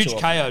 I'm a Happens huge too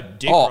KO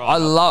dick. Oh, rider. I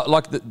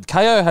love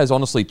KO has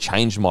honestly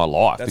changed my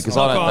life because a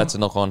I knock don't. on. That's a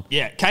knock on.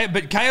 Yeah,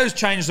 but KO's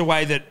changed the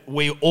way that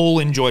we all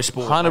enjoy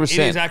sport. 100%. It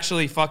is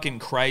actually fucking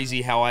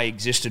crazy how I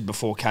existed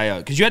before KO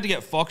because you had to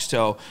get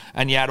Foxtel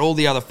and you had all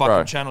the other fucking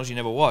Bro. channels you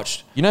never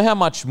watched. You know how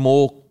much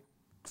more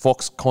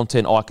Fox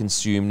content I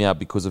consume now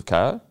because of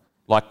KO?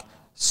 Like,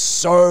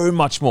 so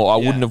much more. I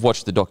Yeah. wouldn't have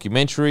watched the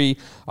documentary.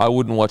 I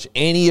wouldn't watch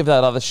any of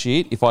that other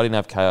shit if I didn't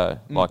have KO.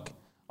 Like,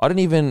 I don't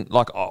even,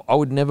 I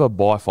would never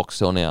buy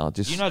Foxtel now.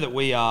 Just, You know that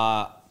we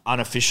are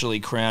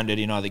unofficially crowned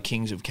Eddie and I the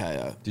kings of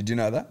KO. Did you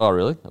know that? oh,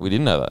 really? We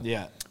didn't know that.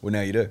 Yeah. Well,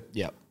 now you do.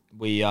 Yeah.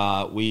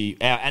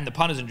 And the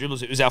punters and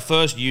dribblers, it was our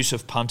first use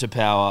of punter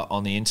power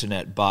on the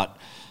internet, but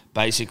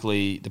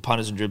basically the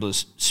punters and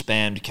dribblers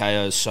spammed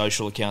KO's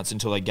social accounts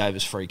until they gave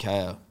us free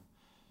KO.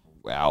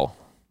 Wow.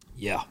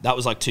 Yeah. That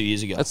was like 2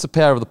 years ago. That's the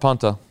power of the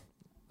punter.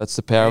 That's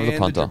the power of the And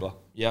punter. dribbler,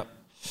 Yep.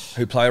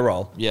 who play a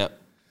role. Yep.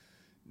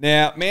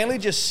 Now, Manly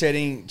just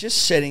setting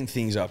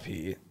things up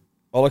here.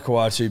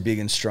 Olakau'atu, big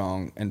and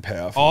strong and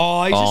powerful.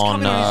 Oh, he's just Oh,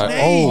 coming on his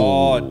no. knee.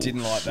 Oh,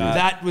 didn't like that.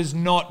 That was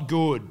not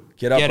good.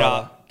 Get up,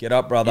 brother. Get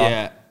up, brother.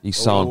 Yeah. He's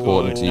so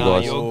important to you No,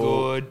 guys. you're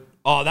good.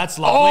 Oh, that's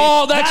lovely.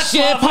 Oh, that's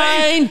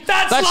champagne. Lovely.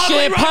 That's lovely,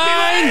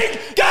 champagne. Rugby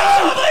league. Go,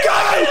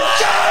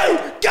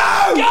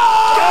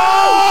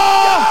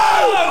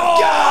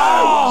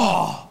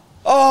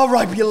 Oh,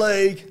 rugby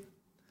league.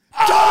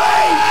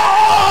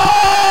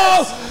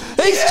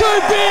 He's too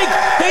big.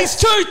 He's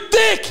too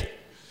thick.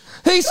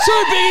 He's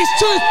too big. He's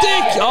too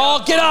thick.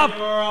 Oh, get up.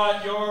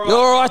 You're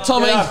all right,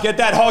 Tommy. Get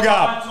that hog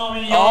up.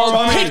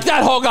 Oh, pick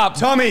that hog up.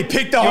 Tommy,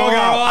 pick the hog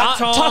up.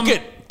 Tuck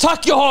it.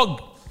 Tuck your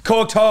hog.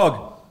 Corked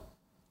hog.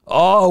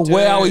 Oh,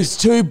 wow. He's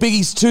too big.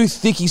 He's too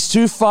thick. He's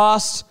too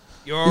fast.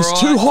 He's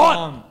too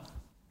hot.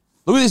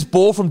 Look at this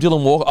ball from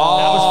Dylan Walker.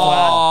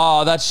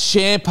 Oh, that's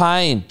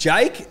champagne.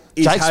 Jake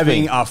is Jake's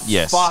having big. a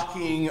Yes.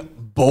 fucking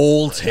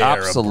ball tear.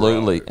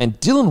 Absolutely. And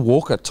Dylan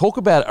Walker, talk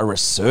about a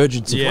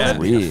resurgence of Yeah.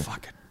 career.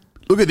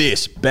 Look at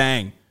this.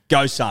 Bang.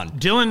 Go, son.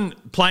 Dylan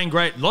playing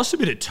great. Lost a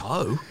bit of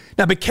toe.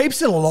 No, but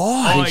keeps it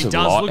alive. Oh, he does.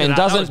 Look at And that.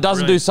 That was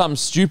doesn't do brilliant. something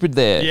stupid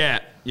there. Yeah,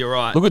 you're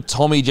right. Look at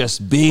Tommy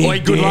just big. Boy,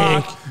 good dick.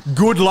 luck.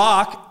 Good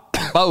luck.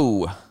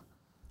 Oh.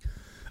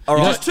 All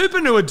right. Does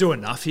Tupanua do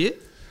enough here?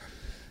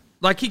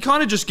 Like, he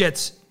kind of just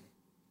gets...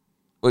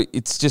 Well,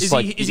 it's just Is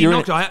like he you're in-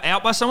 knocked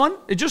out by someone?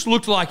 It just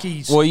looked like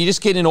he's... well, you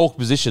just get in an awkward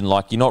position.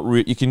 Like you're not.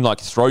 You can like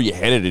throw your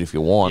head at it if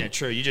you want. yeah,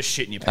 true. You're just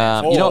shitting your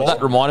pants. You know what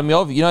that reminded me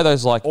of? You know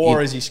those like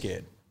Or is he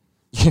scared?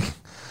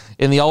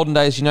 in the olden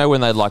days. You know when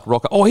they'd like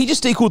rock. Oh, he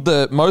just equaled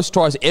the most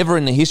tries ever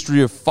in the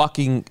history of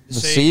fucking the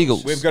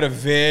Seagulls. We've got a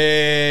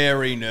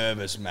very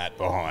nervous Matt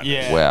behind us.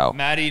 Yeah. Wow.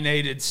 Matty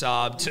needed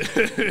Saab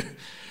to...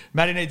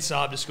 Matty needs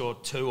Saab to score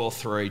 2 or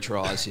 3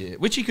 tries here,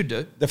 which he could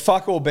do. The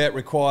fuck all bet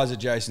requires a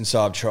Jason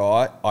Saab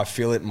try. I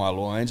feel it in my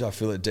loins. I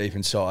feel it deep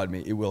inside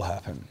me. It will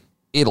happen.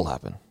 It'll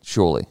happen,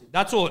 surely.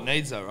 That's all it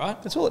needs, though,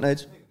 right? That's all it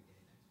needs.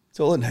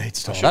 That's all it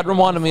needs, Tom. That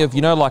reminded me of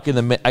like in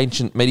the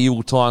ancient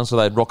medieval times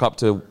where they'd rock up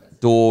to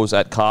doors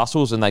at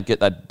castles and they'd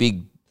get that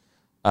big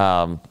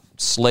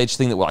sledge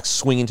thing that would like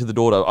swing into the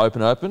door to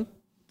open.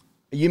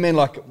 You mean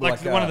like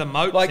one of the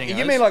moat like thingos?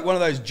 you mean like one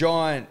of those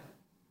giant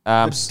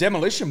the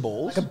demolition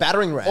balls? Like a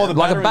battering ram. Or the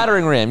Like a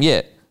battering ram,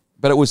 yeah.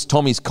 But it was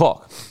Tommy's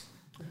cock.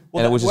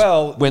 And it was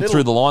just went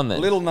through the line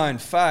then. Little known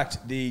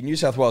fact, the New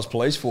South Wales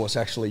Police Force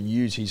actually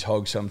use his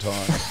hog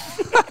sometimes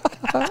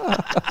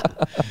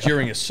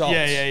during assaults.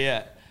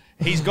 Yeah.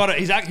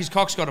 His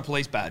cock's got a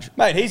police badge.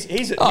 Mate, he's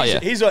yeah.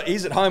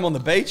 he's at home on the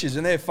beaches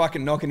and they're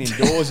fucking knocking in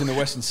doors in the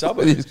western With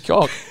suburbs. his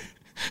cock.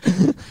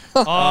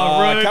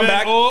 Oh,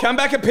 Ruben. Come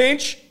back a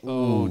pinch.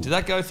 Ooh, did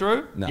that go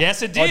through? No.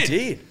 Yes, it did. I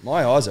did.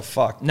 My eyes are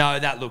fucked. No,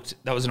 that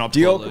was an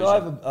optical Dior, illusion. could I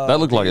have a, That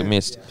looked like it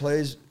missed.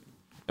 Please.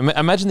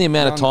 Imagine the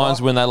amount of Young times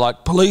buck. when they're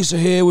like, police are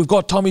here, we've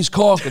got Tommy's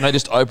cock, and they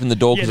just open the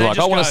door because they they're like,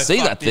 I just want to go, see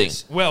 "Fuck that thing.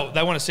 this." Well,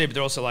 they want to see it, but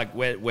they're also like,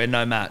 we're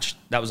no match.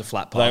 That was a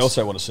flat pass. They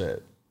also want to see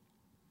it.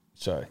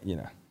 So, you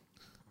know.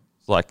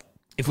 It's like,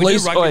 If we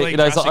do rugby league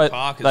it's Jurassic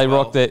Park as they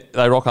well.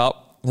 they rock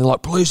up, and they're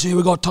like, police here,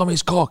 we got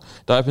Tommy's cock.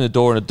 They open the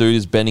door, and a dude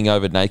is bending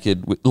over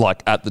naked,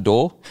 like at the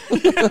door.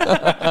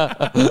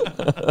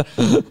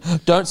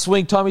 Don't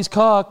swing Tommy's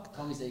cock.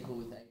 Tommy's equal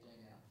with AJ now.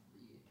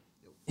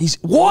 He's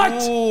what?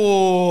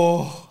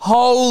 Oh,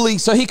 Holy!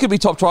 So he could be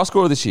top try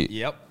scorer this year.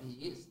 yep.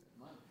 He is.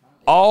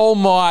 Oh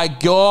my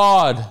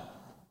god!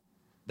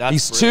 That's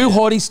He's brilliant. too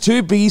hot. He's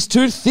too big. He's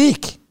too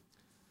thick.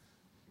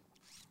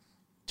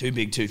 Too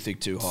big, too thick,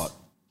 too hot.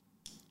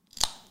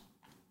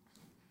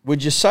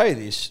 Would you say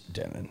this,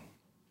 Devon?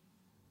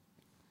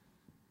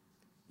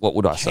 What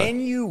would I say?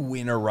 Can you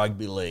win a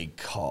rugby league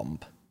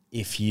comp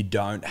if you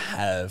don't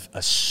have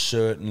a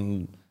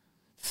certain,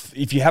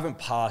 if you haven't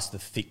passed the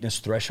thickness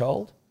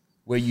threshold,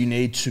 where you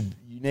need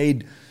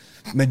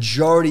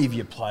majority of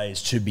your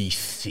players to be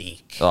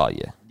thick? Oh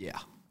yeah. Yeah.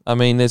 I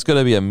mean, there's got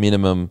to be a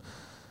minimum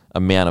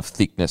amount of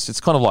thickness. It's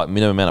kind of like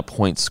minimum amount of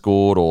points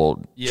scored or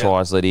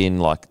tries let in.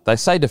 Like they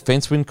say,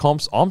 defense win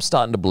comps. I'm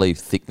starting to believe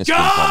thickness win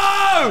comps.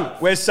 Go!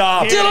 Where's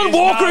Saab? Dylan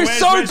Walker is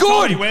so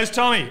good. Where's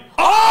Tommy?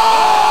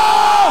 Oh!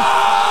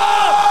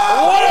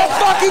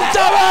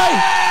 fucking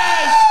Tommy!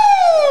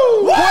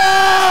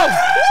 Wow!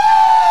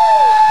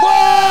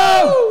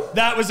 Wow!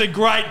 That was a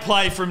great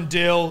play from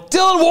Dill.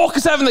 Dylan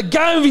Walker's having the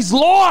game of his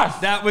life.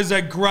 That was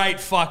a great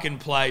fucking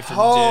play from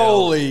Dill.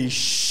 Holy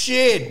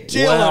shit,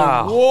 Dylan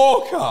Wow.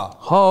 Walker.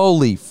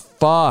 Holy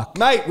fuck.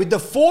 Mate, with the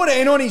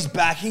 14 on his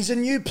back, he's a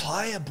new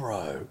player,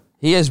 bro.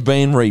 He has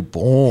been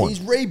reborn.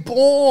 He's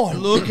reborn.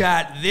 Look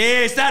at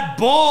this. That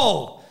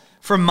ball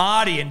from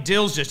Marty, and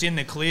Dill's just in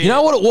the clear. You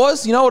know what it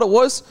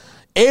was?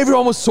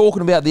 Everyone was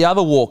talking about the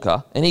other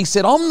Walker, and he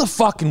said, I'm the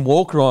fucking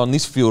Walker on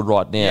this field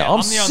right now. Yeah, I'm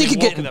the sick only of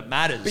Walker getting... that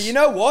matters. But you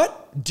know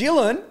what?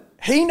 Dylan,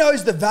 he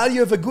knows the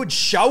value of a good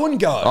show and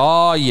go.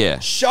 Oh, yeah.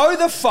 Show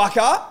the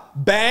fucker,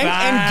 bang,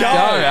 and go.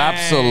 Go,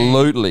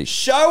 absolutely.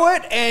 Show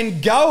it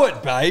and go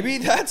it, baby.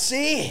 That's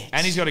it.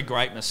 And he's got a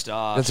great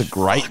moustache. That's a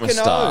great Fucking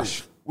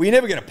moustache. oath. Well, you're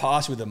never going to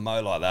pass with a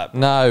mo like that.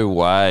 Bro. No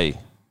way.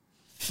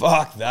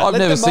 Fuck that. I've Let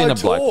never the seen mo a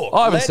bloke. talk.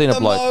 I haven't Let seen a the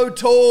bloke. mo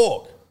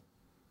talk.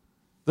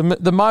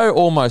 The Mo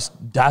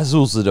almost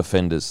dazzles the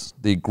defenders.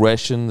 The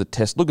aggression, the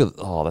test. Look at...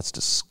 Oh, that's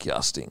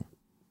disgusting.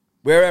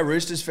 Where are our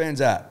Roosters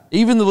fans at?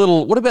 Even the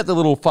little... What about the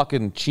little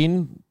fucking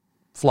chin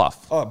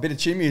fluff? Oh, a bit of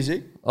chin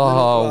music.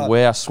 Oh,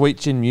 wow. Sweet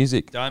chin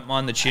music. Don't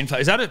mind the chin.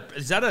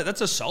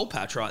 That's a soul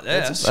patch right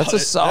there. That's That's a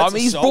soul. I That's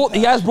mean, a he soul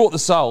has brought the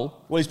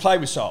soul. Well, he's played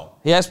with soul.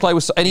 He has played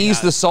with... And he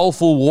is the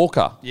soulful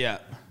Walker. Yeah.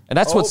 And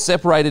that's what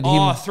separated him...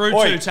 Oh, through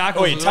two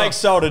tackles. It as well. takes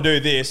soul to do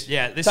this.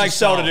 Yeah, this takes is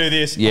soul soul. to do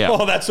this. Yeah.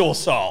 Oh, that's all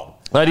soul.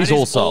 That is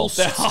all is all soul.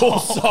 soul. That's all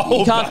soul.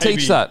 You can't baby.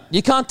 teach that.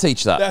 You can't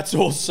teach that. That's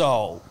all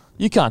soul.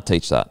 You can't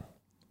teach that.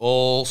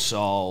 All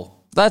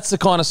soul. That's the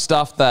kind of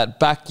stuff that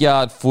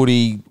backyard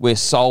footy, where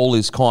soul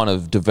is kind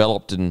of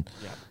developed and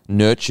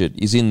nurtured,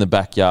 is in the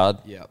backyard.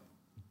 Yep.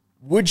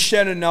 Would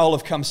Shannon Noel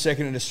have come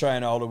second in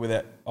Australian Idol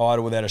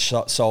without a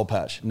soul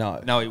patch?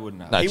 No. No, he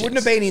wouldn't have. No He chance. wouldn't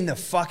have been in the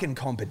fucking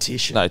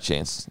competition. No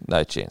chance.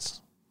 No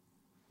chance.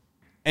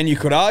 And you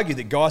could argue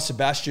that Guy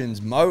Sebastian's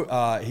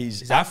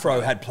his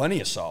afro had plenty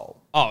of soul,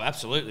 Oh,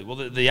 absolutely. Well,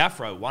 the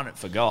afro won it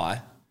for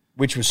Guy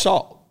which was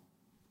soul.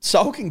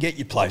 Soul can get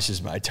you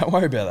places, mate. Don't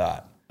worry about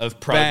that. of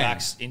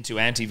pro-vax into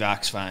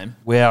anti-vax fame.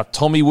 Wow,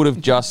 Tommy would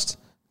have just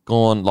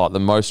gone like the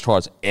most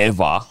tries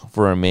ever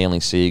for a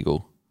Manly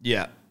Seagull.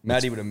 Yeah.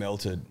 Matty would have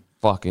melted.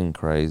 Fucking Because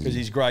crazy.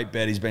 he's great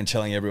bet he's been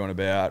telling everyone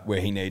about where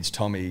he needs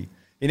Tommy.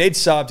 He needs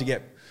Saab to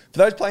get... For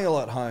those playing a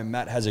lot at home,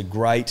 Matt has a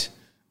great...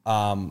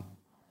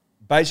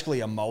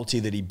 basically a multi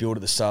that he built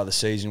at the start of the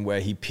season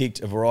where he picked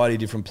a variety of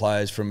different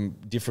players from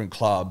different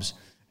clubs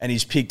and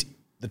he's picked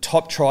the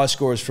top try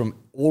scorers from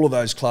all of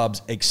those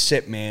clubs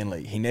except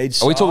Manly. He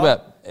needs Are we Saab, talking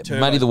about Turbo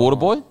Matty the Water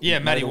Boy? Yeah,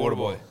 Matty Matty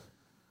Waterboy.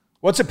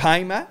 What's it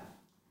paying, Matt?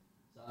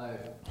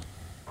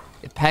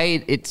 It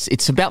paid.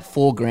 It's about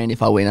 $4,000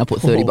 if I win. I put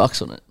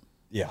 $30 on it.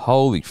 Yeah.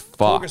 Holy Talk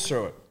fuck. us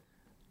through it.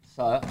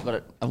 So I've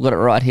got it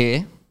right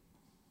here.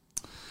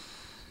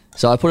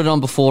 So I put it on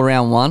before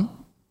round one.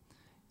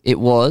 It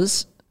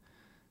was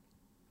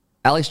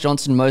Alex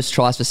Johnson, most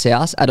tries for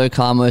South. Addo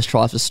Carr, most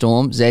tries for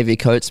Storm. Xavier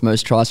Coates,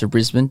 most tries for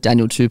Brisbane.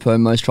 Daniel Tupou,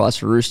 most tries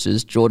for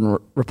Roosters. Jordan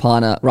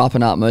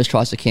Rapana, most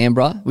tries for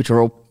Canberra, which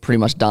are all pretty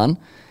much done.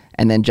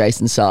 And then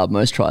Jason Saab,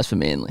 most tries for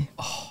Manly.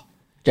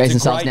 Jason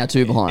It's a Saab's great- now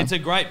 2 behind. It's a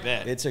great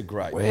bet. It's a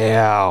great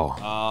Wow.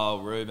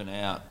 Oh, Ruben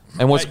out.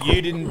 And what's But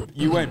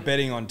you weren't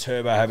betting on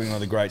Turbo having one of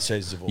the great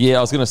seasons of all yeah,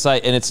 I was going to say,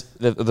 and it's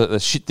the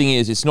shit thing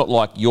is, it's not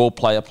like your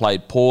player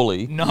played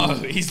poorly. No,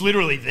 he's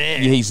literally there.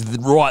 He's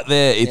right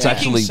there. It's Picking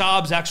actually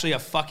Saab's actually a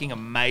fucking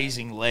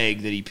amazing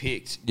leg that he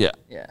picked. yeah.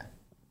 Yeah.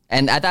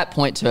 And at that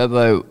point,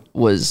 Turbo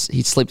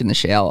he slipped in the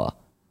shower.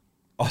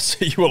 Oh,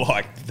 so you were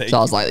like... So I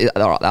was like,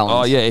 all right, that one.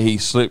 Oh yeah, he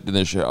slipped in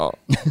the shower.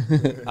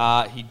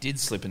 He did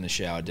slip in the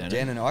shower, Dennis.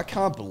 Dan and I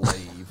can't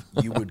believe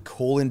you would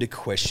call into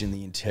question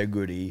the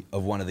integrity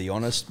of one of the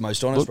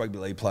most honest rugby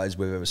league players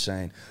we've ever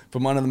seen,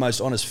 from one of the most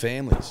honest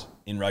families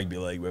in rugby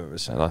league we've ever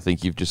seen. And I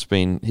think you've just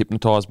been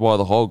hypnotised by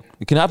the hog.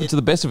 It can happen to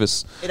the best of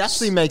us. It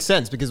actually makes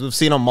sense because we've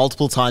seen on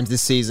multiple times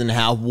this season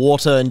how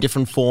water in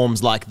different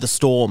forms, like the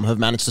Storm, have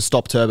managed to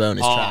stop Turbo in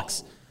his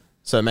tracks.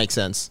 So it makes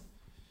sense.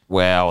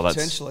 Wow, that's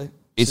Potentially.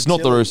 It's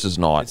not the Satilli. Roosters'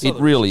 night. It's not It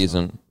the really Roosters'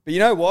 isn't. But you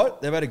know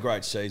what? They've had a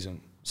great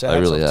season. So They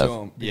hats really off have. to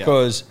them. Yeah.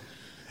 Because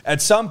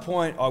at some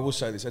point, I will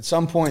say this, at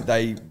some point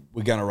they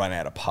were going to run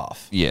out of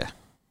puff. Yeah.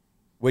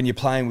 When you're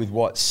playing with,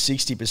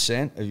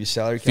 60% of your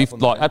salary cap on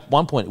the bench? At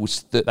one point, it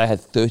was they had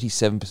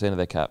 37% of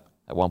their cap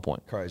at one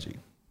point. Crazy.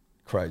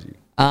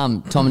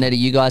 Tom and Eddie,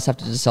 you guys have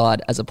to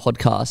decide as a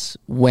podcast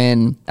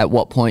at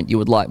what point you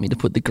would like me to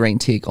put the green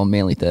tick on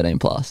Manly 13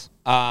 plus.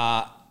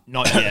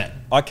 Not yet.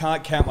 I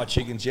can't count my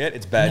chickens yet.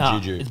 It's bad Nah,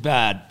 juju. it's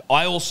bad.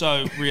 I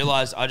also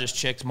realised I just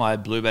checked my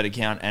Bluebet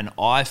account and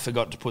I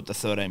forgot to put the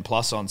 13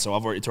 plus on, so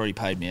it's already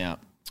paid me out.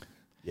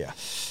 Yeah.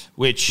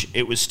 Which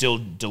it was still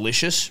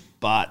delicious,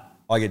 but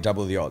I get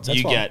double the odds. That's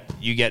you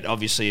fine. get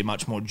obviously a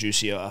much more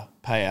juicier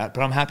payout.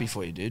 But I'm happy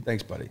for you, dude.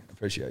 Thanks, buddy.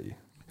 Appreciate you.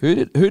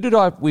 Who did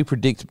we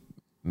predict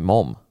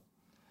Mom?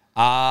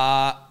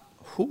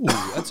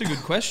 That's a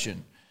good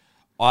question.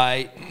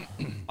 I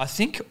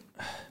think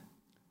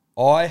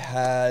I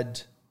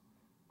had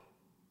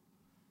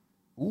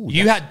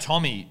You had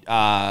Tommy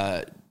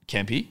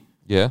Kempy.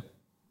 Yeah.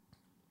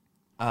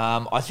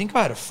 I think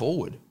I had a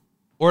forward.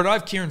 Or did I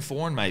have Kieran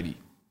Foran maybe?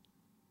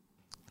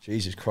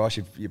 Jesus Christ,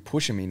 you're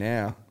pushing me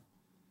now.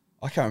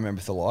 I can't remember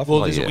for the life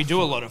Well, of me. yeah. we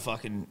do a lot of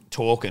fucking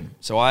talking,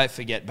 so I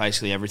forget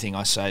basically everything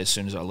I say as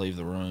soon as I leave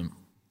the room.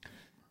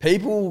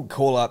 People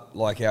call up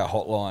like our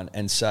hotline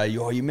and say,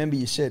 "Oh, you remember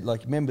you said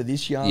like remember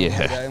this yarn Yeah.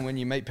 today?" And when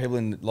you meet people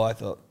in life,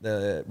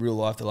 the real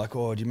life, they're like,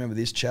 "Oh, do you remember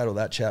this chat or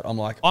that chat?" I'm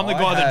like, I'm the I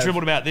guy that have-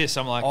 dribbled about this.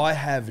 I'm like, I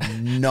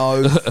have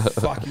no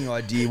fucking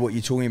idea what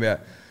you're talking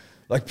about.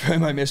 Like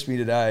Burmo messaged me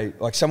today.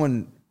 Like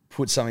someone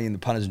put something in the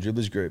punters and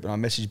dribblers group, and I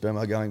messaged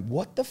Burmo going,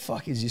 "What the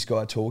fuck is this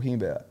guy talking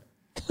about?"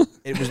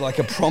 It was like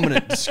a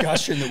prominent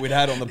discussion that we'd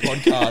had on the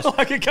podcast.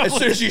 Like a couple as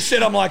soon as you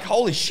said, I'm like,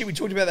 "Holy shit, we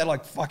talked about that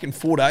like fucking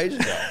 4 days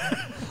ago."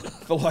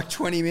 For like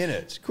 20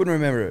 minutes. Couldn't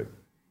remember it.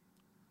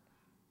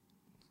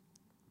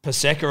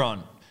 Paseka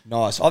on.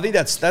 Nice. I think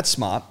that's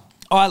smart.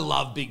 I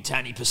love Big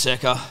Tanny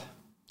Paseka.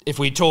 If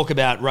we talk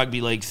about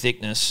rugby league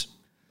thickness,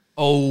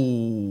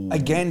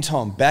 Again,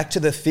 Tom, back to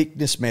the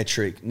thickness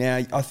metric.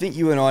 Now, I think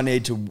you and I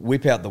need to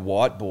whip out the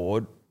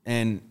whiteboard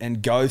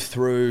and go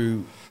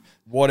through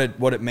what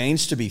it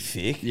means to be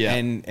thick Yeah.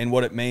 and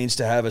what it means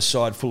to have a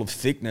side full of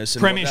thickness.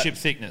 And premiership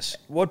thickness.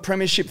 what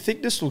premiership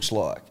thickness looks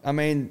like. I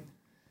mean,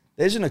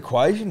 there's an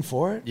equation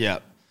for it. Yeah.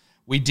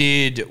 We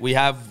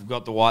have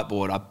got the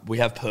whiteboard up. We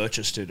have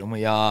purchased it, and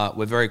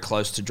we're very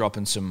close to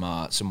dropping some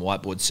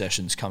whiteboard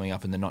sessions coming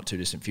up in the not too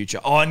distant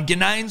future. Oh, and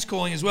Ganane's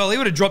calling as well. He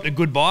would have dropped a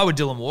goodbye with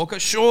Dylan Walker,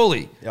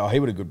 surely. Oh, he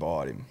would have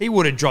goodbyed him. He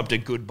would have dropped a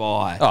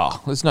goodbye.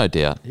 Oh, there's no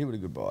doubt. He would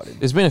have goodbyed him.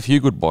 There's been a few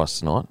goodbyes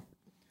tonight.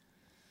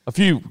 A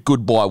few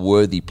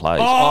goodbye-worthy plays.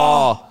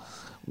 Oh,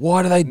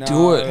 why do they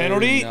do it?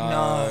 Penalty?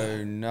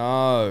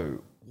 No.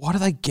 Why do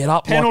they get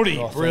up Penalty,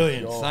 like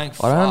brilliant. Thank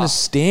I don't fuck.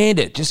 understand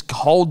it. Just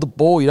hold the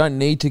ball. You don't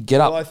need to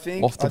get up Well, I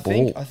think off the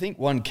ball. I think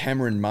one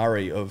Cameron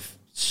Murray of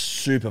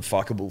super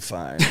fuckable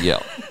fame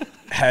Yeah.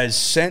 has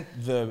sent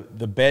the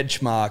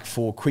benchmark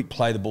for quick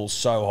play the ball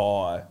so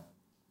high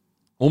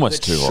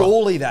Almost that too high.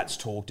 surely that's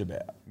talked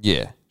about.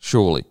 Yeah,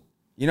 surely.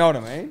 You know what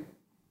I mean?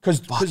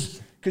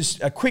 Because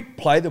a quick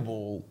play the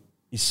ball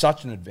is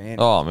such an advantage.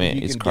 Oh, man,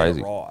 You it's can get it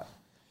crazy. right.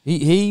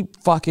 He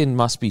fucking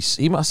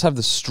he must have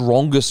the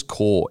strongest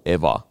core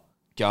ever.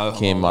 Go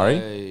Cam Murray.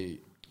 Murray.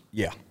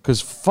 Yeah.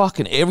 Because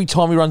fucking every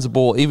time he runs the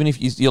ball, even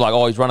if you're like,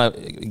 oh, he's run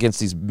against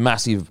these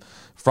massive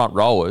front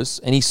rowers,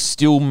 and he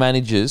still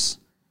manages to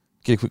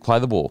get a quick play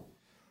the ball.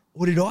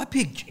 What did I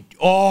pick?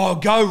 Oh,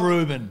 go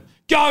Ruben.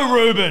 Go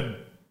Ruben.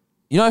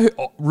 You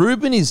know,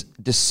 Ruben is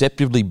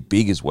deceptively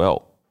big as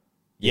well.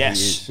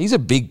 Yes. He's a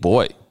big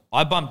boy.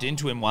 I bumped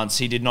into him once.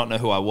 He did not know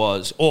who I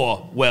was.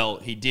 Or, well,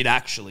 he did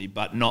actually,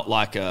 but not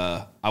like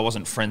I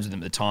wasn't friends with him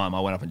at the time.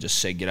 I went up and just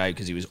said g'day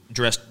because he was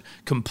dressed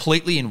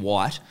completely in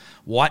white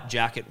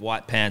jacket,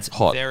 white pants,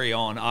 Hot. very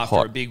on after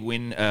Hot. a big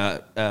win.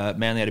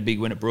 Manly had a big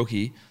win at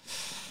Brookie.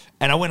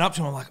 And I went up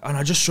to him, and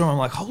I just saw him, I'm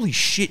like, holy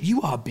shit,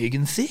 you are big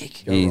and thick.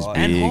 He's right.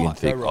 big And and hot.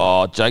 thick. Go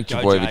Oh, Jake Go,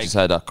 Trbojevic Jake. just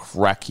had a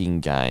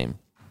cracking game.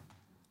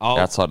 I'll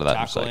Outside of that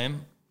tackle mistake.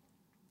 him.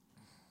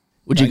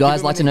 Would you give guys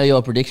him like to an- know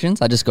your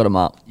predictions? I just got them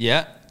up.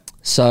 Yeah.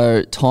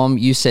 So, Tom,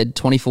 you said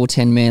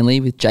 24-10 Manly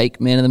with Jake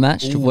man of the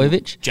match,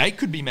 Trbojevic. Jake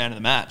could be man of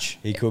the match.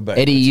 He could be.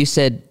 Eddie, you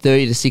said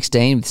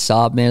 30-16 with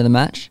Saab man of the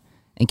match.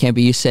 And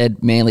Kemper, you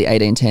said Manly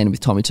 18-10 with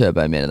Tommy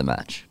Turbo man of the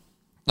match.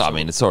 I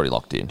mean, it's already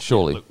locked in,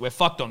 surely. Look, we're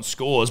fucked on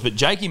scores, but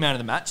Jakey man of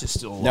the match is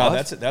still alive. No,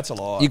 that's a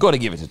lie. You got to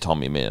give it to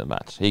Tommy man of the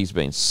match. He's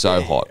been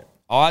so hot.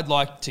 I'd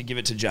like to give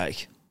it to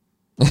Jake,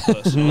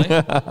 personally.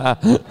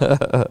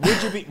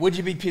 Would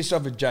you be pissed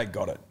off if Jake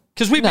got it?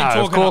 Because we've been No, of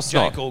talking up course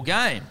Jake not. all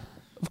game.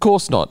 Of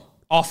course not.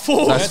 Oh,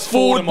 forward. That's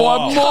forward by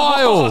a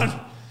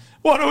mile.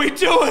 What are we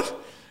doing?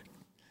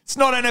 It's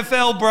not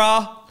NFL,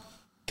 bruh.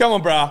 Come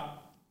on, brah.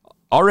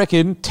 I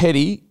reckon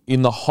Teddy,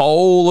 in the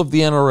whole of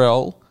the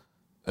NRL,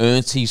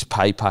 earns his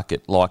pay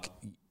packet. Like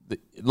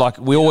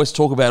we always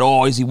talk about,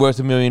 oh, is he worth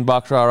 $1 million?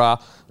 Rah, rah.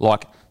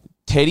 Like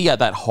Teddy at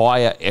that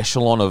higher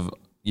echelon of,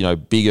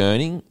 big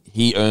earning,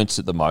 he earns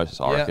it the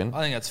most, I reckon.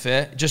 I think that's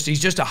fair. He's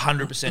just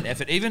 100%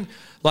 effort. Even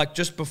like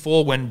just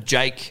before when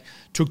Jake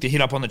took the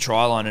hit up on the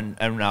try line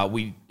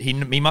and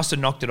he must have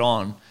knocked it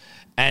on.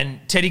 And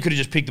Teddy could have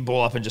just picked the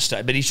ball up and just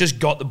stayed. But he's just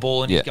got the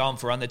ball and he's going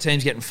for a run. The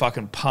team's getting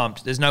fucking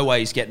pumped. There's no way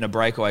he's getting a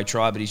breakaway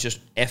try, but he's just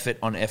effort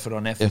on effort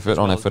on effort. Effort as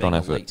on well as effort on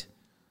being effort. elite.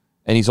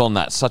 And he's on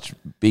that such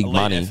big Elite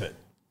money. effort.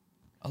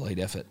 Elite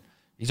effort.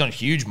 He's on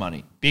huge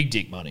money. Big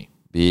dick money.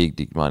 Big,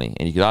 big money.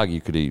 And you could argue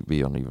could he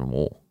be on even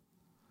more.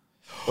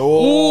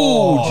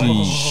 Oh,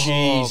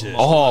 Jesus.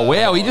 Oh,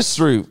 wow. He just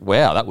threw...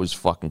 Wow, that was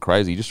fucking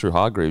crazy. He just threw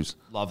Hargreaves.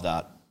 Love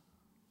that.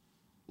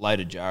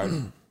 Later,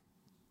 Jared.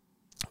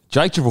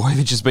 Jake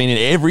Trbojevic has been in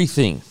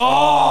everything.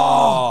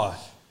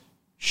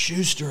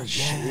 Schuster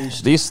again.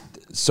 This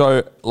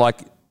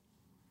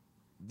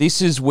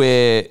is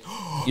where,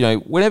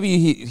 whenever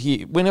you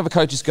hear, whenever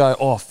coaches go,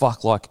 oh,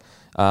 fuck,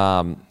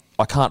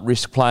 I can't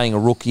risk playing a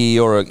rookie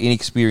or an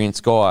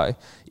inexperienced guy,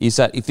 is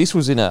that if this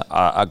was in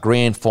a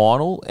grand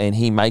final and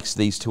he makes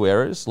these two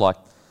errors,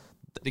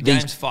 The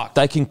game's fucked.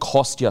 They can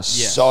cost you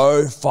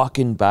so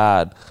fucking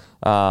bad.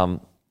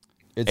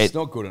 It's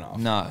not good enough.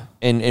 No.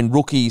 And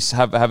rookies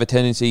have a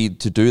tendency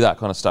to do that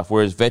kind of stuff,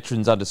 whereas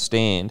veterans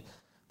understand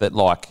that,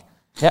 like,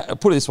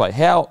 put it this way,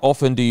 how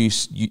often do you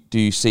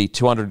see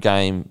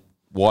 200-game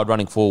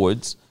wide-running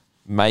forwards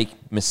make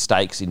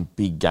mistakes in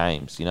big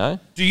games, you know?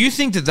 Do you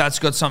think that that's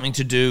got something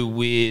to do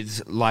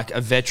with, like,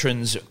 a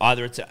veteran's,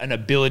 either it's an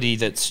ability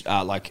that's,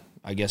 like,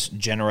 I guess,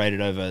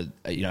 generated over,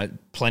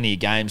 plenty of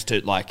games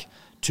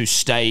to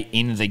stay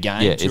in the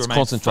game, Yeah, to it's remain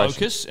concentration.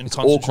 focused and it's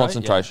concentrate? all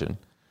concentration.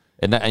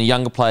 Yeah. And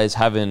younger players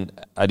have an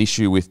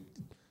issue with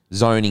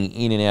zoning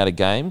in and out of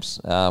games,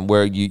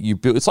 where you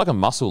build. It's like a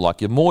muscle. Like,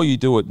 the more you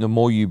do it, the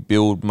more you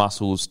build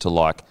muscles to,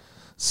 like,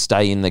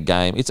 stay in the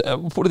game. It's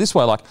put it this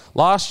way, like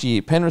last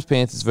year, Penrith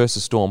Panthers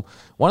versus Storm,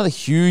 one of the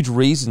huge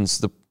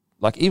reasons,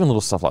 like even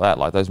little stuff like that,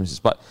 like those misses,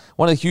 but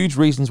one of the huge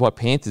reasons why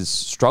Panthers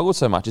struggled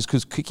so much is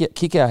because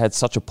Kikau had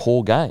such a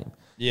poor game.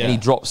 Yeah. And he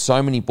dropped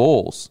so many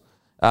balls.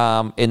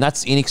 And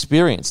that's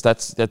inexperience.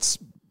 That's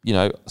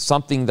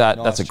something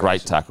that's a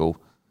great tackle.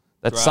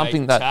 That's Great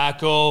something that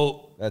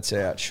tackle. That's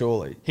out,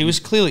 surely. He was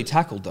clearly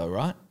tackled, though,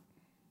 right?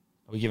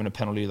 Are we giving a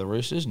penalty to the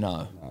Roosters?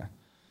 No.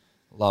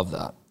 Love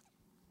that.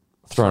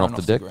 thrown off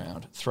the deck.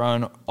 Ground.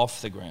 Thrown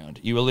off the ground.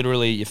 You were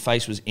literally, your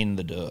face was in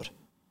the dirt.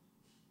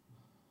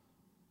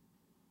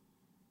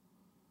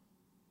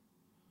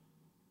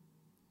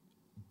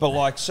 But,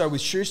 like, so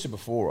with Schuster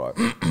before,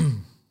 right,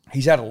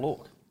 he's had a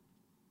look.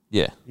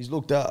 Yeah. He's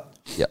looked up.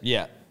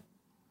 Yeah.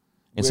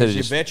 Instead Whereas of your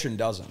just, veteran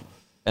doesn't.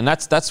 and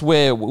that's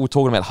where we're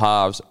talking about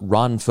halves.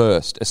 Run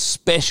first,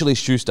 especially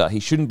Schuster.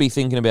 He shouldn't be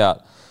thinking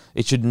about.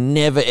 It should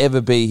never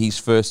ever be his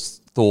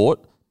first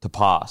thought to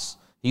pass.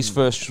 His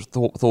first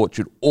thought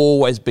should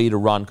always be to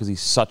run because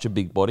he's such a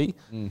big body.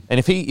 And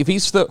if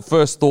his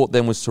first thought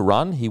then was to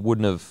run, he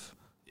wouldn't have.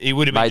 He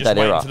would have been made just that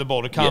waiting error. for the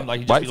ball to come. Yeah. Like,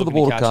 he'd just Wait be for the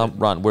looking ball to catch come, it.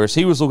 run. Whereas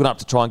he was looking up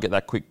to try and get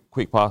that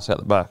quick pass out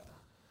the back.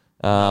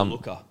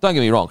 Looker. Don't get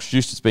me wrong,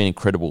 Schuster's been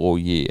incredible all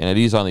year, and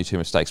it is only 2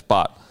 mistakes,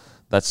 but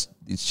it's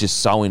just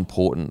so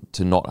important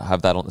to not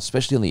have that on,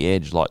 especially on the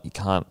edge. Like, you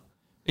can't.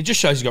 It just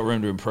shows he's got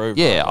room to improve.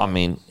 Yeah, right? I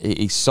mean,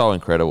 he's so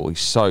incredible.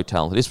 He's so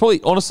talented. It's probably,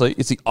 honestly,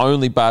 it's the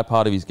only bad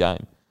part of his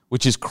game,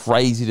 which is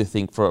crazy to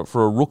think for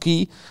a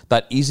rookie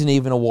that isn't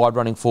even a wide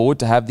running forward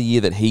to have the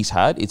year that he's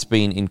had. It's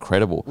been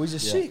incredible. Well, he's a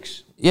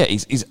 6. Yeah,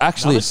 he's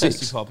actually Another a 6.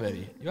 testy pop,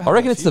 Eddie. You I have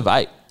reckon a it's the few.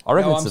 vape. I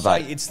reckon No, it's I'm the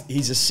vape. saying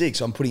he's a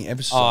 6. I'm putting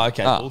emphasis Oh, on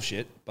okay. Ah.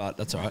 Bullshit. But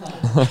that's all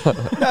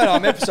right. No,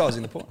 I'm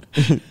emphasising the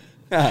point.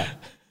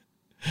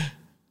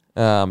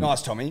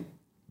 Nice, Tommy.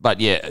 But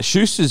yeah,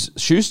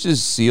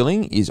 Schuster's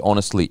ceiling is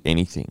honestly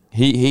anything.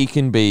 He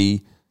can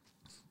be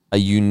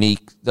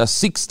a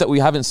 6 that we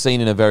haven't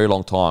seen in a very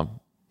long time.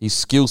 His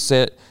skill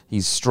set,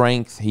 his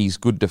strength, his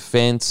good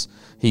defense,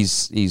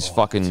 his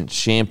fucking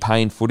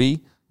champagne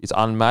footy is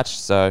unmatched.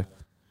 So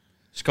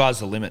Sky's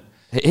the limit.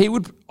 I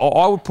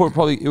would put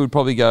it would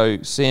probably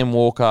go Sam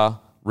Walker,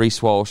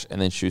 Reece Walsh, and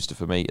then Schuster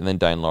for me, and then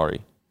Dane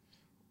Laurie.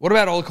 What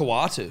about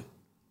Olakau'atu?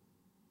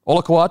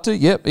 Olakau'atu,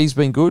 yep, he's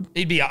been good.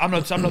 He'd be. I'm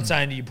not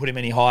saying you put him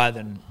any higher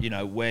than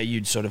where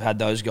you'd sort of had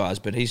those guys,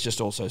 but he's just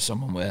also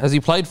someone where Has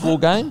he played 4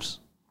 games?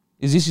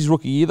 Is this his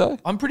rookie year though?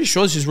 I'm pretty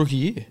sure this is rookie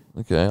year.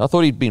 Okay, I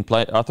thought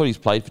he's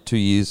played for 2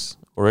 years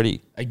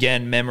already.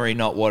 Again, memory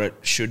not what it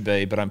should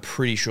be, but I'm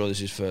pretty sure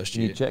this is first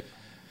Can year. you check?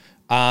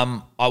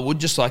 I would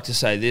just like to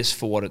say this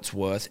for what it's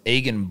worth.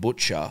 Egan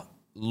Butcher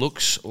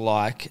looks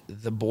like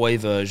the boy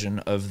version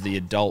of the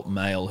adult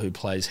male who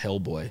plays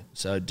Hellboy.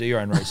 So do your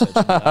own research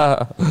on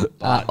that. But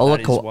that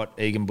is what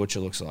Egan Butcher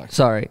looks like.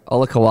 Sorry,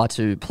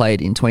 Olakau'atu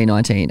played in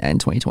 2019 and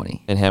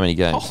 2020. And how many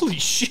games? Holy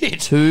shit.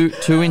 Two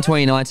in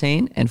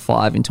 2019 and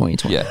 5 in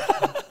 2020.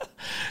 Yeah,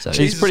 So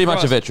he's pretty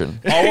much a Christ. veteran.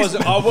 I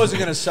wasn't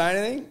going to say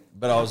anything,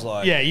 but I was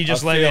like, Yeah, you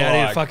just I leave feel out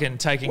here like- fucking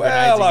taking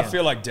grenades Well, I again.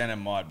 feel like Denon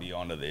might be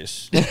onto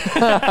this.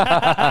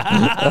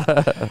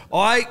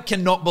 I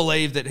cannot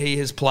believe that he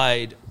has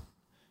played.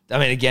 I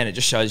mean, again, it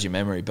just shows your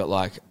memory, but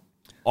like,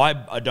 I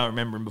don't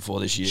remember him before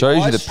this year. Shows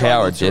you I the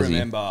power of struggle to Desi.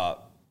 remember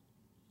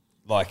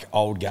like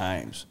old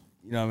games.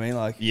 You know what I mean?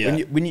 Like Yeah,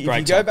 when you, if great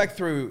you go time. back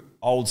through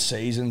old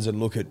seasons and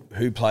look at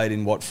who played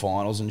in what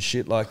finals and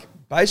shit, like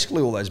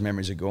basically all those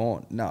memories are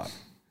gone. No,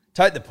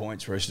 take the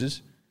points,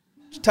 Roosters.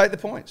 Just take the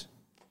points.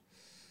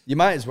 You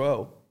may as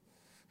well.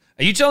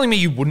 Are you telling me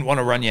you wouldn't want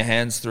to run your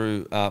hands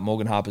through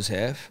Morgan Harper's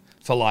hair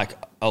for like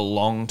a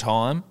long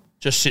time?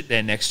 Just sit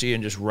there next to you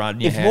and just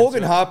run your If hands Morgan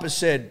through it? Harper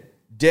said,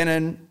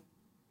 Denon,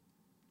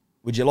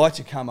 would you like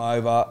to come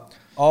over?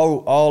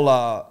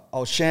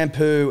 I'll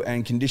shampoo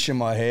and condition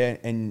my hair,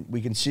 and we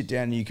can sit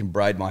down and you can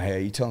braid my hair.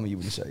 You tell me you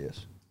wouldn't say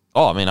yes.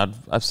 Oh, I mean, I'd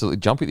absolutely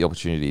jump at the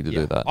opportunity to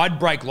do that. I'd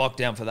break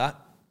lockdown for that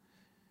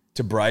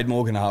To braid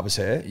Morgan Harper's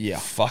hair? Yeah.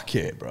 Fuck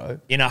yeah, bro.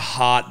 in a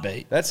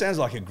heartbeat. That sounds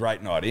like a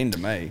great night in to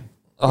me.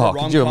 Oh, Put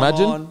a could you rom-com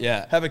imagine? on,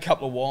 Yeah. Have a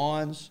couple of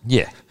wines.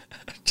 Yeah,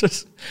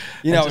 Just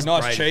You know, a just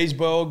nice braid it. cheese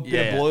bug,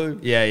 bit of blue.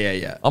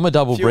 Yeah. I'm a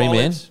double Few brie man.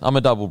 olives. I'm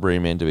a double brie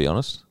man, to be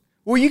honest.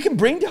 Well, you can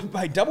bring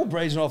double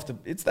braising off the.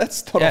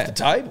 That's not off the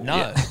table.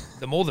 No,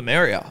 the more the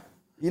merrier.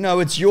 You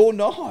know, it's your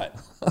night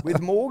with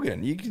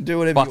Morgan. You can do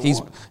whatever Fuck, you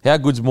want. how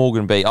good's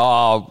Morgan be?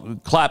 Oh,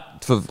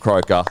 clap for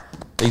Croker.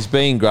 He's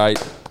been great.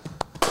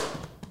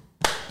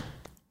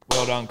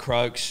 Well done,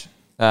 Croaks.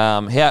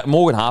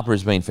 Morgan Harper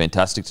has been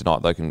fantastic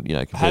tonight, though,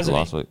 compared to Hasn't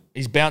last he? week.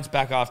 He's bounced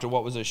back after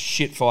what was a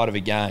shit fight of a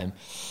game.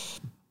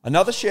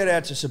 Another shout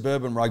out to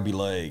Suburban Rugby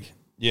League.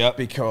 Yep.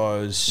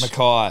 Because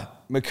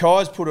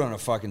Mackay. put on a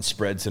fucking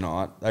spread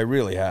tonight. They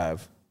really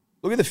have.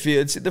 Look at the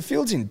field. The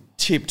field's in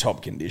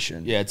tip-top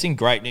condition. Yeah, it's in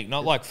great nick.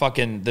 Not like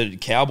fucking the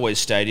Cowboys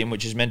Stadium,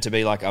 which is meant to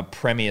be like a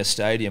premier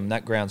stadium.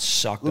 That ground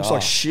sucked Looks off.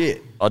 like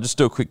shit. I'll just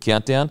do a quick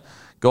countdown.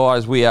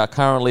 Guys, we are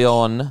currently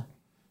on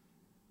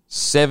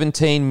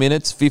 17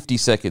 minutes, 50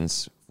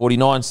 seconds,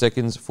 49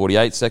 seconds,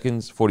 48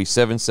 seconds,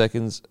 47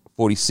 seconds,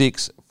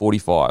 46,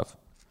 45.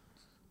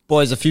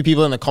 Boys, a few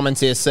people in the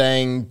comments here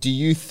saying, do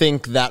you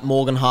think that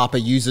Morgan Harper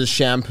uses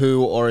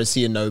shampoo or is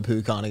he a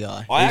no-poo kind of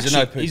guy?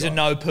 He's a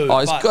no poo. Oh,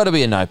 he's got to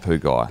be a no-poo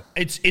guy.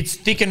 It's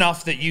thick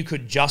enough that you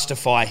could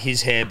justify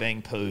his hair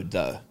being pooed,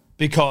 though,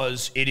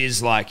 because it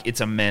is like, it's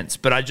immense.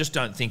 But I just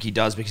don't think he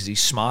does because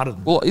he's smarter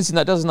than Well, isn't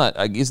that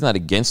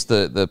against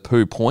the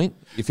poo point?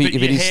 If But it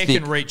your is hair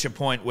thick, can reach a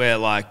point where,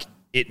 like,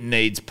 it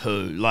needs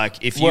poo. Like,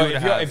 if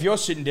you're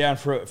sitting down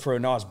for a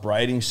nice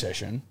braiding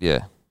session,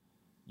 yeah.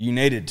 you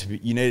need it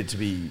to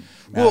be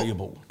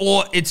malleable.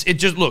 Or it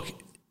just, look,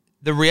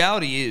 the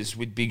reality is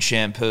with Big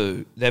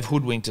Shampoo, they've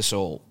hoodwinked us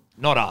all.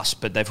 Not us,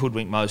 but they've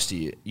hoodwinked most of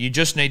you. You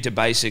just need to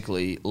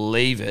basically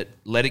leave it,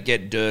 let it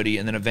get dirty,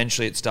 and then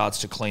eventually it starts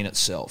to clean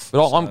itself.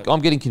 But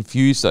I'm getting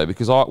confused though,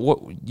 because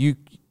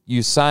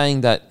you're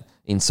saying that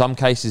in some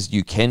cases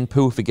you can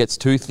poo if it gets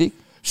too thick.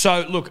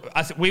 So look,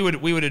 we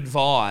would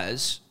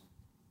advise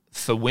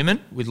for women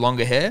with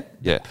longer hair,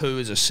 Yeah. poo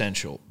is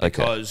essential Okay.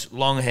 because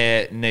long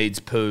hair needs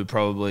poo.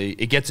 Probably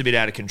it gets a bit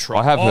out of control.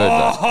 I have heard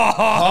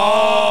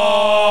that.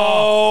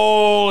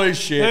 Holy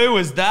shit. Who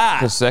was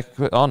that?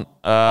 On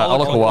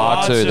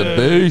Olakau'atu, the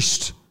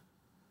beast,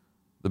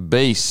 the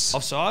beast.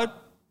 Offside?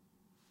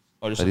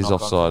 Or just That a is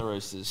knock on offside. for the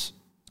Roosters?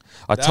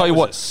 I tell you was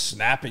what, a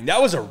snapping.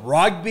 That was a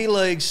rugby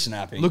league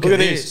snapping. Look at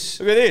this.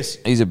 Look at this.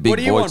 He's a big what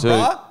do you boy want, too.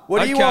 Bruh?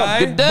 What do you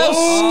Okay. want?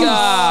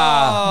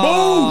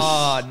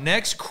 Ah,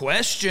 next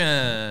question.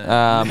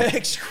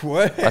 Next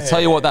question. I tell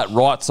you what, that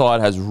right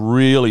side has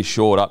really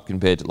shored up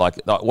compared to like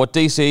what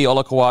DC,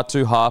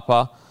 Olakau'atu,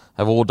 Harper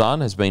have all done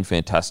has been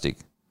fantastic.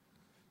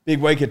 Big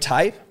week of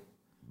tape.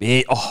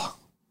 Big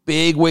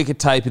week of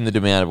tape in the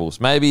demountables.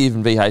 Maybe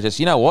even VHS.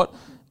 You know what?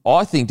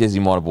 I think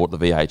Desi might have bought the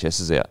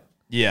VHSs out.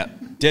 Yeah.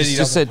 Desi Just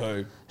doesn't said-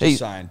 poo. he- Just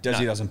saying.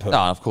 Desi doesn't poo. No,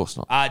 of course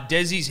not.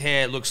 Desi's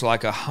hair looks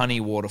like a honey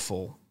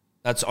waterfall.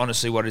 That's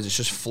honestly what it is. It's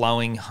just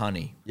flowing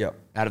honey Yep.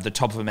 out of the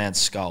top of a man's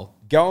skull.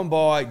 Go and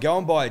buy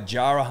a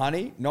jar of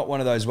honey, not one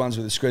of those ones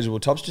with the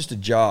squeezable tops, just a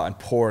jar and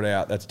pour it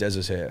out. That's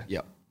Dez's hair.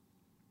 Yep.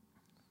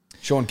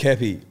 Sean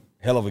Kepi,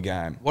 hell of a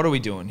game. What are we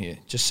doing here?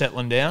 Just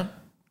settling down?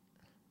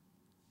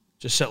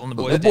 Just settling the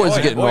boys The down? boys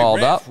are getting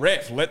riled up.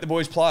 Ref, let the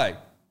boys play.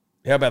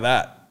 How about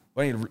that?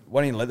 Why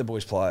don't you let the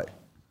boys play?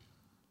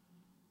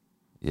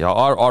 Yeah,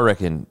 I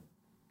reckon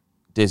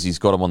Desi's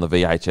got him on the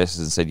VHSs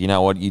and said, you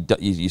know what,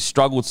 you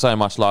struggled so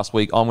much last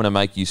week, I'm going to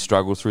make you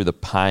struggle through the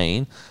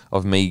pain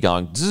of me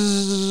going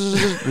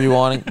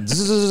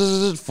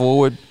rewinding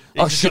forward.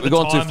 He's Oh just shit, got we've the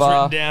gone too times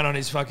far. written down on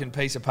his fucking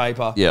piece of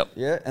paper. Yep.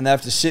 Yeah, and they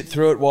have to sit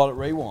through it while it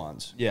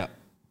rewinds. Yeah.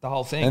 The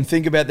whole thing. And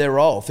think about their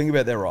role. Think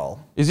about their role.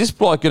 Is this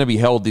bloke going to be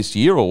held this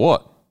year or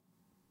what?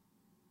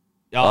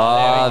 we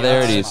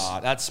There go. it is.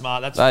 That's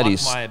smart. That's That fuck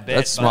is- my bet.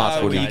 that's smart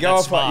but footy. okay, You go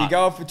that's off. You smart.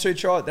 go off for 2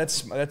 tries.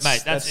 That's Mate,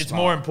 it's smart.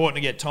 more important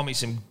to get Tommy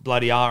some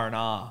bloody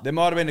R&R. There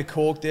might have been a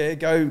cork there.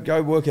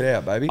 Go work it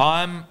out, baby.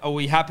 Are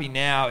we happy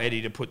now,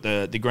 Eddie, to put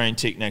the green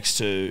tick next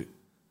to...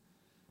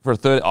 For a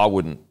third, I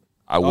wouldn't.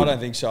 I don't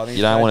think so. I think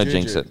you it's don't bad want to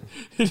jinx juju.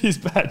 it. It is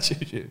bad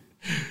juju.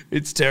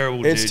 It's terrible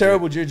juju. It's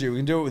terrible juju. We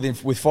can do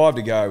it with 5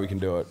 to go. We can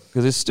do it.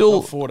 Because it's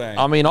still Not 14.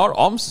 I mean,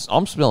 I'm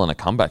smelling a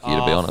comeback here,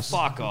 to be honest.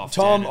 Fuck off,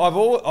 Tom, Dan.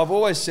 I've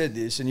always said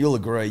this, and you'll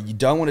agree. You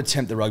don't want to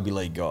tempt the rugby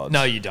league gods.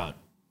 No, you don't.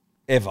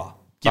 Ever.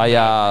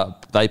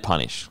 They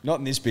punish. Not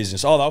in this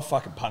business. Oh, they'll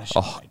fucking punish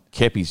you, Oh, mate.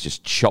 Kepi's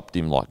just chopped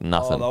him like Oh,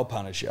 nothing. they'll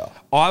punish you.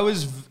 I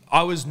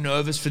was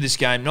nervous for this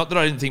game. Not that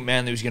I didn't think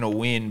Manly was going to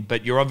win,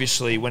 but you're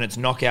obviously, when it's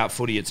knockout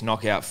footy, it's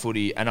knockout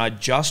footy. And I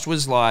just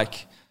was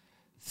like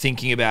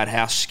thinking about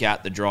how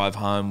scat the drive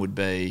home would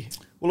be.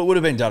 Well, it would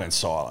have been done in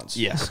silence.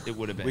 Yes, it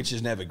would have been. Which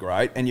is never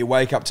great. And you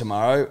wake up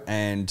tomorrow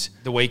and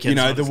The weekend's you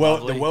know, not the as world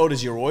lovely. the world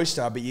is your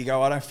oyster, but you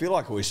go, I don't feel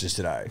like oysters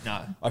today.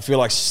 No. I feel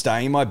like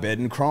staying in my bed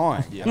and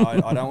crying. You know,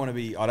 I don't want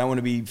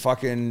to be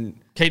fucking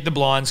Keep the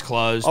blinds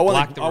closed. I black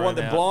want the the, I want room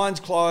the out. blinds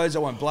closed, I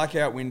want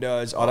blackout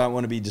windows, I don't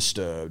want to be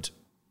disturbed.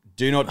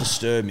 Do not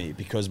disturb me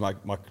because my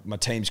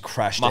team's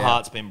crashed My out.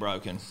 heart's been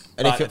broken.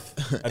 And But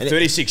if At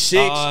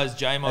 36-6, Oh, is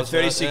J-Mo's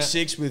at hurt there?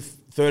 36-6 with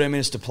 13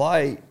 minutes to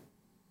play,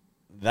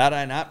 that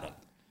ain't happening.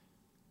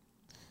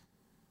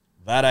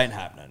 That ain't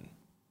happening.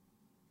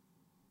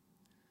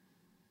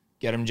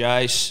 get him,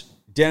 Jace.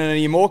 Denon, are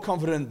you more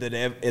confident than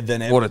ever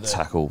What a that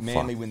tackle.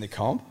 Manly Fuck. win the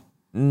comp?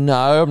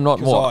 No, I'm not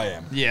 'Cause more. I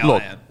am. Yeah,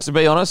 Look, I am. to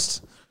be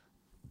honest,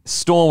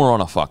 Storm are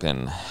on a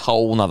fucking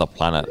whole nother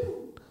planet.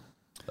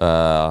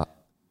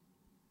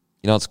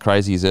 You know what's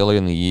crazy is earlier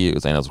in the year,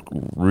 it was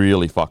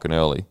really fucking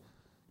early.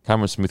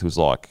 Cameron Smith was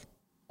like,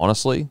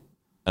 honestly,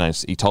 and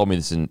he told me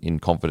this in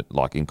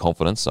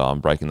confidence, so I'm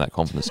breaking that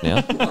confidence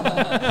now.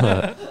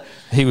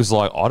 He was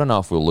like, I don't know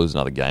if we'll lose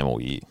another game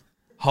all year.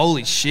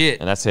 Holy shit.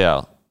 And that's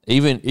how,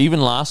 even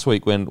last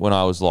week when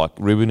I was like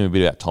ribbing a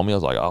bit about Tommy, I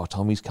was like, oh,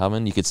 Tommy's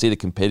coming. You could see the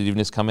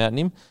competitiveness come out in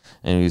him.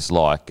 And he was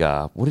like,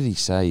 what did he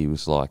say? He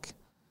was like,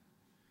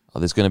 oh,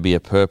 there's going to be a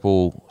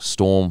purple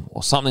Storm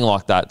or something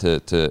like that.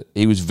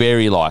 He was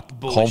very like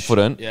bullish,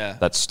 confident yeah,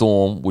 that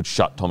Storm would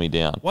shut Tommy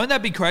down. Won't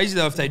that be crazy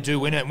though if they do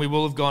win it, and we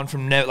will have gone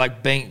from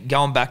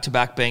going back to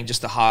back being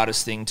just the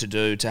hardest thing to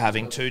do to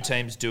having two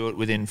teams do it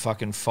within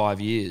fucking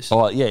 5 years.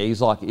 Oh yeah, he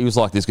was like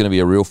there's going to be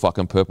a real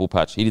fucking purple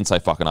patch. He didn't say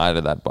fucking I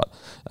to that, but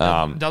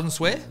Doesn't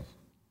swear?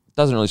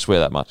 doesn't really swear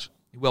that much.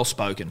 Well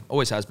spoken.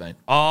 Always has been.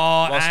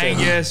 Oh,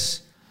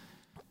 Angus.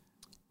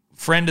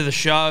 Friend of the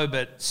show,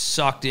 but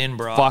sucked in,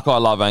 bro. Fuck, I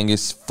love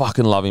Angus.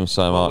 Fucking love him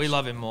so much. We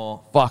love him more.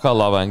 Fuck, I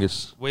love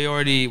Angus. We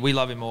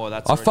love him more.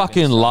 That's I already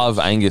fucking been love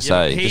Angus.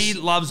 Yeah, Eh? he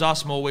loves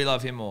us more. We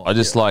love him more. I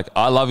just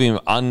I love him.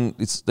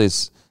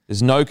 There's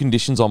no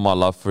conditions on my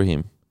love for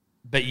him.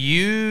 But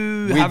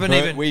you We haven't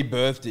even. We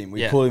birthed him.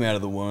 We Yeah. pulled him out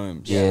of the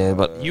wombs. Yeah,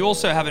 but You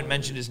also haven't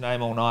mentioned his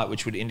name all night,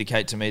 which would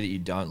indicate to me that you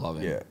don't love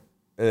him. Yeah.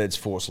 It's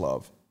forced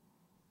love.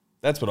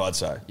 That's what I'd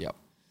say. Yep.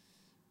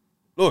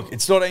 Look,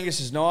 it's not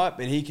Angus's night,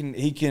 but he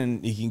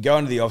can go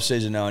into the off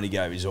season knowing he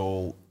gave his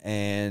all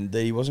and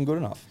that he wasn't good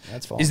enough.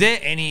 That's fine. Is there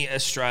any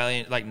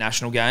Australian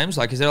national games?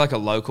 Is there a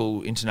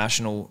local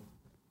international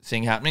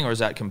thing happening, or is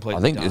that completely?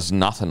 I think done? there's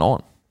nothing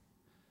on.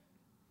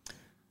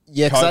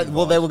 Yeah, because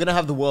COVID-wise. they were going to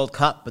have the World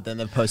Cup, but then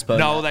they've postponed.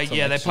 No, that they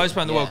till next year.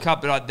 postponed the World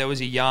Cup, but there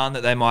was a yarn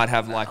that they might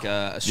have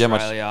Yeah, Australia,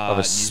 much of a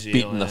New spit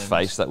in the Zealand.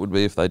 face that would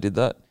be if they did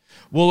that.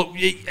 Well,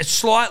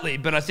 slightly,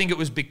 but I think it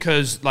was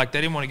because they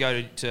didn't want to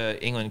go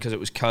to England because it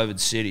was COVID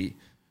city,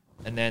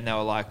 and then they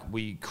were like,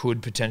 we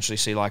could potentially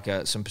see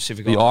some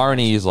Pacific. The Island.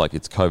 irony is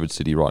it's COVID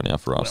city right now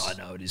for us. Well, I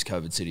know it is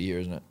COVID city here,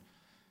 isn't it?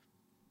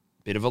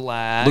 Bit of a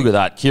lag. Look at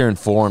that, Kieran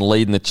Foran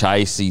leading the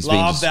chase.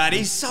 Love that.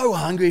 He's so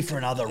hungry for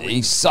another ring.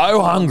 He's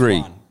so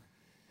hungry.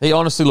 He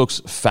honestly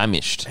looks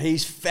famished.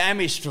 He's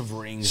famished of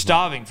rings.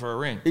 Starving for a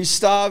ring. He's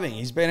starving.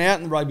 He's been out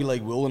in the rugby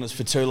league wilderness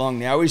for too long.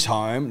 Now he's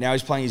home. Now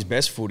he's playing his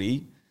best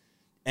footy,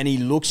 and he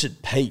looks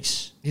at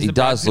peace. He's He the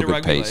Brad does Pitt of look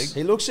at rugby peace. league.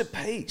 He looks at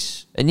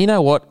peace. And you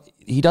know what?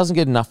 He doesn't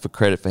get enough for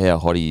credit for how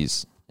hot he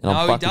is. And I'm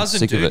No, he fucking doesn't,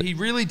 sick of dude. it. He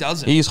really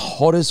doesn't. He's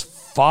hot as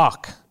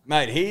fuck.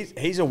 Mate,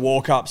 he's a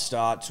walk-up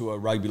start to a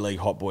rugby league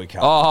hot boy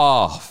cup.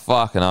 Oh,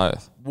 fucking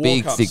oath.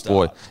 Big, Walk-up thick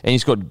boy. star. And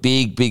he's got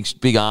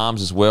big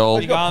arms as well.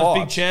 Big got arms,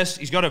 big pipes. chest.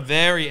 He's got a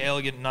very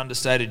elegant and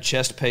understated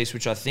chest piece,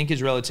 which I think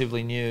is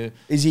relatively new.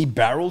 Is he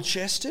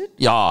barrel-chested?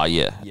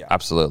 Yeah,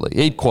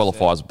 absolutely. He'd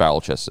qualify as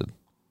barrel-chested.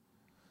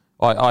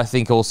 I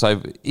think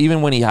also,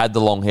 even when he had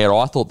the long hair,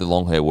 I thought the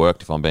long hair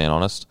worked, if I'm being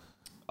honest.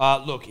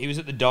 Look, he was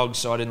at the Dogs,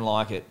 so I didn't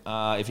like it.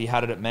 If he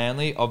had it at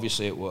Manly,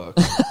 obviously it worked.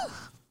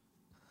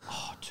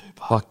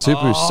 Fuck,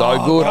 Tupu's so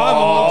good.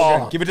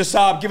 Oh. Give it a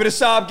sub. Give it a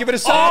sub. Give it a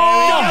sub.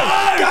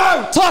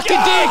 Go. Tuck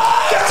your dick!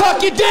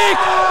 Tuck your dick!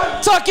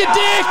 Tuck your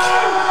dick!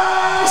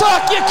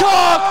 Tuck your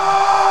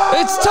cock!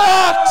 It's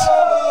tucked!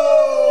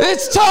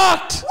 It's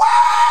tucked!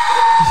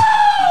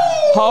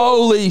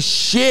 Holy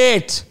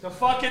shit! The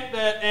fucking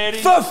bet, Eddie.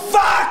 For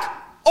fuck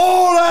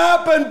all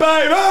happened,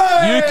 baby.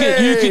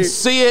 You could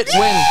see it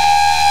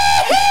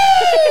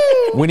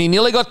when he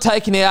nearly got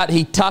taken out.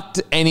 He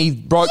tucked and he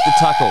broke the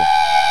tackle.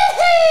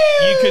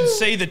 You could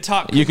see the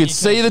tuck. You could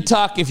see the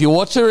tuck if you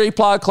watch the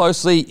replay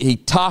closely. He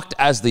tucked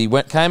as the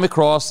came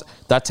across.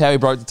 That's how he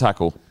broke the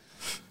tackle.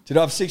 Did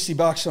I have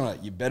 $60 on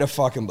it? You better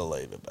fucking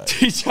believe it,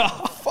 baby.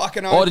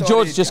 Fucking. Oh, did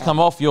George just come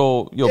off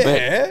your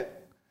bet?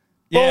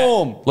 Yeah.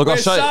 Boom. Look, I'll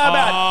Where's show you. Sab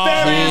at?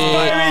 There he is,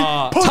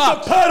 yeah. baby. Put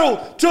Tuck. the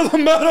pedal to the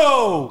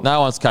metal.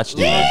 No one's catching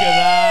him. Look at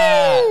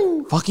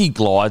that. Fuck, he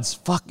glides.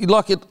 Fuck,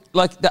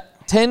 like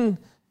that. 10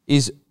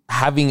 is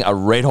having a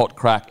red hot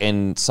crack,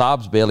 and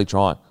Saab's barely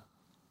trying.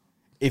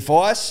 If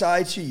I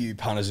say to you,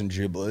 punters and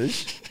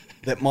dribblers,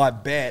 that my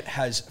bet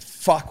has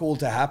fuck all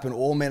to happen,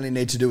 all Manly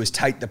need to do is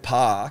take the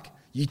park,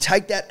 you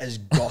take that as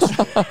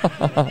gospel.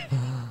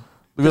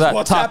 Look at that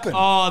What's tuck. happened?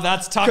 Oh,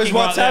 that's tucking Because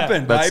what's right there.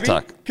 happened, That's baby?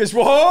 tuck. Because,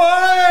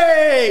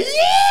 yeah!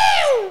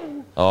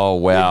 Oh,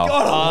 wow.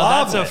 Gotta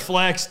love That's it. a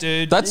flex,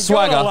 dude. That's You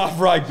gotta swagger. love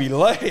rugby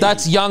league.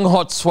 That's young,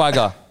 hot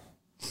swagger.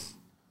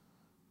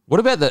 What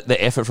about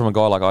the effort from a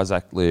guy like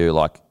Isaac Liu?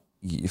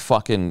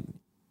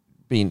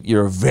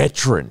 You're a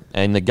veteran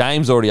and the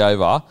game's already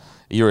over.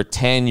 You're a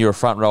 10, you're a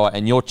front rower,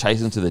 and you're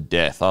chasing to the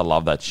death. I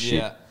love that shit.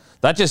 Yeah.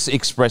 That just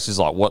expresses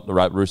what the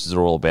Roosters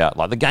are all about.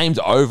 The game's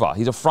over.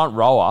 He's a front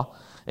rower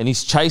and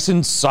he's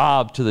chasing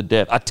Saab to the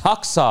death. A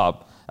tuck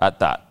Saab at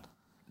that.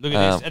 Look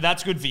at this.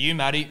 That's good for you,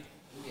 Matty.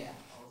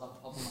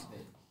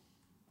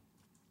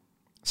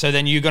 So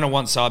then you're going to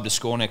want Saab to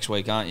score next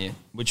week, aren't you?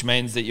 Which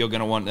means that you're going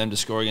to want them to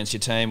score against your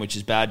team, which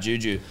is bad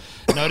juju.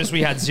 Notice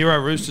we had 0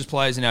 Roosters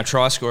players in our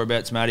try score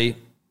bets, Matty.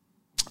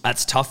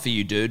 That's tough for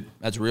you, dude.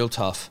 That's real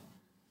tough.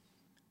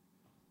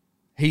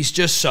 He's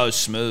just so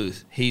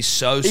smooth. He's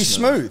smooth.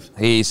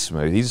 He's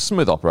smooth. He's a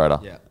smooth operator.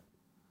 Yeah.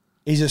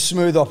 He's a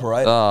smooth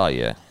operator. Oh,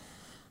 yeah.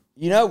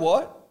 You know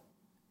what?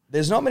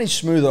 There's not many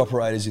smooth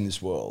operators in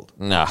this world.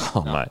 No,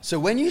 mate. So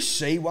when you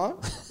see one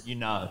You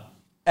know.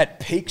 at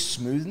peak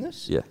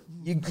smoothness, Yeah.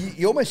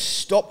 you almost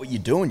stop what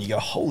you're doing. You go,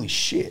 holy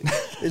shit,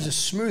 there's a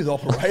smooth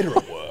operator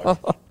at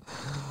work.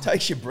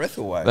 Takes your breath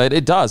away. But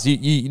it does.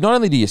 You not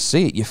only do you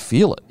see it, you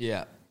feel it.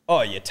 Yeah.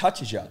 Oh, yeah,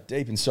 touches you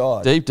deep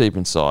inside. Deep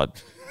inside.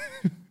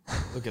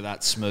 Look at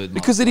that smooth.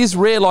 Because it is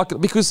rare,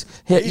 because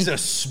He's a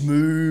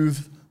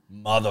smooth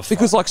motherfucker.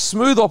 because like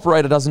smooth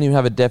operator doesn't even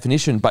have a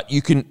definition, but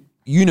you can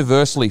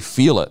universally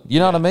feel it. You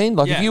know what I mean?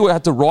 Like if Yeah. you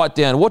had to write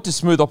down what does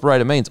smooth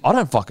operator means, I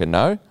don't fucking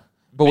know.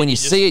 But when you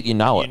see it, you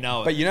know it. You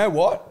know it. But you know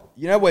what?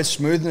 You know where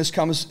smoothness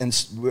comes and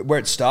where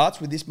it starts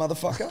with this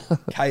motherfucker?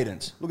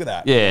 Cadence. Look at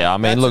that. Yeah, I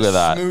mean, That's look a at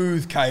that.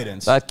 Smooth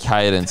cadence. That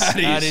cadence.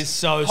 That is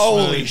so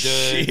holy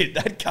smooth, dude. shit,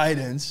 that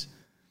cadence.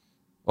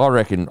 I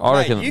reckon.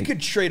 Mate, you could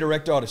treat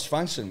erectile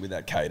dysfunction with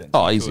that cadence.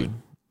 Oh, easy.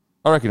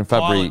 I reckon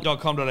Fabry.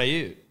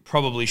 Pilot.com.au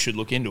probably should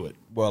look into it.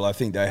 Well, I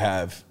think they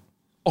have.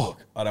 Oh,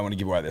 I don't want to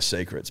give away their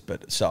secrets,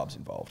 but subs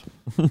involved.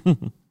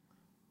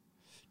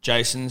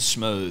 Jason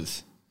Smooth.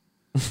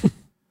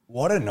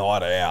 What a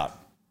night out!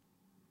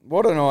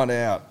 What a night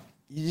out!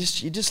 You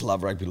just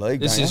love rugby league.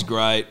 This don't is you?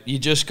 great. You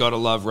just got to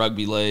love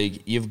rugby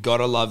league. You've got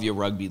to love your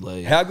rugby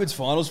league. How good's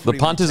finals? The footy when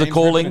punters your are team's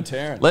ripping calling. and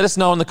tearing? Let us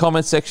know in the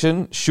comments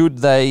section. Should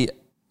they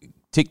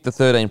tick the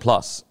 13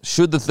 plus?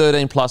 Should the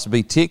 13 plus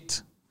be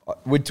ticked?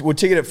 We'll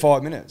tick it at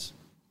 5 minutes.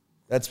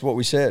 That's what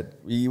we said.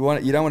 You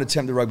don't want to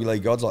tempt the rugby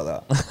league gods like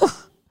that.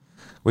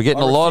 We're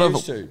getting I a lot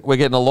refuse of to. we're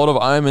getting a lot of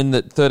omen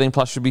that 13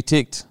 plus should be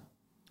ticked.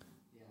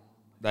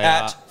 They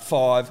At are.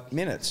 5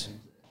 minutes.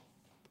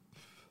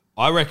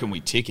 I reckon we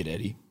tick it,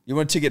 Eddie. You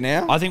want to tick it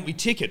now? I think we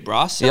tick it,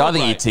 bruh. Yeah, I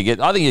think you Celebrate. tick it.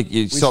 I think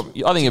you stop.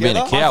 I think you're being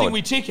a together? I coward. think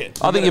we tick it.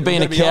 I think you're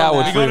being a gotta be on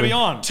coward. that. We got to for- be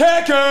on.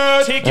 Tick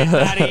it! Tick it,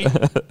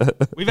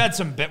 Matty.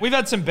 We've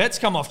had some bets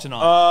come off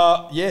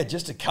tonight. Yeah,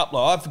 just a couple.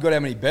 I forgot how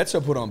many bets I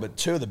put on, but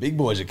 2 of the big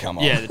boys have come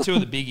on. Yeah, the two of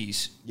the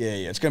biggies. Yeah,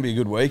 it's going to be a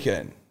good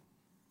weekend.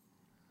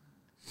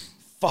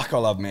 Fuck, I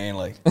love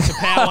Manly. It's a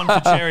power one for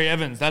Cherry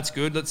Evans. That's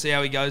good. Let's see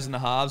how he goes in the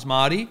halves,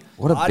 Marty.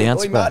 What a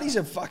bounce back! Marty's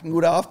a fucking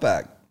good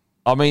halfback.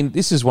 I mean,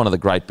 this is one of the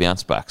great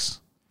bounce backs.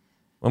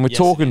 When we're Yes,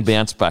 talking it is.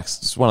 bounce backs,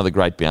 it's one of the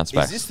great bounce Is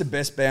backs. this the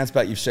best bounce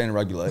back you've seen in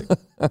rugby league?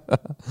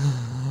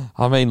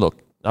 I mean, look,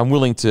 I'm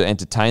willing to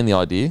entertain the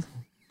idea.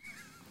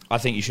 I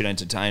think you should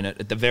entertain it.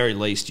 At the very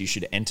least, you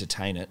should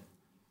entertain it.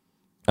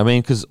 I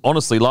mean, because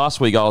honestly, last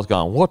week I was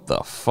going, what the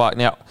fuck?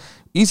 Now,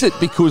 is it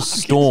because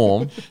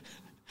Storm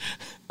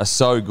are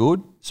so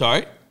good?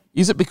 Sorry?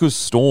 Is it because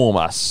Storm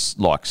are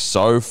like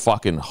so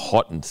fucking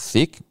hot and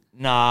thick?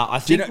 Nah, I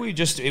think know-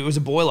 it was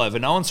a boil over.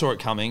 No one saw it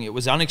coming. It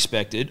was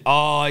unexpected.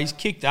 Oh, he's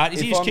kicked that. Is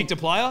he If just I'm- kicked a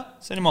player?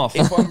 Send him off.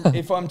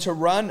 if I'm to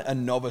run a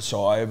novice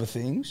eye over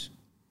things,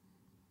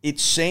 it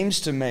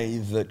seems to me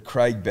that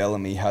Craig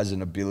Bellamy has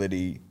an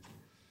ability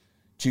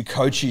to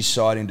coach his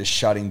side into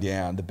shutting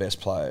down the best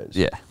players.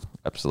 Yeah,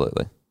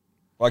 absolutely.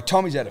 Like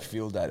Tommy's had a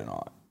field day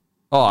tonight.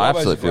 Oh, Robbo's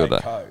absolutely a feel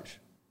great that. coach.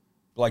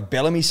 Like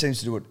Bellamy seems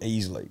to do it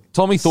easily.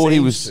 Tommy thought he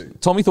Seems was. to.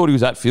 Tommy thought he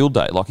was at field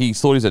day. Like he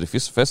thought he was at a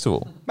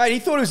festival. Mate, he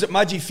thought he was at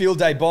Mudgee Field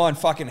Day buying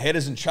fucking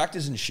headers and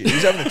tractors and shit. He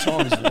was having the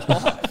time of his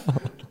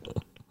life.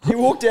 He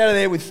walked out of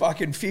there with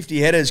fucking 50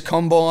 headers,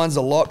 combines,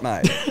 a lot,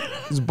 mate.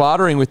 He's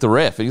bartering with the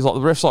ref. And he's like,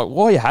 the ref's like,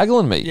 why are you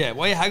haggling me? Yeah,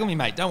 why are you haggling me,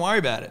 mate? Don't worry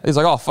about it. He's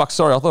like, oh fuck,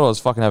 sorry, I thought I was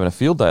fucking having a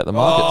field day at the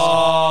markets.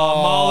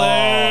 Oh,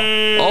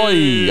 Molly!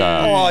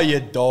 Oh, Oh, you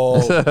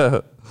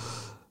dog.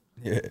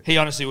 Yeah. He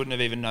honestly wouldn't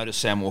have even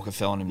noticed Sam Walker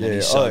fell on him. Yeah.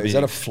 He's so Is big.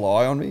 that a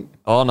fly on me?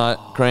 oh no,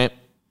 cramp.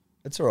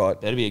 That's all right.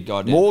 That'd be a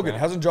goddamn Morgan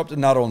crap. hasn't dropped a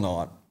nut all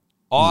night.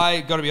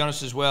 I got to be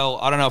honest as well.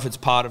 I don't know if it's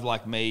part of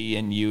like me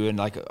and you and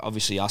like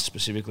obviously us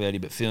specifically, Eddie,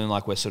 but feeling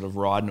like we're sort of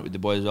riding it with the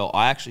boys as well.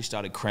 I actually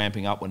started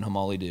cramping up when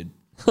Hamoli did.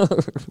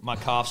 My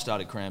calf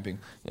started cramping.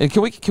 And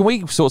can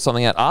we sort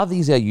something out? Are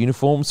these our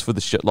uniforms for the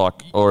shit?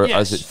 Like, or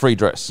Yes. is it free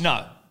dress?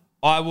 No,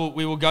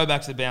 we will go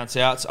back to the bounce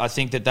outs. I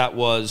think that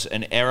was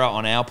an error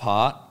on our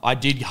part. I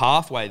did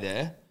halfway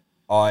there.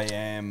 I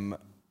am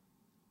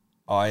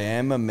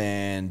a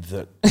man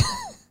that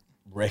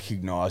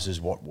recognizes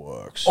what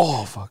works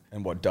Oh fuck.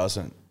 and what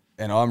doesn't.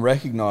 And I'm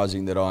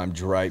recognizing that I'm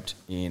draped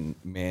in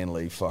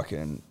Manly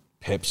fucking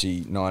Pepsi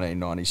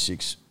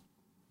 1996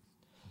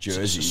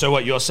 jersey. So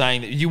what you're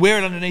saying, that you wear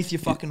it underneath your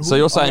fucking hoodie? So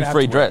you're gonna saying have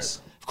free to wear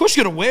dress? Of course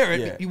you're going to wear it.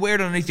 Yeah. You wear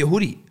it underneath your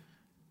hoodie.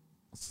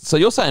 So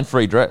you're saying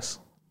free dress?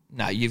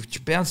 No, you've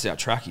bounced out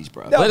trackies,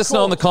 bro. No. Let us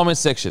know in the comments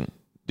section.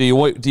 Do you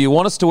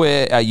want us to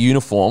wear our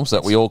uniforms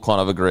that we all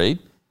kind of agreed?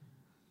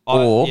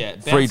 or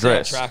free bounce out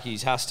dress.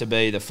 trackies has to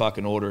be the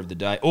fucking order of the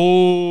day.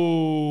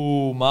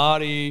 Oh,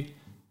 Marty.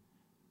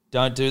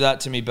 Don't do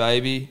that to me,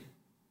 baby.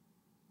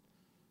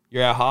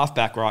 You're our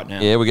halfback right now.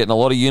 Yeah, we're getting a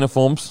lot of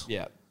uniforms.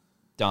 Yeah.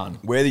 Done.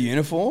 Wear the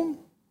uniform?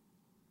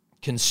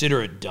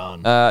 Consider it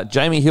done.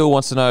 Jamie Hill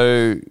wants to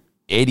know,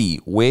 Eddie,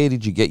 where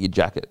did you get your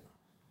jacket?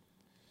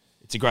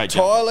 It's a great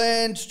jump.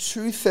 Thailand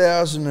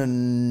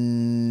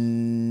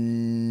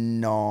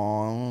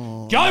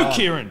 2009. Go,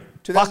 Kieran.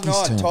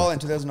 2009. Thailand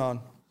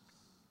 2009.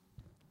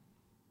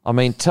 I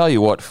mean, tell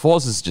you what,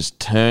 Foz has just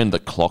turned the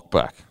clock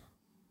back.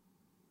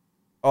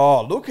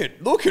 Oh, look at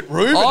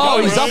Ruben. Oh,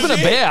 Go, he's up Ruben.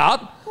 and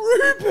about.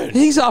 Ruben.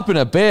 He's up and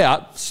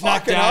about.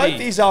 Snack Fucking Daddy.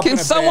 hope he's up Can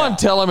and someone about.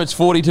 tell him it's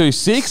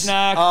 42-6?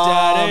 Snack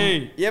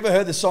Daddy. You ever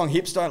heard the song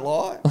Hips Don't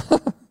Lie?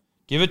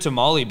 Give it to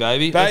Molly,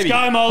 baby. Baby.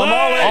 Let's go, Molly. Come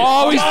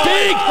on, Oh, he's Come on.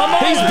 big. Come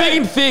on. He's big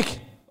and thick.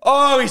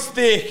 Oh, he's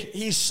thick.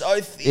 He's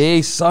so thick.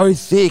 He's so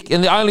thick.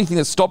 And the only thing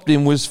that stopped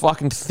him was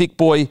fucking thick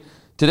boy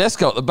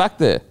Tedesco at the back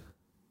there.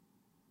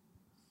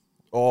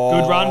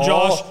 Oh. Good run,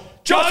 Josh.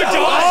 Josh Josh.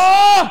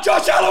 Alloway.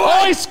 Josh Alloway.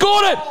 Oh, he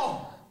scored it.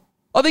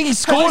 I think he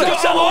scored it.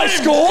 Josh Alloway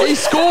scored? He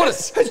scored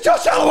it. Has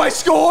Josh Alloway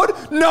scored?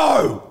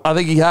 No. I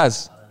think he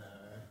has.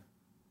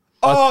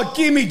 Oh,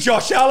 give me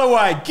Josh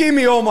Alloway. Give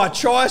me all my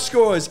try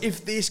scorers.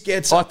 If this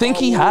gets I think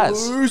he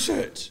has. lose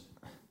it.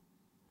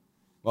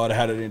 I'd have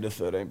had it into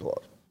 13 plus.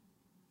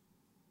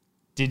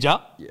 Did ya?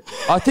 Yeah.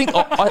 I think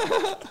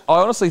I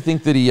honestly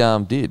think that he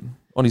did.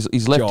 On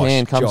his left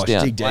hand comes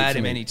down. dig deep Played for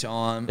him me. any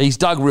time. He's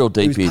dug real He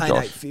deep was here, paying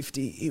Josh.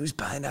 850. He was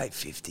paying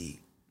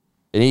 850.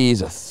 And he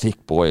is a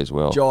thick boy as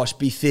well. Josh,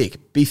 be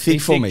thick. Be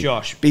thick for thick, me.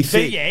 Josh. Be Be-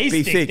 thick. yeah, he's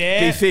be thick thick.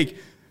 there. Be thick.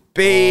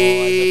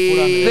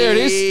 Be. There it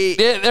is.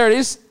 Yeah, there it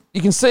is.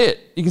 You can see it.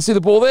 You can see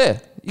the ball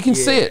there. You can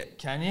see it.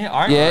 Can you?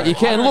 Yeah, you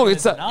can. Look,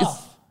 it's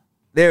enough.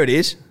 There it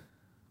is.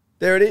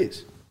 There it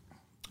is.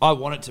 I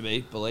want it to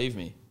be. Believe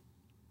me.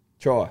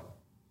 Try.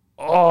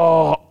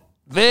 Oh,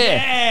 there.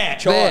 Yeah.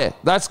 There.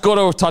 That's got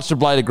to have touched a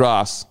blade of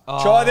grass.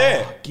 Try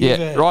there. Yeah,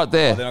 it. right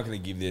there. Oh, they're not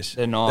going to give this.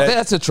 They're not.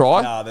 That's a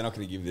try. Nah, they're not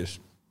going to give this.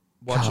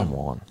 Come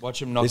on.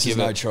 Watch him not This is give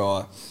no it.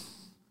 try.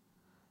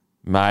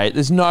 Mate,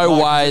 there's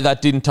no way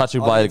that didn't touch a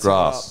blade of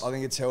grass. I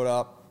think it's held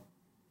up.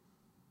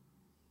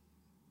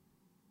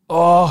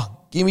 Oh,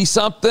 give me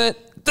something.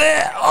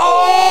 There.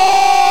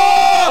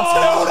 Oh! It's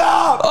held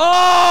up.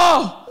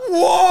 Oh!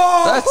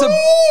 Whoa! That's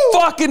a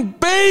fucking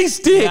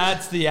beast, Dick.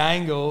 That's the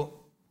angle.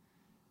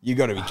 You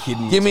got to be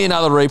kidding me. Give me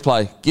another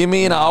replay. Give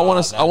me another.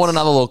 I want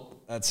another look.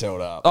 That's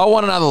held up. I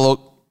want another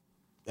look.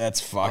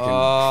 That's fucking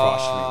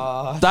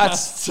crushed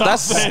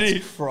That's Eddie. me.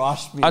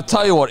 Crushed me. I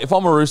tell you what, if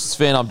I'm a Roosters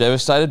fan, I'm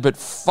devastated. But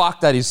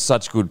fuck, that is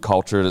such good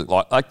culture.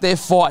 Like they're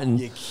fighting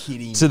You're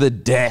kidding. to the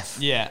death.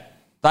 Yeah.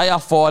 They are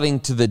fighting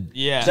to the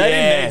Yeah. They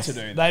didn't need to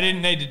do that. They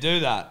didn't need to do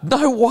that.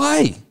 No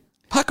way.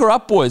 Pack her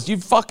up, boys. You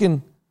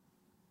fucking.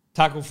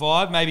 Tackle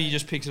 5. Maybe he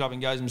just picks it up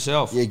and goes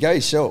himself. Yeah, go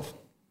yourself.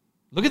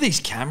 Look at these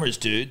cameras,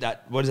 dude.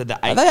 What is it? The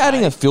 8K? Are they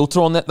adding a filter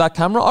on that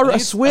camera? I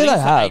swear they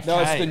have. No,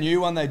 it's Okay. the new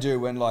one they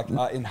do when like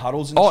in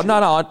huddles and Oh shit. no,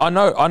 I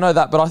know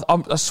that, but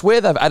I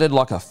swear they've added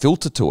like a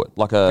filter to it,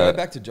 like Go a.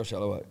 back to Josh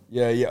Alloway.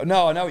 Yeah.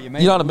 No, I know what you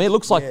mean. You know what I mean? It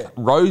looks like Yeah.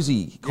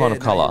 rosy kind Yeah, of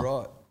no, color. you're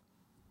right.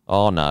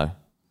 Oh no.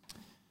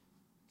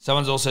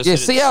 Someone's also Yeah, said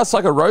see how it's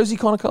like a rosy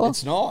kind of color?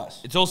 It's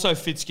nice. it's also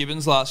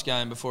Fitzgibbon's last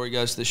game before he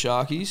goes to the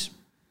Sharkies.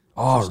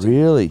 Oh,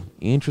 really?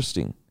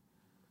 Interesting.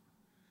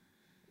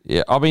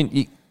 Yeah, I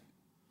mean,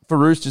 for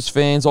Roosters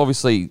fans,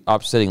 obviously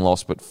upsetting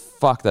loss, but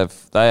fuck, they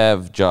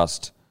have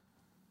just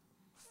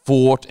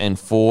fought and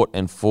fought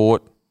and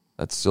fought.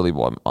 That's silly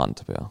boy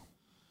Montepel.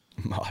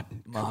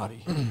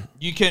 Marty.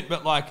 You can,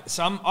 but like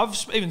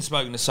I've even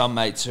spoken to some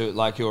mates who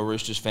are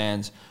Roosters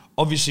fans.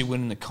 Obviously,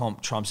 winning the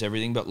comp trumps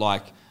everything, but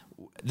like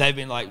they've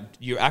been like,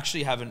 you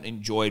actually haven't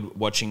enjoyed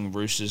watching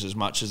Roosters as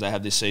much as they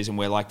have this season,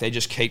 where like they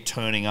just keep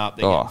turning up.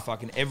 They're getting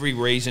fucking every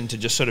reason to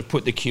just sort of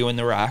put the cue in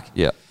the rack.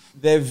 Yeah.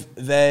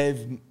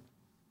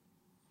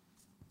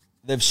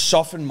 They've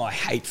softened my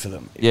hate for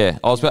them. Yeah,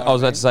 I was about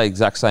to say the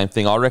exact same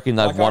thing. I reckon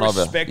they've Like, won I over.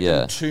 respect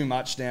Yeah. them too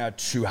much now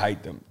to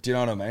hate them. Do you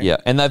know what I mean? Yeah,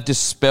 and they've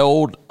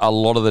dispelled a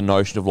lot of the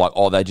notion of like,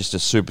 oh, they're just a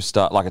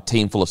superstar, like a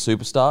team full of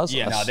superstars.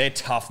 Yeah. No, they're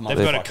tough, They've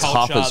got a motherfuckers. tough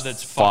culture as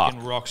that's fuck.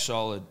 fucking rock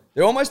solid.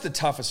 They're almost the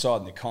toughest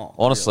side in the comp.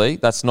 Honestly,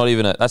 that's not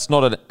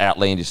an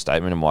outlandish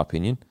statement in my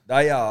opinion.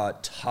 They are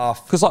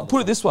tough. Because like, put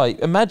it this way: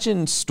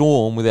 imagine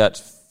Storm without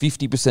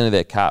 50% of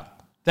their cap.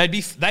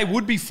 They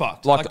would be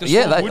fucked. Like, the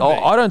yeah, Storm would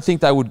be. I don't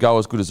think they would go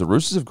as good as the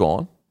Roosters have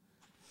gone.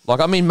 Like,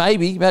 I mean,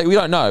 maybe we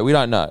don't know. We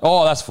don't know.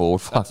 Oh, that's forward.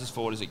 Fuck. That's as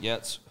forward as it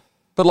gets.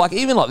 But like,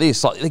 even like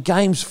this, like the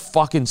game's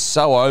fucking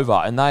so over,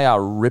 and they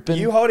are ripping.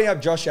 You holding up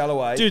Josh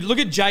Alloway. Dude, look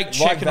at Jake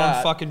checking that,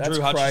 on fucking that's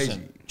Drew Hutchison.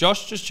 crazy.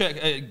 Josh just check.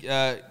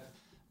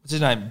 What's his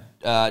name?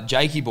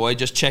 Jakey boy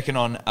just checking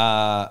on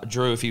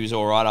Drew if he was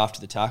all right after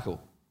the tackle.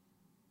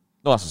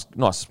 nicest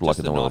bloke Just in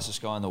the the world.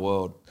 nicest guy in the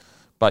world.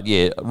 But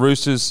yeah,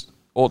 Roosters.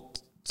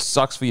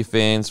 Sucks for your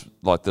fans,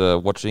 like the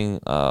watching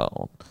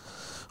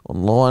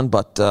online.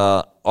 But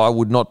I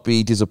would not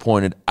be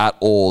disappointed at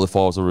all if I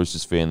was a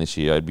Roosters fan this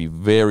year. I'd be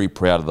very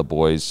proud of the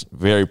boys.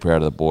 Very proud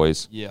of the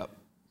boys. Yep.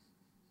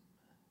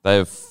 They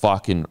have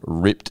fucking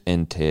ripped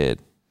and teared.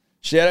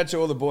 Shout out to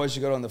all the boys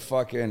you got on the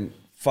fucking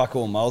fuck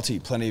all multi.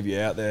 Plenty of you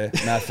out there.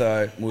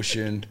 Matho,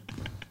 Mushin,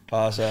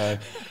 Parso,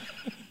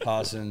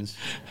 Parsons,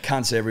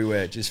 cunts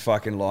everywhere. Just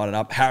fucking lining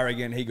up.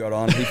 Harrigan, he got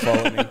on. He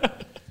followed me.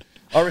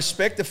 I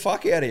respect the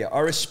fuck out of you. I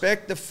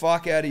respect the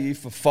fuck out of you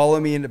for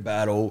following me into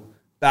battle,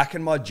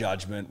 backing my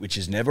judgment, which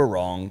is never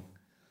wrong.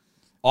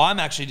 I'm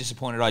actually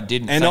disappointed I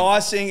didn't. And I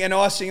sing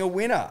a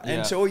winner. Yeah.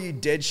 And to all you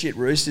dead shit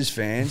Roosters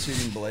fans who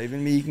didn't believe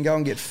in me, you can go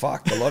and get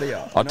fucked, a lot of you.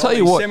 I'll tell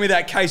you what. Send me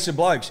that case of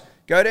blokes.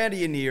 Go down to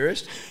your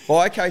nearest,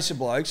 buy a case of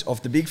blokes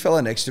off the big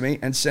fella next to me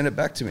and send it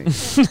back to me.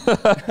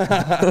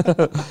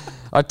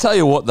 I tell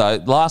you what, though,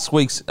 last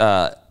week's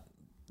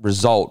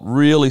result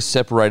really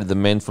separated the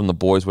men from the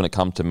boys when it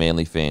comes to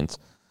Manly fans.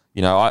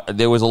 You know,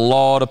 there was a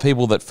lot of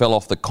people that fell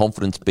off the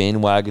confidence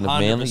bandwagon of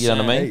Manly. You know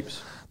what I mean?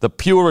 Heaps. The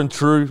pure and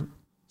true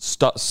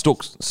stuck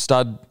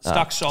solid.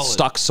 I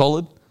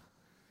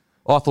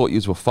thought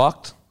yous were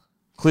fucked.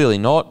 Clearly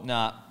not.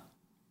 Nah.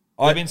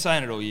 I've been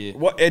saying it all year.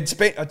 I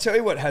tell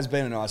you what has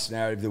been a nice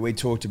narrative that we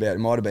talked about. It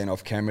might have been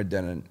off camera,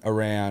 Denon,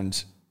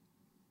 around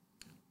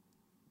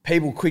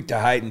people quick to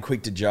hate and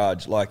quick to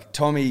judge. Like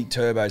Tommy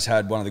Turbo's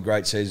had one of the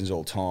great seasons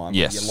all time.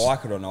 Yes. Whether you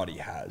like it or not, he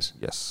has.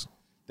 Yes.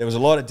 There was a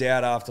lot of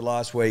doubt after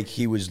last week.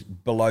 He was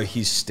below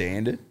his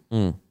standard.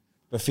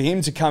 But for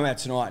him to come out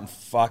tonight and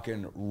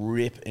fucking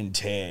rip and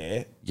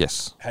tear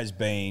Yes. has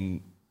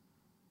been...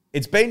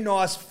 It's been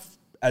nice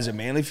as a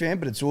Manly fan,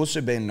 but it's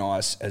also been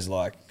nice as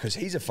like... Because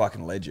he's a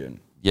fucking legend.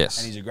 Yes.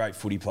 And he's a great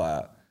footy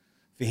player.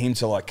 For him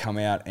to like come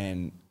out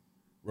and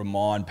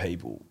remind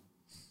people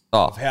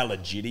of how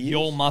legit he is. You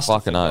all must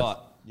have Fucking oath.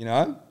 forgot. You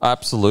know?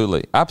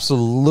 Absolutely.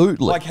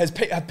 Like,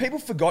 have people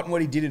forgotten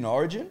what he did in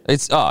Origin?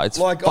 It's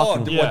Like,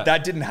 fucking, what,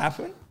 that didn't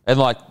happen? and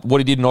like what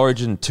he did in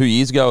Origin 2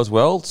 years ago as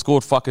well.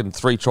 Scored fucking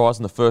 3 tries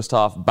in the first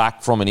half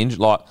back from an injury.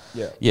 Like,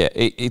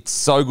 it's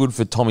so good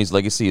for Tommy's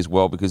legacy as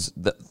well, because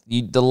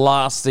the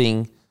last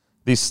thing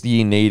this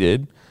year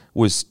needed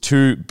was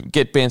to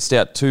get bounced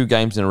out 2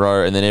 games in a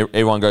row, and then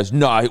everyone goes,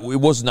 no, it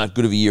wasn't that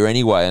good of a year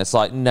anyway. And it's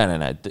like, no.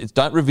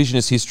 Don't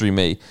revisionist history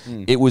me.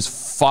 It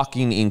was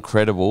fucking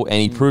incredible, and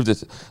he proved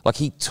it. Like,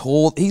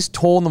 he's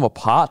torn them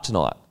apart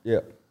tonight. Yeah.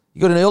 You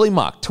got an early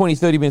mark, 20,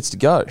 30 minutes to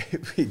go.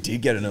 He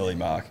did get an early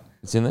mark.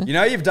 It's in there? You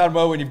know you've done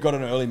well when you've got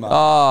an early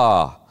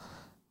mark.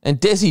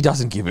 And Desi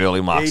doesn't give early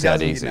marks He out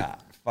doesn't. easy. Nah,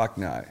 fuck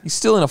no. He's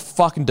still in a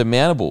fucking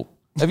demountable.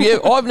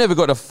 I've never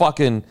got a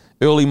fucking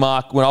early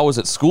mark when I was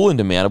at school in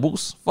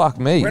demountables. Fuck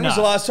me. When was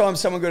the last time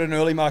someone got an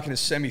early mark in a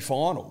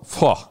semi-final?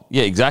 Oh,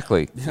 yeah,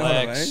 exactly. You know what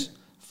I mean?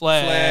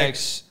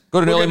 Flex.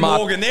 Got an Look early at mark.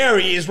 Morgan, there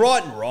he is,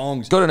 right and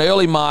wrongs. Got an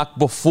early mark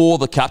before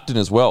the captain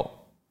as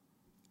well.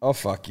 Oh,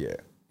 fuck yeah.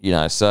 You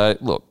know, so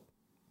look,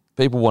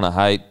 people want to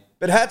hate.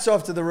 But hats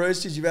off to the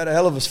Roosters. You've had a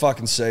hell of a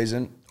fucking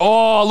season.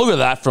 Oh, look at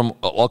that from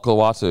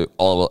Olakau'atu.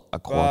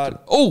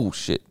 Oh,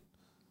 shit.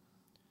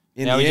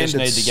 Now we just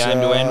need the game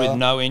to end with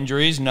no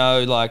injuries,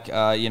 no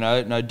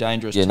no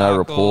dangerous tackles. no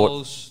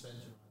report.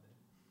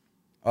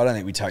 I don't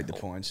think we take the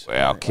points.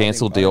 Wow,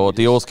 cancelled Dior.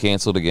 Dior's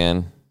cancelled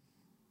again.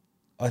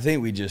 I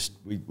think we just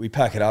we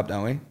pack it up,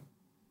 don't we? I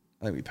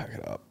think we pack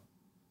it up.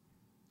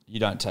 You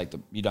don't take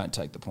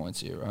the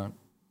points here, right?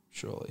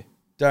 Surely.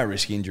 Don't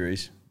risk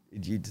injuries.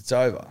 It's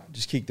over.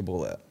 Just kick the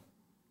ball out.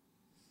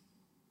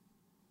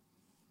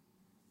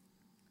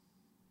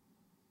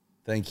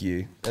 Thank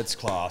you. That's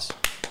class.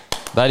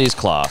 That is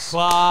class.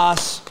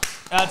 Class.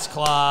 That's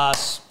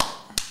class.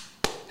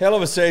 Hell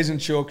of a season,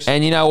 Chooks.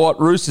 And you know what?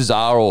 Roosters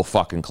are all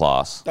fucking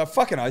class. They're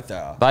fucking oath they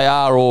are. They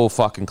are all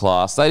fucking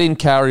class. They didn't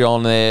carry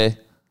on there.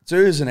 It's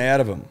oozing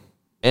out of them.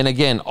 And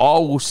again, I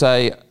will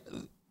say,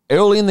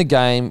 early in the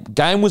game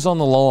was on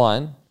the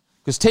line,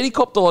 because Teddy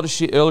copped a lot of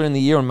shit earlier in the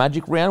year on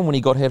Magic Round when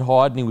he got head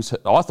high and he was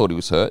hurt. I thought he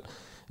was hurt.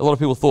 A lot of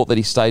people thought that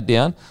he stayed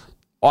down.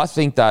 I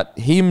think that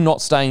him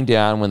not staying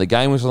down when the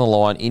game was on the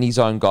line in his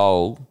own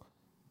goal,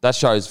 that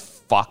shows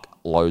fuck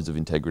loads of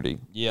integrity.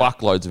 Yeah.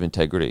 Fuck loads of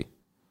integrity.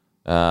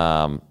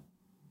 But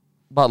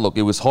look,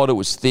 it was hot, it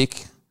was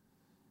thick.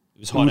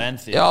 It was hot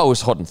and thick. Yeah, it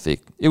was hot and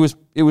thick. It was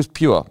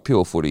pure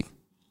footy.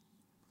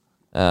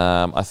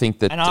 I think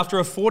that... And after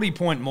a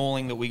 40-point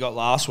mauling that we got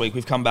last week,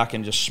 we've come back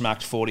and just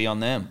smacked 40 on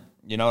them.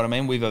 You know what I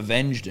mean? We've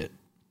avenged it.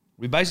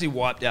 We basically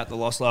wiped out the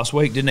loss last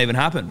week. Didn't even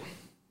happen.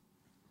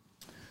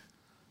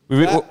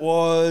 That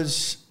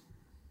was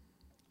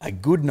a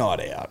good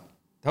night out.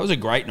 That was a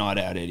great night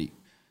out, Eddie.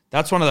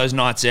 That's one of those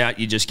nights out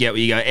you just get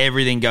where you go,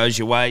 everything goes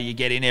your way. You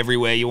get in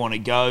everywhere you want to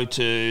go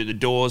to. The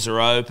doors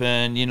are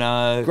open, you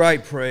know.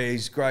 Great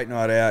prees, great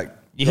night out.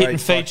 You're hitting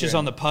features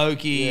on the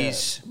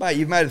pokies. Yeah. Mate,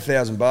 you've made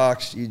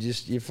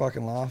 $1,000. You're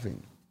fucking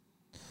laughing.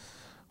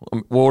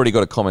 We've already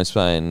got a comment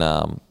saying...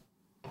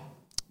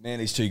 Man,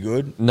 he's too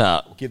good.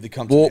 Nah. Give the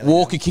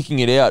Walker kicking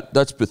it out.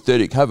 That's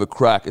pathetic. Have a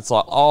crack. It's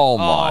like, oh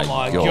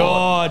my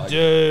God,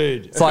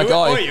 dude. It's like,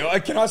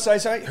 can I say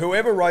something?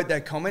 Whoever wrote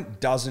that comment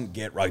doesn't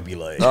get rugby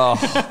league.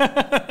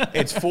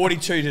 It's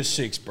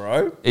 42-6,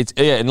 bro.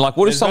 And like,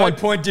 what if There's someone no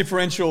point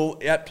differential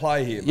at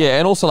play here. Yeah,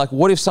 and also like,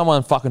 what if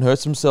someone fucking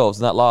hurts themselves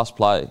in that last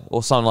play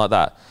or something like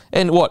that?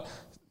 And what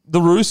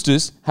the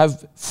Roosters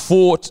have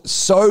fought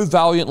so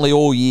valiantly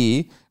all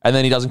year. And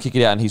then he doesn't kick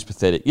it out and he's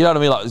pathetic. You know what I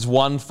mean? Like, there's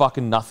one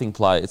fucking nothing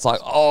play. It's like,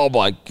 oh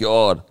my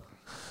God.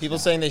 People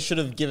saying they should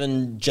have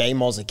given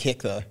J-Moz a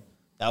kick, though.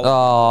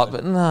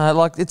 But no,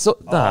 like it's no.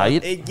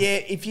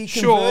 If you're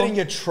converting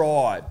a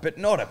try, but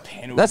not a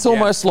penalty. That's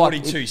almost like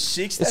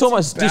 42-6. It's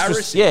almost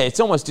embarrassing.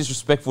 it's almost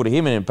disrespectful to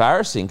him and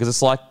embarrassing because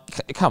it's like,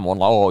 come on,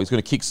 like, he's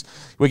going to kick.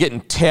 We're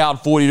getting towed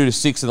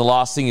 42-6, and the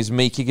last thing is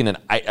me kicking an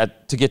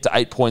 8 to get to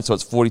 8 points, so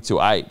it's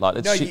 42-8. Like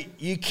that's shit.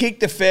 You kick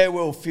the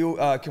farewell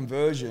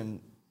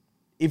conversion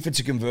if it's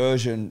a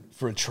conversion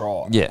for a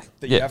try. Yeah,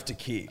 that you have to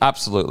kick.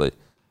 Absolutely.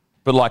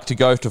 But like to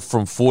go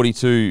from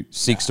 42-6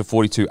 to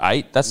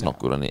 42-8, that's not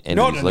good on it.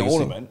 Not an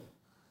ornament.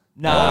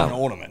 No. Not an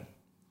ornament.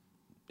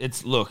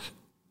 It's, look.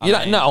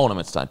 No,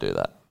 ornaments don't do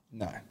that.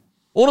 No.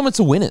 Ornaments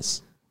are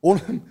winners.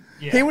 Ornament.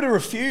 Yeah. He would have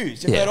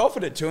refused. If they'd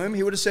offered it to him,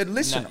 he would have said,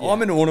 listen,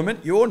 I'm an ornament,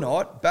 you're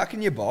not. Back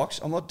in your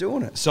box, I'm not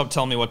doing it. Stop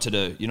telling me what to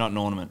do. You're not an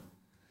ornament.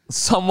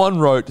 Someone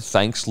wrote,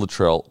 thanks,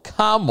 Latrell.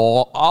 Come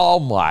on.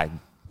 Oh, my.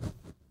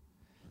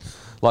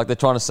 Like they're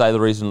trying to say the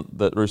reason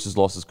that Roosters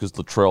lost is because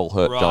Latrell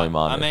hurt Joey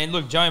Manu. I mean,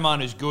 look, Joey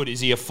Manu's good. Is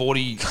he a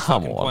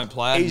 40-point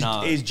player?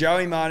 No. Is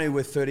Joey Manu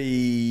with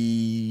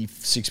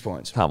 36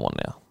 points? Come on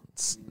now.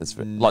 It's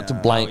like to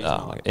blame.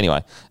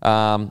 Anyway,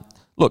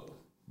 look,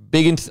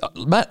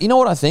 Matt, you know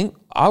what I think?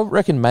 I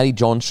reckon Matty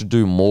John should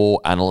do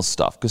more analyst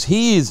stuff because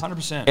he is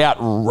 100%.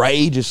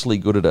 outrageously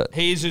good at it.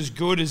 He's as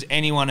good as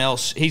anyone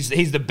else. He's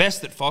the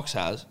best that Fox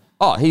has.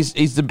 Oh,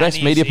 he's the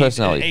best media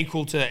personality. He's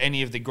equal to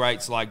any of the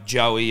greats like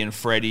Joey and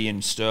Freddie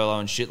and Sterlo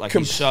and shit. Like,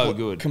 he's so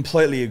good.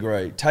 Completely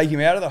agree. Take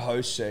him out of the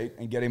host seat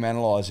and get him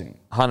analysing.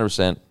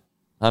 100%.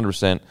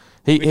 100%.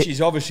 Which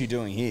he's obviously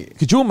doing here.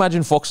 Could you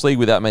imagine Fox League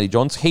without Matty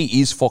Johns?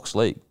 He is Fox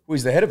League. Well,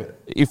 he's the head of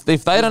it. If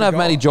they don't have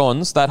Matty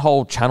Johns, that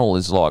whole channel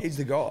is like... He's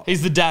the guy.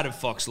 He's the dad of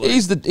Fox League.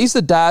 He's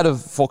the dad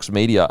of Fox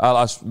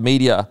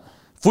Media,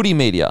 footy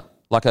media,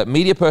 like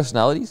media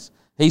personalities.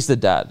 He's the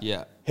dad.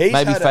 Yeah.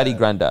 Maybe Fatty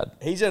Granddad.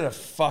 He's had a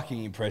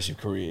fucking impressive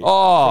career.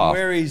 Oh. From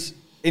where he's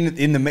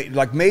in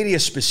the media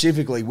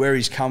specifically, where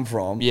he's come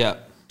from,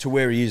 to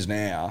where he is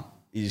now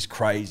is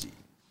crazy.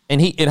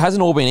 And it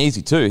hasn't all been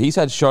easy too. He's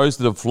had shows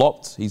that have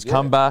flopped. He's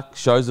come back,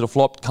 shows that have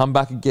flopped, come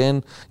back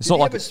again. It's not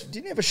like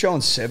didn't he have a show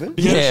on Seven?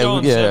 He had a show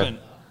on 7.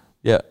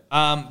 Yeah.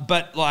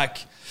 But like,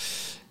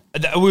 I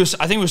think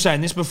we were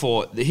saying this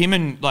before.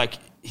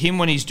 Him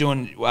when he's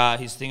doing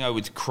his thing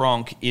with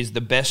Cronk is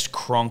the best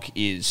Cronk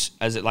is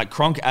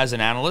Cronk as an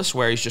analyst,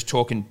 where he's just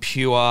talking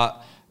pure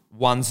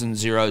ones and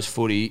zeros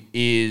footy,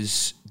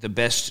 is the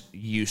best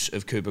use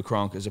of Cooper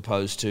Cronk as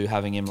opposed to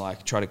having him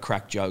like try to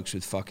crack jokes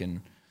with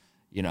fucking,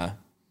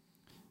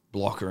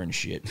 Blocker and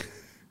shit.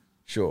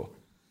 Sure.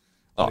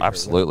 Oh,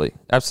 absolutely.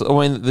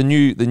 Absolutely. I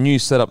mean, the new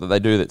setup that they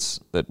do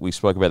that we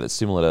spoke about that's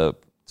similar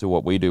to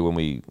what we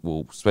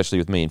do especially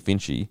with me and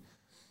Finchy.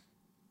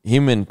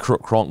 Him and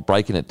Cronk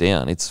breaking it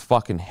down, it's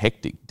fucking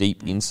hectic,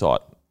 deep insight.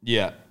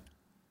 Yeah.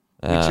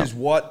 Which is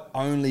what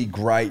only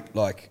great,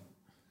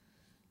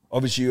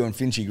 obviously you and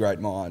Finchy great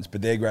minds,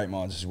 but they're great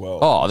minds as well.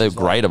 Oh, they're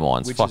greater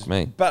minds. Fuck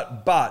me.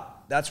 But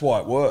that's why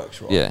it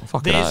works, right? Yeah,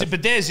 fucking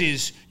But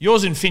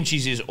yours and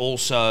Finchy's is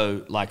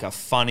also like a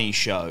funny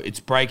show. It's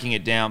breaking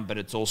it down, but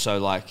it's also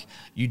like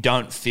you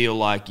don't feel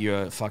like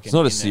you're fucking... It's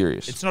not as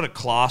serious. It's not a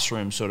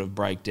classroom sort of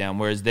breakdown,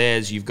 whereas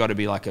theirs, you've got to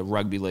be like a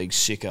rugby league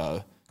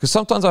sicko. Because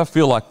sometimes I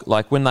feel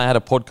like when they had a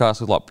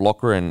podcast with like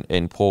Blocker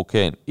and Paul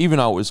Kent, even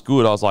though it was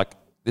good, I was like,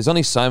 there's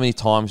only so many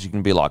times you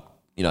can be like,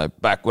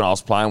 back when I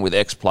was playing with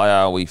X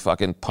player, we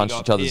fucking punched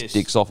each other's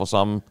dicks off or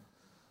something.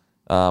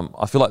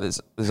 I feel like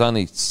there's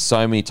only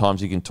so many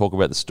times you can talk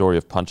about the story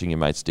of punching your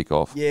mate's dick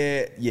off.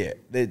 Yeah.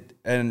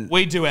 And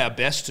we do our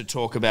best to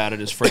talk about it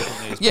as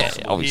frequently as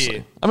possible. Yeah, obviously.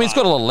 Here, I mean, it's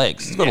got a lot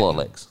of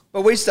legs.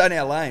 But we stay in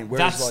our lane.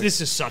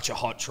 This is such a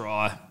hot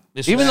try.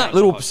 Even that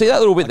little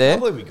bit there. I can't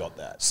believe we got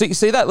that.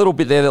 See that little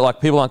bit there that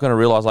like people aren't going to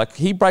realise. Like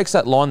he breaks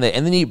that line there,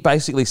 and then he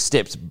basically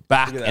steps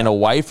back and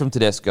away from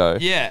Tedesco.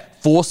 Yeah,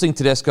 forcing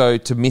Tedesco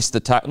to miss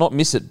the not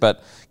miss it,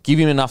 but give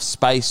him enough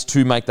space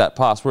to make that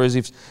pass. Whereas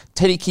if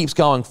Teddy keeps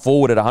going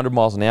forward at 100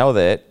 miles an hour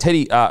there,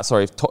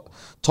 if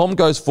Tom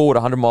goes forward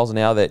 100 miles an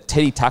hour there,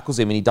 Teddy tackles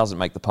him and he doesn't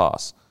make the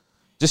pass.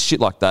 Just shit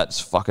like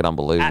that's fucking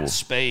unbelievable. At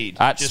speed,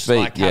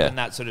 having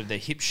that sort of the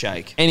hip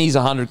shake. And he's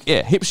 100,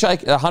 hip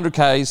shake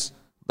 100 Ks.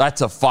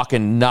 That's a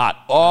fucking nut.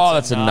 Oh,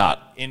 that's a nut.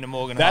 Into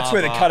Morgan That's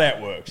Harbour. where the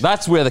cutout works.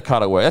 That's where the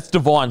cutout works. That's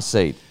divine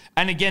seed.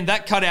 And again,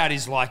 that cutout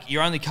is like,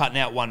 you're only cutting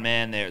out one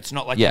man there. It's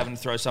not like you're having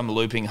to throw some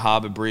looping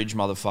Harbour Bridge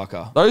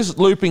motherfucker. Those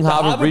looping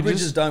Harbour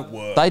bridges don't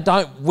work. They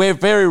don't.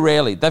 Very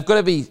rarely. They've got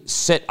to be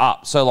set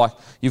up. So, like,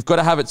 you've got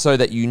to have it so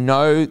that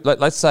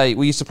let's say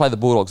we used to play the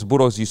Bulldogs. The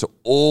Bulldogs used to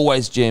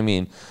always jam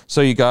in.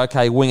 So you go,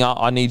 okay, winger,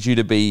 I need you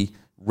to be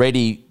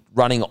ready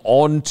running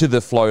onto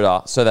the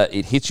floater so that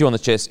it hits you on the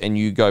chest and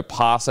you go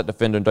past that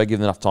defender and don't give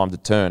them enough time to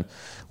turn.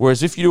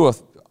 Whereas if you do a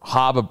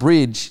Harbour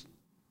Bridge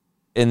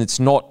and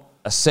it's not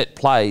a set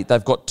play,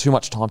 they've got too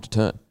much time to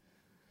turn.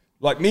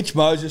 Like Mitch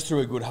Moses threw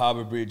a good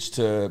Harbour Bridge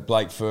to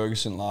Blake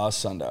Ferguson last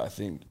Sunday, I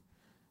think.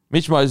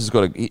 Mitch Moses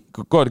got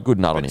a good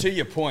nut on him. But to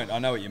your point, I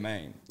know what you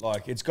mean.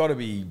 Like, it's got to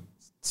be...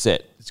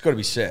 set. It's got to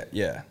be set,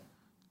 yeah.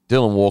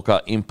 Dylan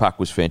Walker, impact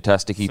was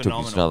fantastic. He took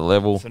it to another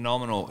level.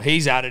 Phenomenal.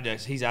 He's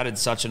added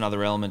such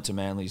another element to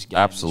Manly's game.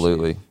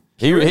 Absolutely.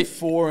 Kieran he-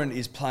 Foran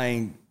is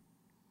playing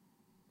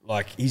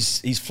like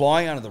he's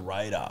flying under the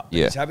radar. But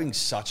Yeah. he's having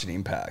such an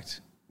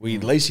impact. Well,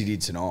 at least he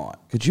did tonight.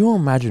 Could you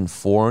imagine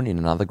Foreign in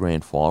another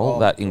grand final? Oh,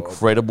 that my God.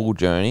 incredible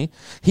journey.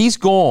 He's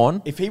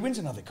gone. If he wins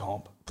another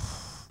comp,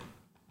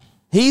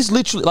 He's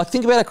literally, like,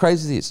 think about how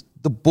crazy this is.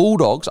 The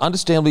Bulldogs,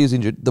 understandably, is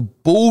injured. The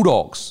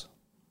Bulldogs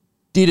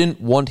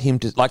didn't want him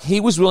to, like, he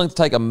was willing to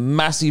take a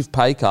massive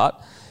pay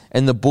cut,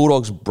 and the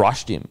Bulldogs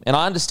brushed him. And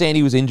I understand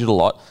he was injured a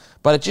lot,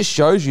 but it just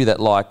shows you that,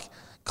 like,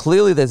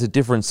 clearly there's a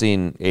difference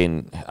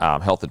in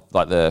health,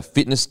 like the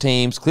fitness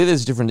teams. Clearly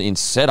there's a difference in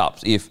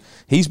setups. If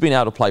he's been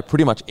able to play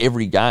pretty much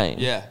every game,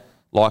 Yeah.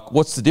 like,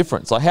 what's the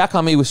difference? Like, how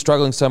come he was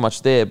struggling so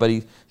much there, but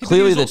he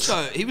clearly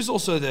he was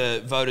also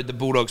voted the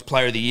Bulldogs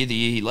Player of the Year the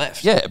year he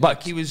left. Yeah, but-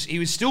 like he was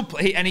still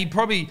and he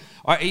probably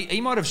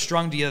he might have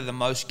strung together the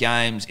most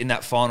games in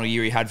that final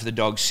year he had for the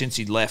Dogs since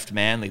he'd left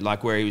Manly.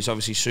 Like where he was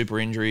obviously super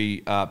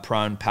injury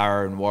prone,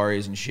 para and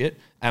Warriors and shit,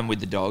 and with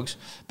the Dogs.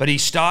 But he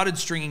started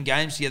stringing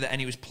games together and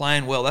he was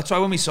playing well. That's why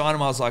when we signed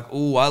him, I was like,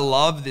 oh, I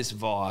love this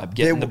vibe,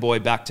 getting the boy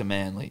back to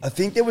Manly. I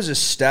think there was a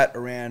stat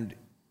around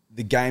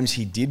the games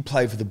he did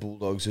play for the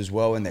Bulldogs as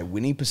well, and their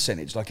winning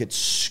percentage, like it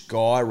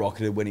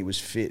skyrocketed when he was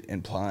fit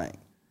and playing.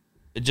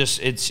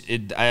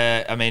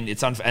 I mean,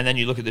 it's unfair. And then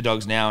you look at the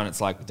Dogs now and it's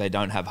like they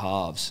don't have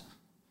halves.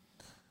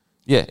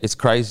 Yeah, it's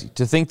crazy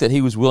to think that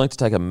he was willing to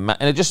take and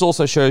it just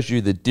also shows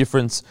you the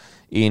difference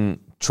in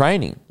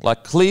training.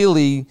 Like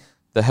clearly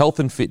the health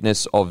and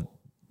fitness of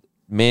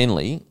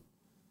Manly,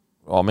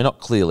 I mean not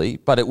clearly,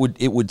 but it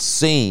would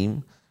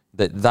seem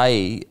that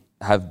they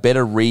have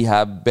better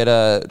rehab,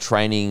 better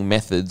training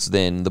methods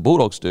than the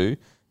Bulldogs do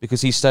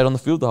because he stayed on the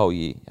field the whole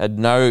year.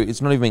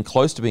 It's not even been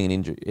close to being an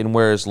injury. And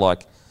whereas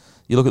like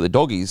you look at the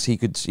Doggies,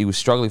 he was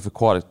struggling for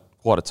quite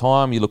a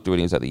time. You looked at when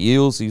he was at the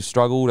Eels, he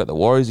struggled. At the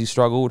Warriors, he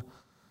struggled.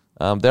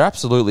 There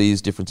absolutely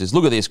is differences.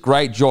 Look at this.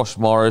 Great Josh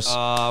Morris.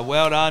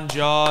 Well done,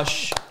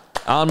 Josh.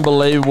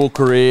 Unbelievable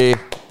career.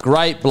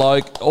 Great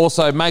bloke.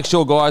 Also, make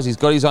sure, guys, he's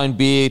got his own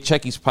beer.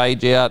 Check his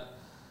page out.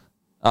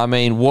 I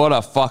mean, what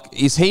a fuck.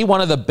 Is he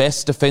one of the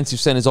best defensive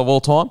centers of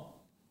all time?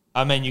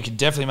 I mean, you could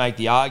definitely make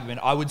the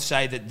argument. I would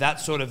say that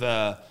sort of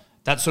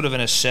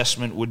an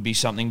assessment would be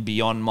something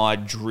beyond my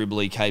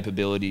dribbly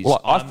capabilities.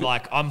 Well,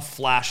 I'm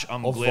flash,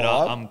 I'm Off glitter,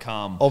 vibe? I'm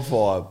calm. Off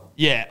vibe.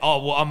 Yeah.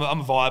 Oh, well, I'm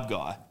a vibe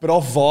guy. But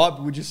off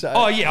vibe, would you say?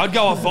 Oh, yeah, I'd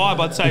go off vibe.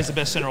 I'd say he's the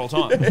best centre of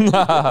all time.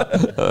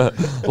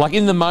 Like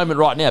in the moment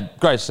right now,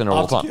 greatest center of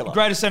all time. Killer.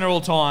 Greatest centre of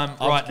all time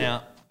right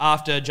now.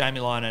 After Jamie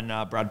Lyon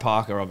and Brad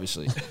Parker,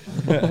 obviously.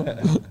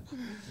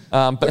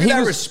 But Look at he that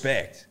was,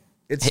 respect.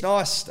 It's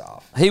nice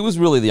stuff. he was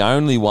really the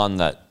only one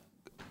that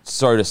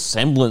showed a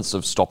semblance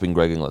of stopping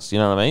Greg Inglis. You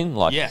know what I mean?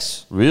 Like,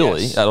 Yes.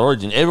 really, Yes. at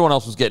Origin, everyone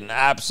else was getting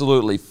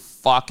absolutely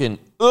fucking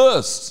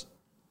ursed.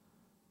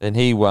 And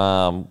he,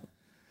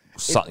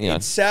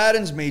 It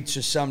saddens me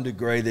to some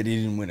degree that he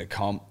didn't win a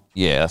comp.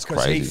 yeah, that's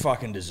Because crazy. he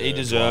fucking deserved He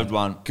deserved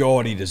one.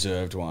 God, he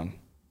deserved one.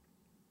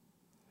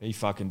 He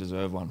fucking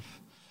deserved one.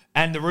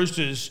 And the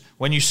Roosters,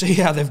 when you see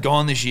how they've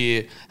gone this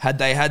year, had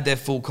they had their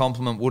full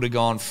complement, would have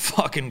gone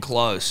fucking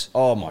close.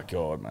 Oh, my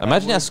God, man.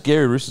 Imagine how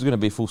scary Roosters going to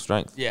be full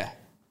strength. Yeah.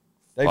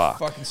 They fuck.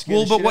 fucking scared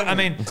Well, the but shit what out I of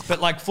me. mean,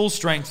 but like full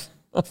strength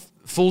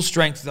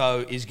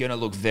though is going to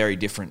look very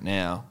different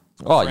now.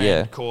 Oh,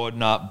 yeah.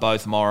 Cordner,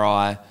 both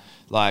Morai,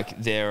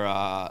 like they're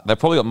They've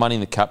probably got money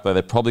in the cap, though.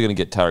 They're probably going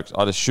to get Tarek.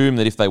 I'd assume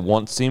that if they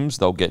want Sims,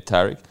 they'll get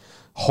Tarek.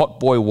 Hot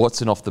boy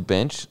Watson off the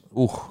bench.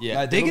 Ooh.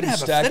 yeah, Mate, they're going to have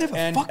stacked, a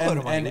fuckload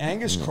of money. and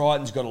Angus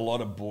Crichton's got a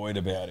lot of Boyd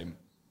about him.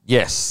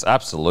 Yes,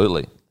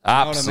 absolutely. what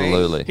I mean?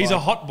 Absolutely. He's a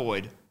hot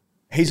boy.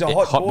 He's a Yeah,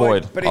 hot, hot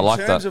Boyd, Boyd. but I in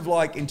like terms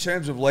that. in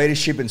terms of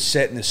leadership and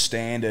setting the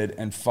standard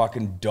and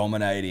fucking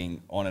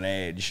dominating on an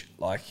edge,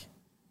 like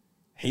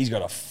he's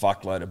got a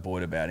fuckload of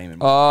Boyd about him.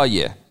 Oh,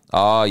 yeah.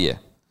 Oh, yeah.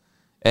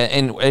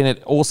 And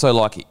it also,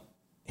 like,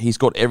 he's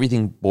got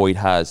everything Boyd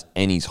has,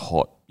 and he's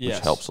hot, Yes.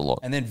 which helps a lot.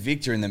 And then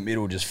Victor in the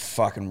middle just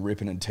fucking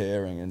ripping and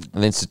tearing and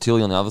And then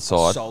Satili on the other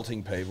side.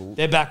 assaulting people.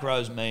 Their back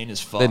row's mean as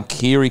fuck. Then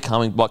Kiri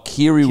coming. Like,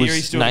 Kiri Kiri's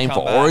was still to named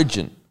come for back.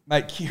 Origin.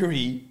 Mate,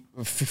 Kiri,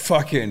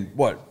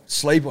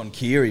 sleep on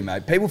Kiri,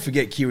 mate. People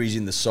forget Kiri's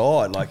in the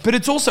side. Like, But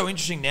it's also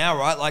interesting now,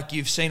 right? Like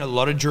you've seen a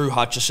lot of Drew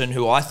Hutchison,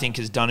 who I think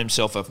has done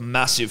himself a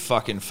massive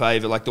fucking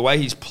favour. Like the way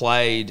he's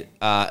played,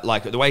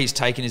 like the way he's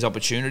taken his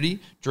opportunity.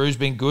 Drew's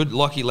been good.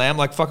 Lockie Lamb,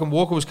 like fucking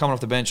Walker was coming off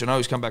the bench. I know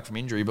he's come back from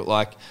injury, but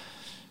like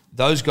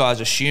those guys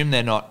assume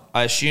they're not.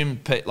 I assume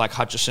like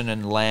Hutchison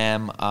and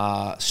Lamb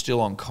are still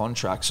on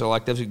contract. So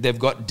like they've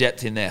got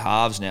depth in their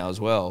halves now as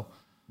well.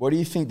 what do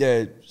you think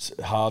their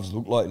halves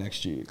look like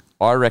next year?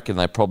 I reckon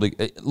they probably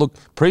look.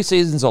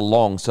 Preseasons are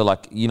long, so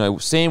like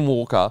Sam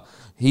Walker,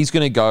 we're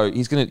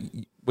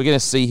going to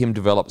see him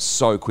develop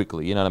so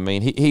quickly. You know what I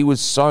mean? He was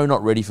so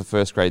not ready for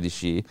first grade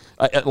this year.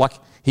 Like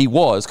he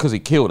was because he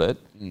killed it,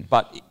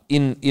 but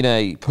in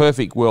a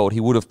perfect world,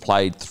 he would have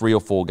played 3 or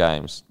 4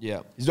 games.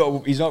 Yeah. He's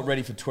not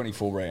ready for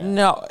 24 rounds.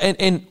 No,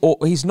 or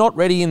he's not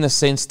ready in the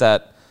sense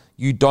that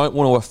you don't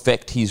want to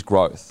affect his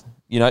growth.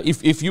 You know,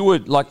 if you were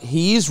like,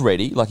 he is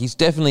ready, like he's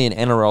definitely an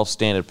NRL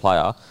standard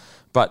player,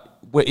 but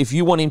if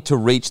you want him to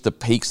reach the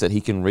peaks that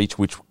he can reach,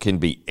 which can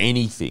be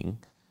anything,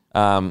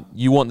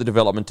 you want the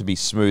development to be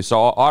smooth.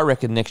 So I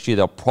reckon next year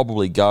they'll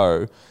probably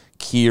go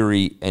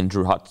Keary and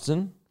Drew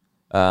Hutchinson,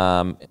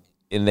 and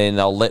then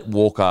they'll let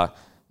Walker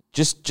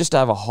just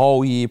have a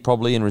whole year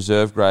probably in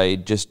reserve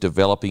grade, just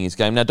developing his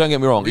game. Now, don't get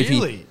me wrong.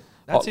 Really?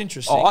 That's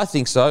interesting. I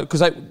think so, because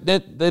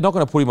they're not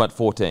going to put him at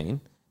 14.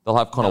 They'll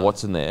have Connor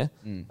Watson there.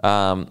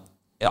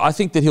 I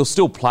think that he'll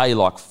still play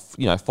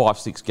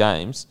 5-6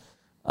 games,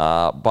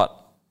 but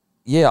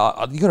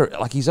yeah, you got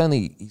to he's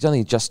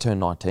only just turned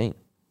 19,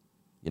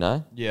 Yeah.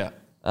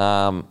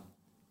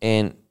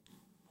 and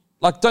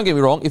don't get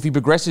me wrong, if he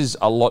progresses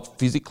a lot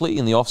physically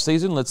in the off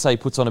season, let's say he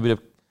puts on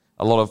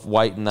a lot of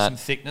weight and that, Some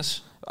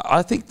thickness.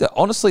 I think that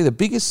honestly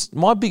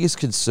my biggest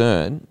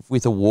concern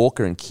with a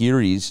Walker and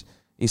Keary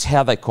is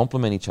how they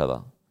complement each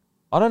other.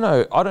 I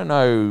don't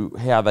know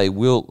how they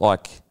will,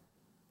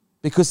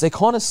 because they're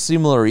kind of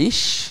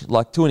similar-ish,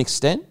 to an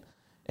extent.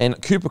 And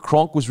Cooper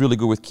Cronk was really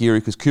good with Keary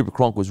because Cooper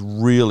Cronk was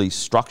really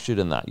structured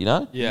in that,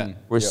 Yeah.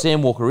 Whereas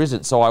Sam Walker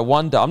isn't. So I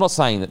wonder, I'm not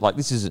saying that,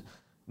 this is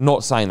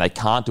not saying they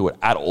can't do it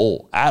at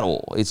all.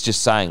 It's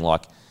just saying,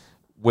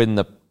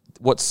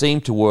 what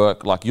seemed to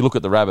work, you look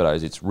at the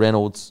Rabbitohs, it's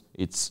Reynolds,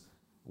 it's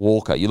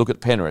Walker. You look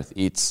at Penrith,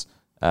 it's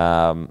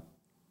Luai,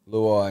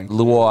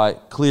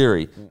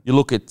 Cleary. You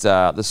look at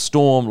the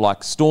Storm,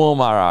 Storm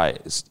are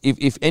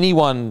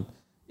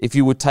if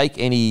you would take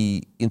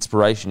any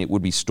inspiration, it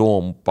would be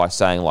Storm by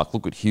saying,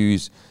 look at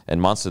Hughes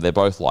and Munster. They're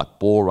both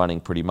ball running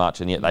pretty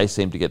much, and yet they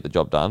seem to get the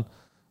job done.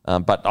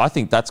 But I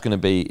think that's going to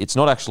be, it's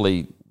not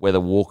actually whether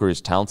Walker is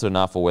talented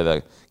enough or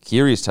whether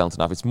Keary is talented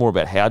enough. It's more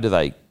about how do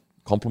they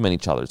complement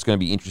each other. It's going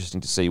to be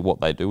interesting to see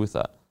what they do with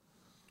that.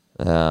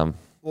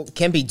 Well,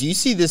 Kempy, do you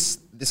see this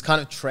kind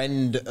of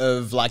trend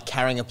of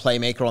carrying a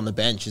playmaker on the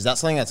bench? Is that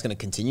something that's going to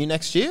continue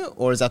next year,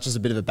 or is that just a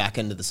bit of a back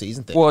end of the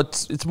season thing? Well,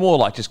 it's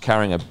more just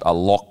carrying a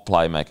lock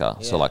playmaker.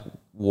 Yeah. So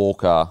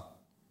Walker,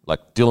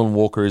 Dylan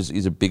Walker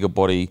is a bigger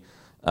body.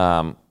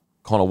 Connor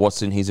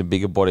Watson, he's a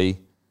bigger body.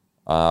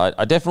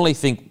 I definitely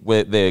think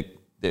they're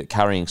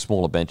carrying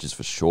smaller benches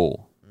for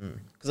sure.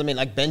 Because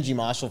Benji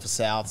Marshall for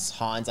Souths,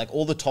 Hines,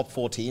 all the top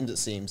 4 teams, it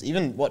seems.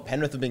 Even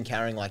Penrith have been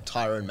carrying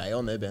Tyrone May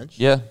on their bench.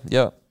 Yeah,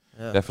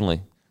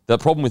 definitely. The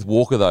problem with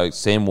Walker though,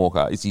 Sam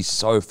Walker, is he's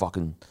so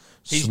fucking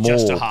He's small.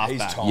 just a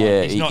halfback.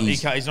 Yeah,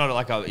 he's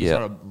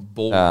not a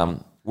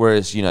ball.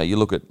 Whereas you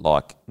look at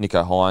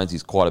Nico Hines,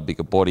 he's quite a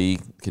bigger body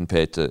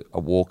compared to a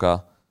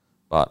Walker.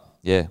 But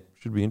yeah,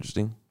 should be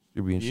interesting.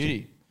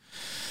 Beauty.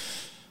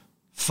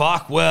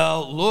 Fuck,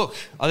 well, look,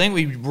 I think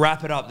we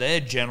wrap it up there,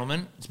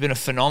 gentlemen. It's been a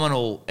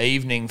phenomenal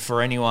evening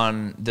for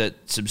anyone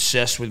that's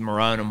obsessed with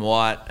maroon and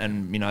white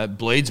and,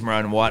 bleeds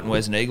maroon and white and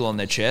wears an eagle on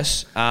their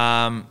chest.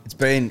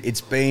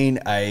 It's been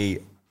a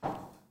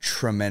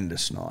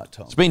tremendous night,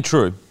 Tom. It's been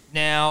true.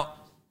 Now,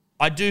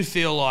 I do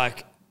feel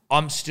like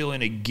I'm still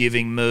in a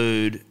giving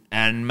mood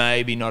and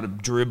maybe not a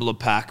dribbler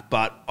pack,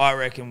 but I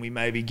reckon we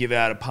maybe give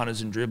out a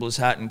punters and dribblers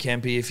hat. And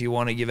Kempy, if you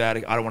want to give out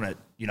I don't want to,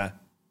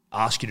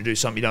 ask you to do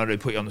something you don't want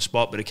to put you on the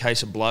spot, but a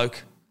case of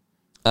bloke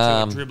to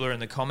a dribbler in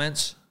the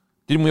comments.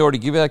 Didn't we already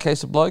give out a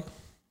case of bloke?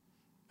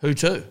 Who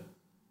to?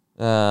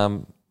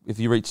 If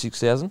you reach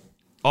 6,000.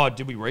 Oh,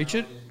 did we reach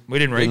it? We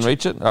didn't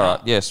reach it. All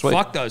right, yeah, sweet.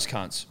 Fuck those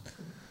cunts.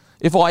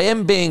 If I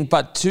am being,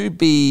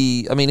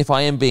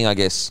 I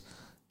guess,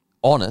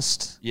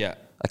 honest, Yeah.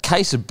 a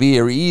case of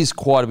beer is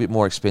quite a bit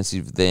more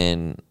expensive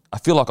than, I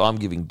feel like I'm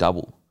giving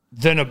double.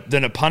 Than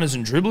a punters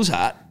and dribblers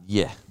hat?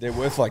 Yeah. They're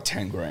worth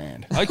 10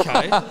 grand.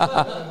 Okay.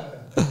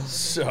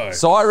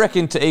 So I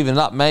reckon to even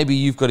up, maybe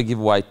you've got to give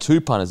away 2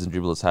 punters and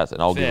dribblers hats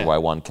and I'll Fair. give away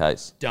 1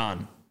 case.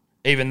 Done.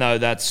 Even though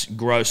that's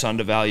gross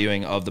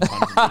undervaluing of the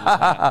punters and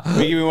dribblers hat.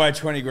 We give away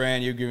 20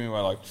 grand, you give me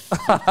away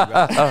 50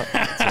 bucks.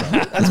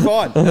 That's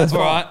fine. That's All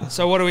fine. right.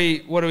 So what do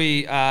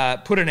we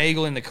put an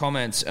eagle in the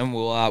comments and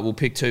we'll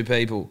pick 2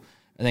 people.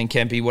 And then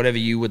Kempy, whatever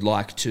you would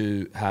like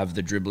to have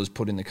the dribblers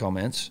put in the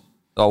comments.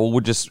 Oh,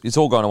 well, it's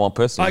all going to one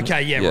person. isn't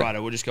Okay, it? yeah, right.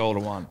 We'll just go all to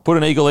one. Put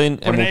an eagle in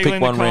and we'll Eagle pick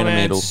in one the random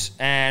middle. comments,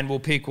 and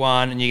we'll pick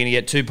one, and you're going to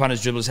get 2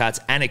 punters, dribblers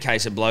hats, and a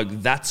case of bloke.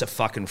 That's a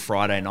fucking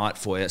Friday night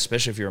for you,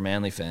 especially if you're a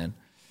Manly fan.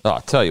 Oh, I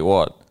tell you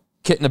what,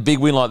 getting a big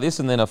win like this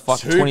and then a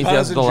fucking 2 $20,000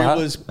 hat.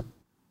 dribblers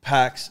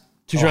packs.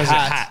 2 of dribblers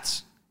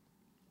hats.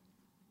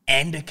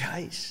 And a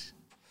case.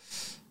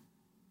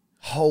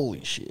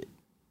 Holy shit.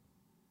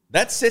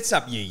 That sets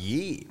up your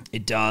year.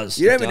 It does.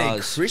 You don't it even need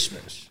does.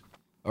 Christmas.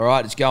 All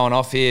right, it's going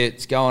off here.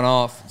 It's going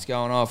off.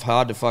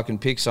 Hard to fucking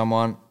pick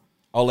someone.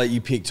 I'll let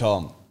you pick,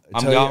 Tom.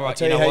 I'm I'll going right.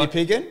 tell You you know how what?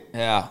 you're picking.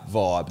 Yeah.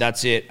 Vibe.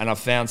 That's it. And I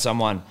found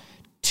someone.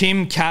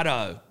 Tim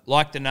Cato.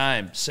 Like the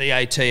name.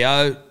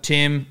 C-A-T-O.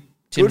 Tim.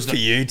 Good for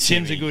you,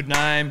 Tim's a Timmy. good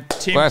name.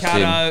 Tim Congrats,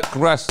 Cato. Tim.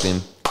 Congrats,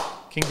 Tim.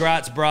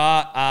 Congrats,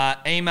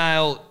 brah.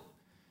 Email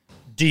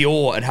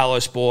Dior at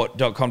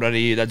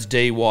hellosport.com.au. That's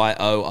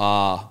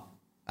D-Y-O-R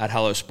at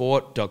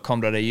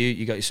hellosport.com.au.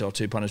 You got yourself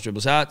 2 punters,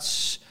 dribblers,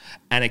 hats,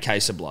 and a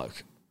case of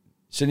bloke.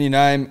 Send your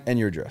name and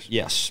your address.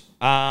 Yes.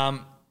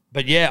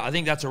 But yeah, I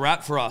think that's a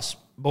wrap for us,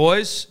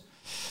 boys.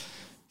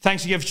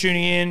 Thanks again for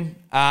tuning in.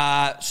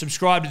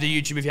 Subscribe to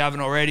the YouTube if you haven't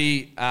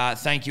already.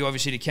 Thank you,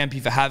 obviously, to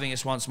Kempy for having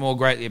us once more.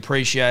 Greatly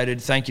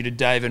appreciated. Thank you to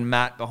Dave and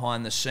Matt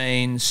behind the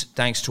scenes.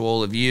 Thanks to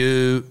all of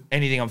you.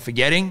 Anything I'm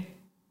forgetting?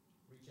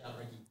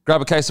 Grab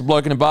a case of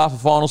Bloke in a Bar for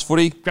finals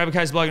footy. Grab a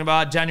case of Bloke in a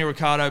Bar. Daniel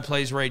Ricciardo,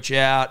 please reach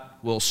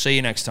out. We'll see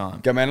you next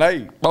time. Come on,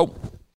 Lee. Oh.